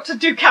think. We got to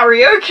do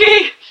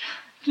karaoke.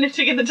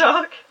 Knitting in the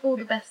dark. All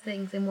the best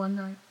things in one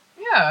night.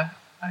 Yeah,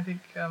 I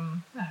think.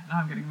 Now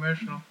I'm getting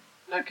emotional.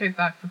 Don't take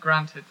that for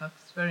granted.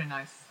 That's very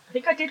nice. I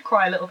think I did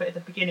cry a little bit at the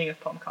beginning of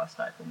Pomcast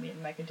Live when me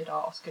and Megan did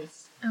our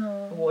Oscars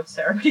Oh. awards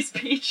ceremony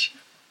speech.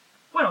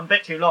 Went on a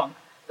bit too long,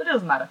 but it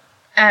doesn't matter.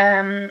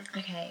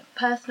 Okay,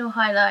 personal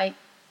highlight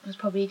was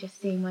probably just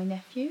seeing my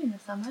nephew in the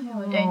summer, who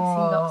I don't see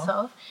lots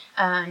of,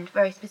 and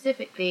very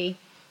specifically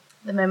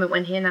the moment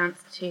when he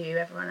announced to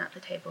everyone at the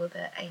table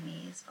that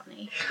Amy is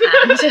funny,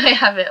 and I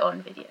have it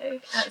on video.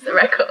 That's the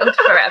record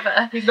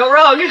forever. He's not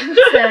wrong.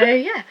 So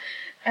yeah.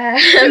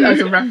 As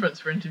a reference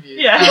for interviews.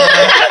 Yeah.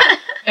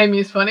 Amy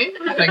is funny.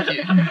 Thank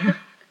you.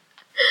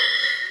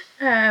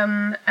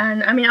 And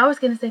I mean, I was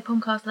going to say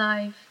Pomcast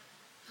Live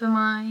for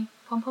my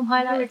pom-pom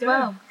highlight as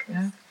well,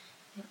 because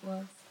it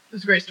was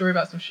There's a great story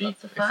about some sheep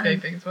lots of fun.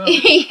 escaping as well.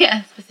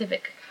 Yeah,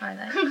 specific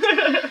highlight.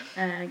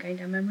 Going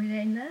down memory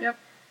lane there. Yep.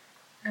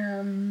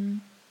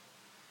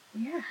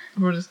 Yeah.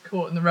 We're just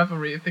caught in the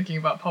revelry of thinking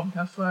about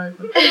Pomcast Live.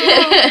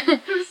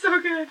 It was so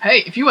good.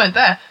 Hey, if you weren't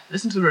there,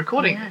 listen to the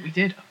recording Yeah. that we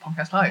did of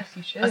Pomcast Live. Yes,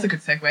 you should. That's a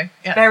good segue.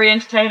 Yes. Very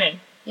entertaining.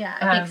 Yeah,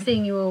 I think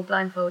seeing you all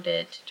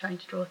blindfolded trying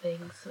to draw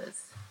things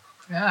was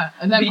Yeah,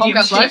 and then Medium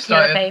Pomcast Live your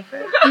started.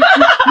 favourite.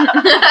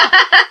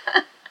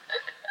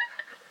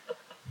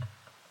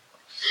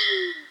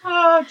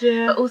 Oh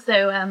dear. But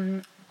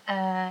also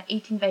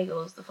eating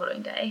bagels the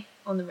following day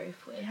on the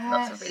roof with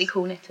lots of Yes. really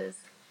cool knitters,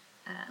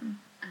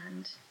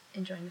 and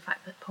enjoying the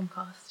fact that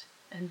Pomcast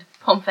and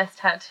Pomfest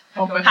had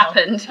Pomfest.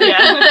 happened. Yeah.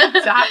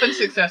 It happened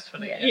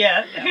successfully.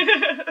 Yeah.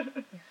 Yeah.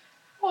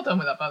 Well done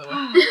with that, by the way.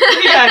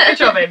 Yeah, good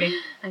job, Amy.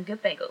 And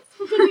good bagels.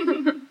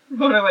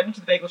 When I went into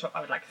the bagel shop, I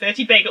was like,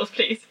 30 bagels,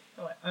 please.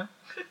 I went,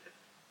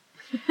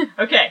 huh?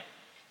 Okay,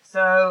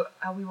 so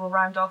we will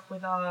round off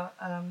with our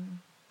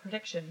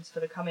predictions for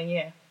the coming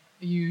year.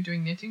 Are you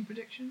doing knitting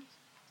predictions?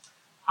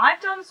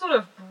 I've done sort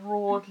of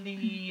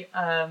broadly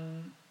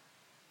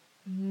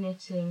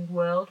knitting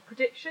world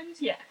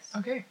predictions, yes.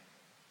 Okay.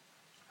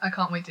 I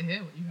can't wait to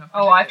hear what you have.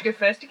 Oh, I have to go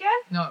first again?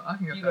 No, I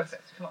can go You first. go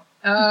first, come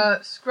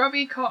on.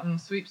 Scrubby cotton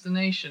sweeps the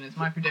nation is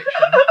my prediction.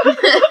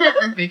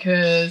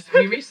 Because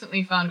we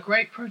recently found a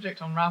great project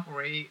on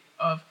Ravelry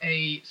of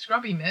a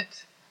scrubby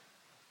mitt.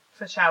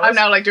 For showers. I'm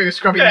now like doing a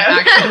scrubby mitt Yeah.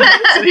 action.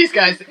 So these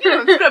guys,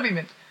 scrubby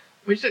mitt.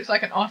 Which looks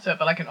like an otter,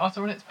 but like an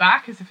otter on its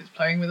back as if it's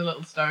playing with a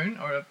little stone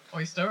or an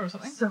oyster or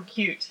something. So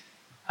cute.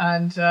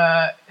 And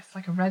it's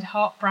like a Red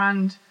Heart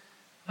brand,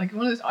 like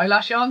one of those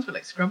eyelash yarns, but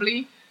like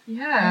scrubbly.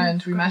 Yeah.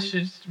 And we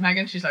messaged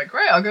Megan, she's like,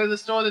 great, I'll go to the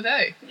store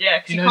today. Yeah,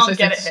 because You you know, can't it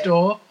get it says here.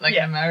 store, like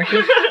Yeah. in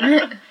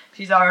America.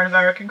 She's our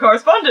American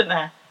correspondent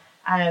there.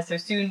 So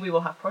soon we will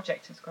have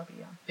projects in Scrubby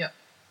Yarn.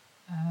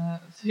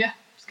 So yeah,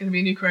 it's going to be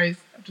a new craze,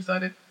 I've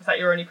decided. Is that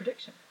your only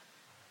prediction?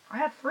 I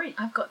had 3.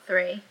 I've got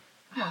 3.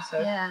 Come on, so.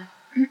 Yeah.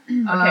 Okay,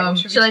 well,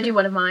 should we Shall I do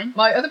one of mine?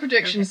 My other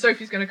prediction,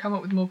 Sophie's going to come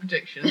up with more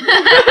predictions.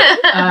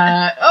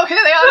 Oh, here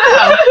they are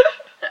now!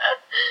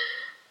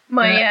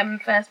 My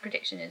first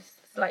prediction is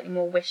slightly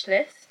more wish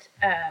list,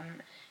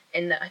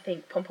 in that I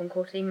think Pom Pom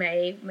Quarterly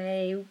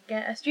may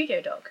get a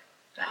studio dog.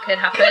 That could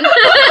happen.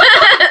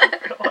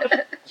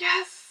 God.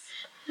 Yes!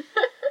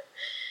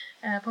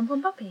 Pom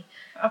Pom Puppy.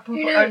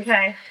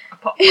 Okay. A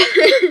pop.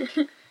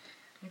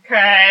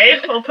 Okay,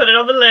 we'll put it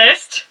on the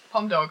list.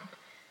 Pom dog.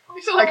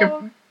 These are like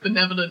a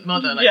benevolent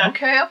mother, like, Yeah.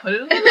 okay, I'll put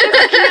it on the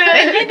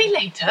list. Maybe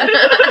later.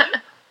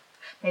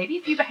 Maybe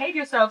if you behave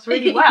yourselves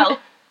really well,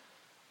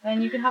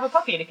 then you can have a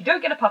puppy. And if you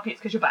don't get a puppy, it's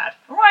because you're bad.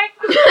 All right.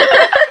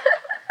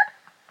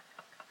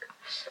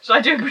 Shall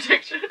I do a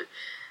prediction?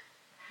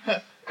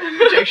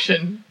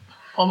 Prediction.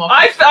 Pom off.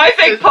 I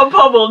think Pom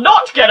Pom will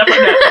not get a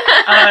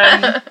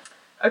puppy.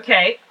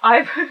 Okay,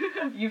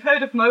 you've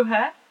heard of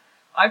mohair.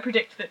 I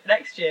predict that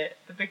next year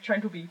the big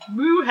trend will be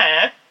moo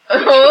hair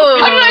Oh.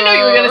 How did I know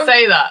you were going to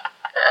say that?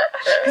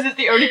 because it's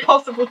the only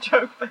possible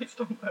joke based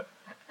on mohair.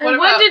 I What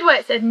about- wondered why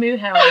it said moo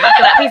hair on the back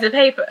of that piece of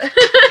paper.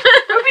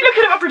 We'll be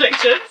looking at our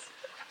predictions.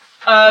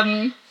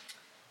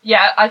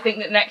 Yeah, I think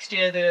that next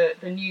year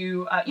the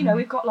new,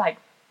 we've got like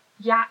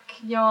yak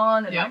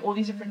yarn and Yeah. like all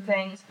these different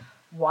things.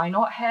 Why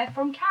not hair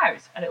from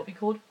cows? And it'll be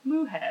called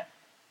mohair.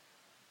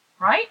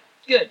 Right?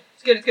 It's good.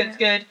 It's good. It's good. It's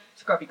good.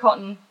 Scrubby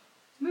cotton.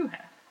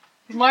 Mohair.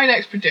 My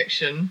next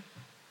prediction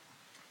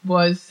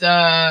was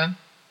Come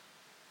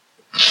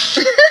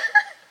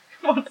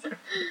on, Sophie.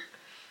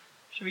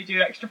 Should we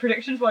do extra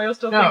predictions while you're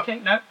still No.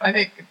 thinking? No. I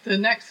think the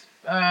next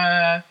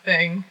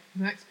thing,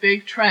 the next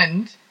big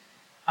trend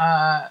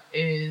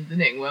in the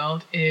knitting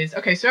world is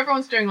okay. So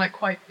everyone's doing like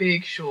quite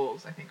big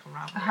shawls, I think, on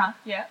Ravelry.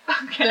 Yeah.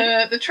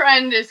 Okay. The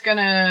trend is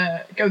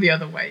gonna go the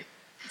other way.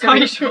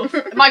 Tiny shawls.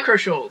 Micro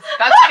shawls.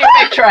 That's a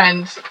big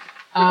trend.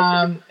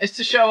 It's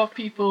to show off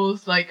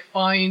people's like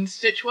fine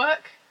stitch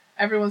work.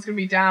 Everyone's gonna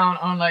be down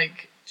on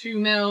like 2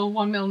 mil,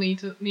 1 mil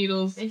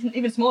needles.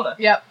 Even smaller.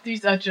 Yep,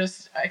 these are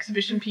just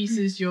exhibition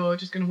pieces. You're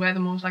just gonna wear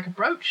them all as like a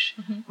brooch.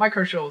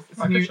 Micro shawls. It's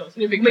a Micro new- shawls.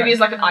 new big Maybe trend.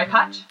 it's like an eye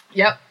patch.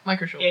 Yep,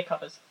 micro shawls. Ear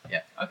covers.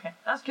 Yeah. Okay.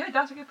 That's good.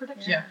 That's a good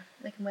prediction. Yeah.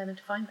 They can wear them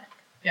to find back.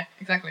 Yeah,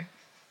 exactly.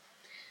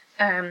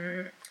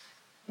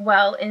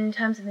 Well, in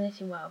terms of the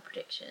knitting world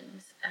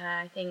predictions,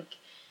 I think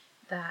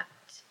that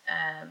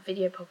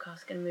video podcast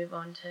is going to move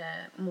on to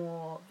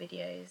more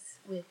videos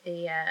with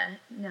the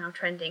now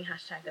trending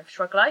hashtag of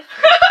shrug life.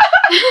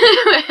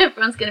 Where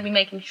everyone's going to be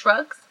making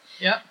shrugs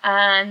Yep.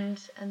 and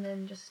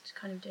then just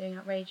kind of doing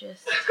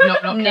outrageous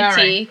Not nitty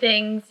caring.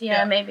 things. Yeah,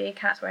 Yeah. maybe a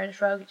cat's wearing a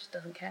shrug, it just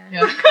doesn't care.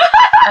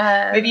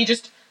 Yeah. Maybe you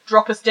just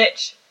drop a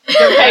stitch. It's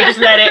okay, just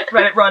let it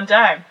run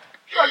down.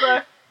 Shrug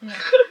life.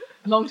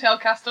 Long tail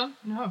cast on?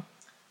 No.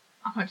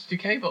 I might just do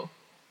cable.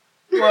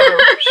 Whoa,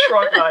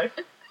 shrug life.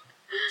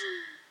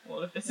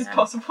 All of this is Yeah.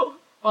 possible.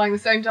 Buying the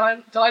same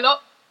dye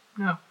lot?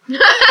 No.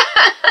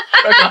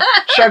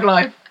 Shrug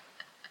life.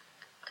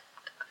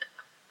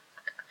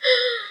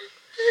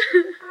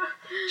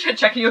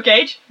 Checking your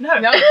gauge? No.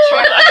 No,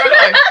 shrug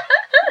life.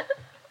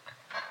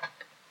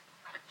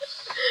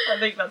 I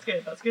think that's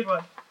good. That's a good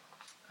one.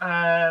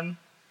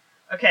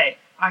 Okay,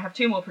 I have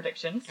 2 more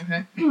predictions.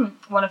 Okay.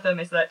 One of them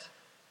is that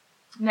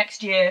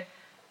next year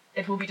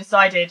it will be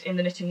decided in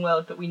the knitting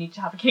world that we need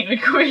to have a king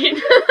and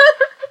queen.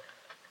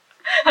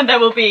 And there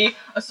will be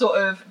a sort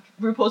of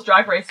RuPaul's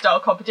Drag Race style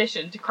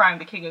competition to crown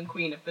the king and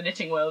queen of the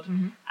knitting world.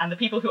 And the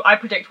people who I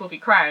predict will be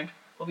crowned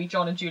will be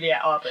John and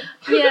Juliet Arbon.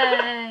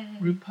 Yay!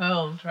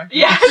 RuPaul Drag Race.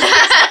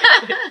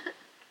 Yes!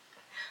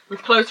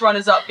 With close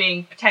runners-up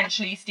being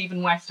potentially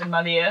Stephen West and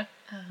Malia,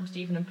 from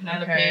Stephen and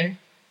Penelope. Okay.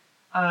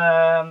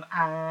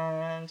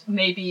 And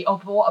maybe,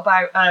 but what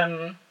about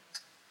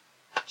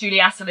Julie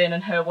Asselin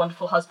and her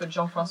wonderful husband,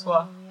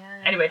 Jean-Francois?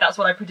 Yeah. Anyway, that's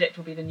what I predict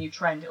will be the new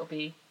trend. It'll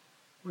be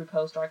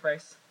RuPaul's Drag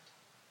Race.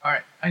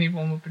 Alright, I need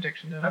one more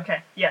prediction, don't I?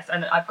 Okay, yes,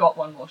 and I've got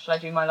one more. Should I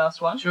do my last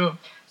one? Sure.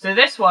 So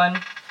this one,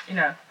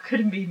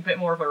 couldn't be a bit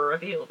more of a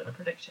reveal than a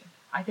prediction.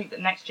 I think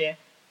that next year,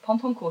 Pom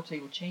Pom Quarterly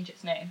will change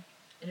its name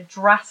in a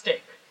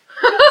drastic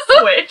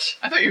switch,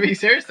 I thought you were being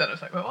serious then. I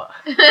was like, wait, what?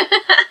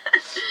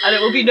 and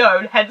it will be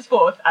known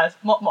henceforth as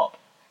Mop Mop.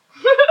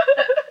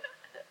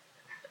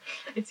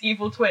 Its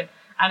evil twin,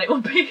 and it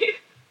will be.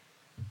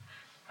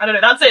 I don't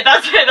know. That's it.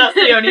 That's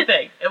the only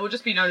thing. It will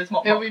just be known as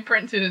Mop It'll Mop. be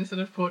printed instead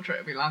of portrait,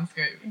 it'll be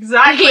landscape.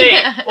 Exactly.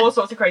 Yeah. All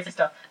sorts of crazy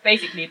stuff.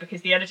 Basically, because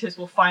the editors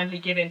will finally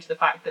give in to the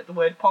fact that the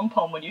word pom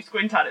pom, when you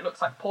squint at it,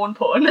 looks like porn.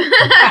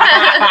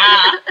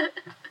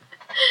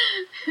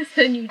 It's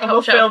a new And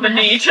we'll top feel shelf the man.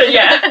 need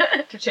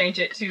to change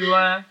it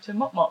to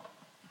Mop Mop.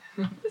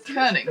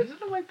 Kerning. Is it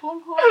the way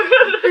porn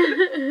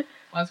porn?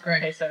 That's great.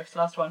 Okay, so it's the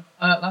last one.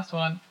 Last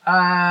one.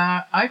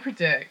 I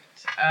predict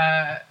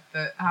that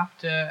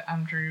after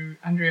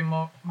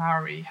Andrea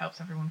Mowry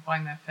helps everyone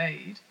find their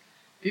fade,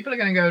 people are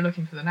going to go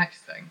looking for the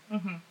next thing.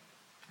 Mm-hmm.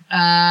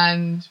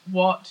 And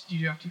what do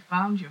you do after you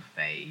found your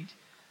fade?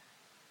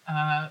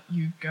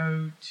 You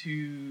go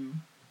to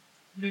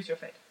Lose your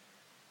fade.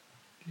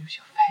 lose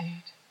your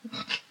fade.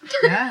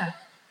 Yeah.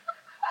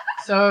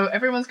 So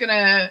everyone's going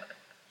to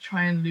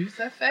try and lose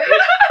their fade.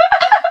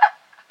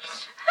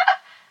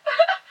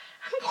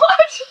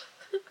 What?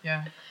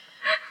 Yeah.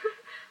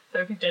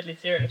 Sophie's deadly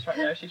serious right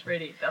now. That's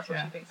what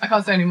Yeah. she thinks. I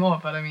can't say any more,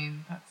 but I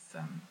mean, that's...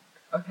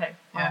 Okay.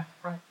 Yeah.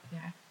 Right.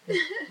 Yeah.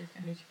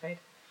 Lose your fade.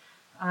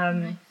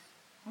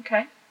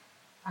 Okay.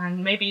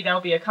 And maybe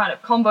there'll be a kind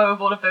of combo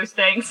of all of those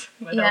things,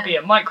 where there'll Yeah. be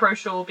a micro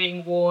shawl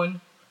being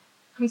worn,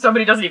 and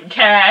somebody doesn't even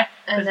care,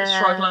 because And, it's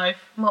Shrug Life.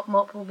 Mop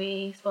Mop will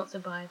be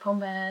sponsored by Pom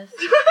Bears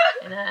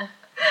in a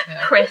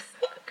Yeah. crisp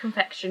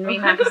confectionery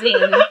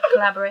magazine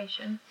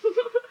collaboration.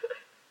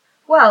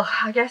 Well,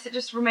 I guess it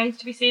just remains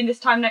to be seen. This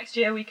time next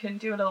year we can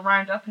do a little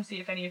roundup and see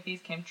if any of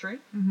these came true.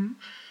 Mm-hmm.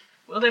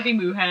 Will there be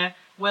Moohair?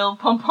 Will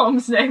Pom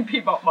Pom's name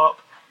be Mop Mop?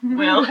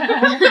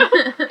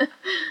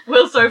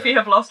 Will Sophie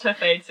have lost her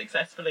fade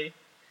successfully?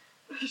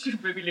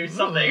 Should maybe lose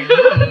something.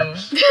 Ooh.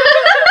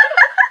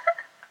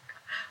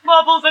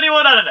 Marbles,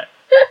 anyone? I don't know.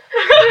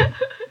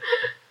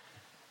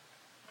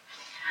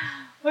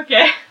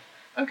 Okay.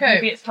 Okay.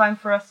 Maybe it's time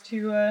for us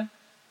to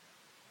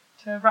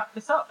wrap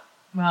this up.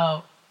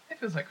 Well, it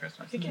feels like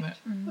Christmas, Okay, doesn't it?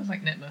 It feels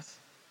like Knitmas.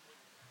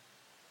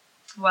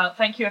 Well,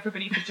 thank you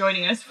everybody for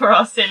joining us for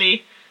our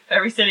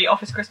very silly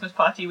office Christmas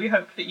party. We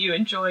hope that you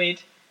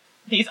enjoyed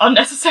these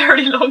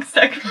unnecessarily long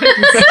segments.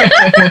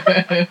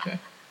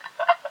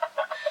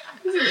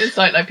 It's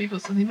like people,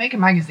 so they make a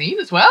magazine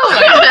as well.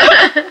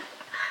 Like,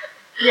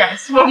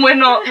 Yes, when we're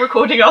not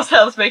recording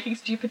ourselves making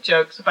stupid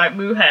jokes about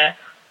moo hair,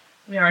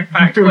 we are in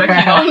fact Moo working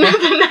hair. on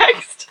the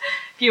next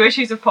few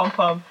issues of Pom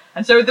Pom.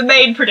 And so the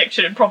main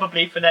prediction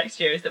probably for next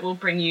year is that we'll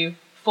bring you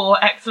 4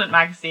 excellent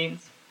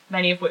magazines,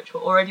 many of which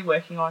we're already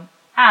working on,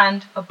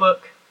 and a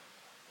book,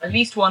 at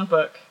least one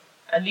book,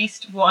 at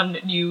least one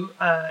new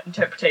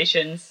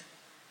interpretations,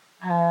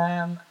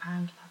 and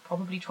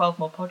probably 12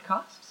 more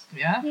podcasts.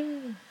 yeah.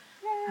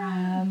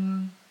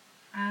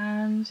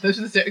 And This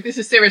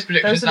is serious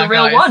predictions. those are the now,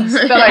 real guys. ones.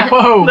 They're like,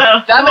 whoa,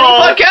 No. that many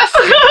Oh. podcasts?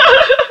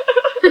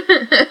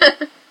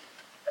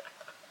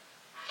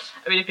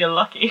 I mean, if you're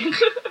lucky.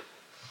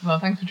 Well,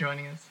 thanks for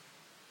joining us.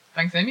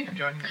 Thanks, Amy, for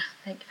joining us.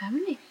 Thank you for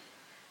having me.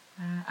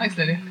 Thanks,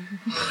 Lydia.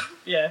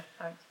 Yeah,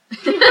 thanks.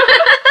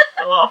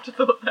 A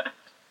afterthought there.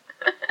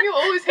 You're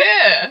always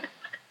here.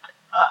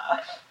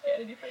 Get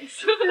in your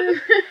face.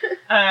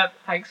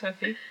 Thanks,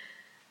 Sophie.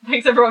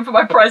 Thanks, everyone, for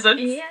my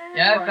presents.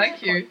 Yeah, Right,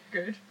 thank you. quite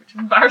good, which is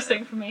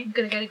embarrassing for me. I'm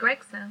gonna go to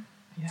Greg's now.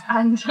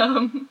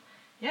 And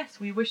yes,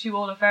 we wish you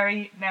all a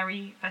very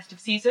merry festive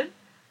season.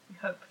 We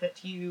hope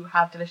that you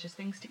have delicious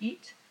things to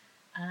eat.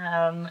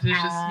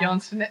 Delicious and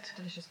yarns to knit.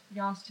 Delicious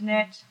yarns to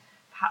knit.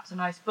 Perhaps a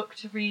nice book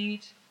to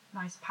read.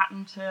 Nice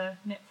pattern to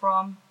knit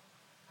from.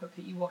 Hope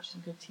that you watch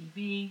some good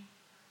TV.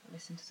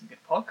 Listen to some good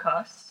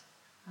podcasts.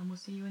 And we'll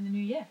see you in the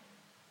new year.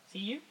 See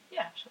you?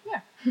 Yeah, sure.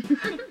 Yeah.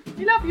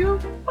 We love you.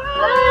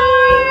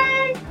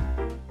 Bye!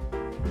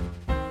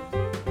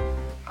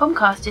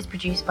 Pomcast is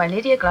produced by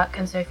Lydia Gluck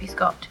and Sophie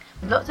Scott,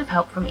 with lots of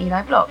help from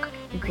Eli Block,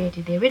 who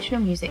created the original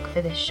music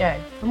for this show.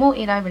 For more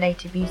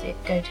Eli-related music,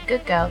 go to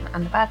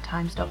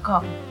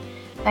goodgirlsandthebadtimes.com.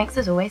 Thanks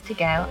as always to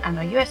Gail and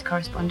our US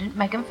correspondent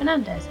Megan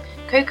Fernandez,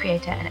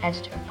 co-creator and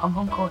editor of Pom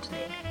Pom Quarterly.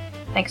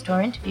 Thanks to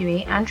our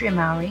interviewee Andrea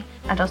Mowry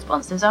and our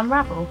sponsors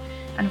Unravel,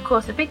 and of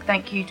course a big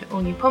thank you to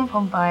all you Pom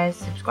Pom buyers,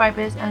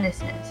 subscribers and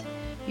listeners.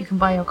 You can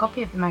buy your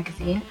copy of the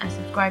magazine and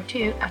subscribe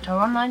too at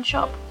our online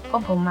shop,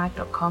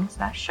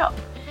 pompommag.com/shop.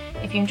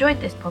 If you enjoyed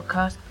this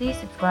podcast, please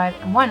subscribe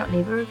and why not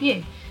leave a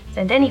review?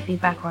 Send any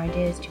feedback or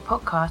ideas to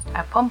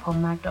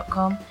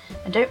podcast@pompommag.com,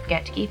 and don't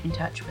forget to keep in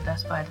touch with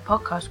us via the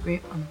podcast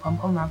group on the Pom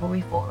Pom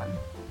Ravelry forum.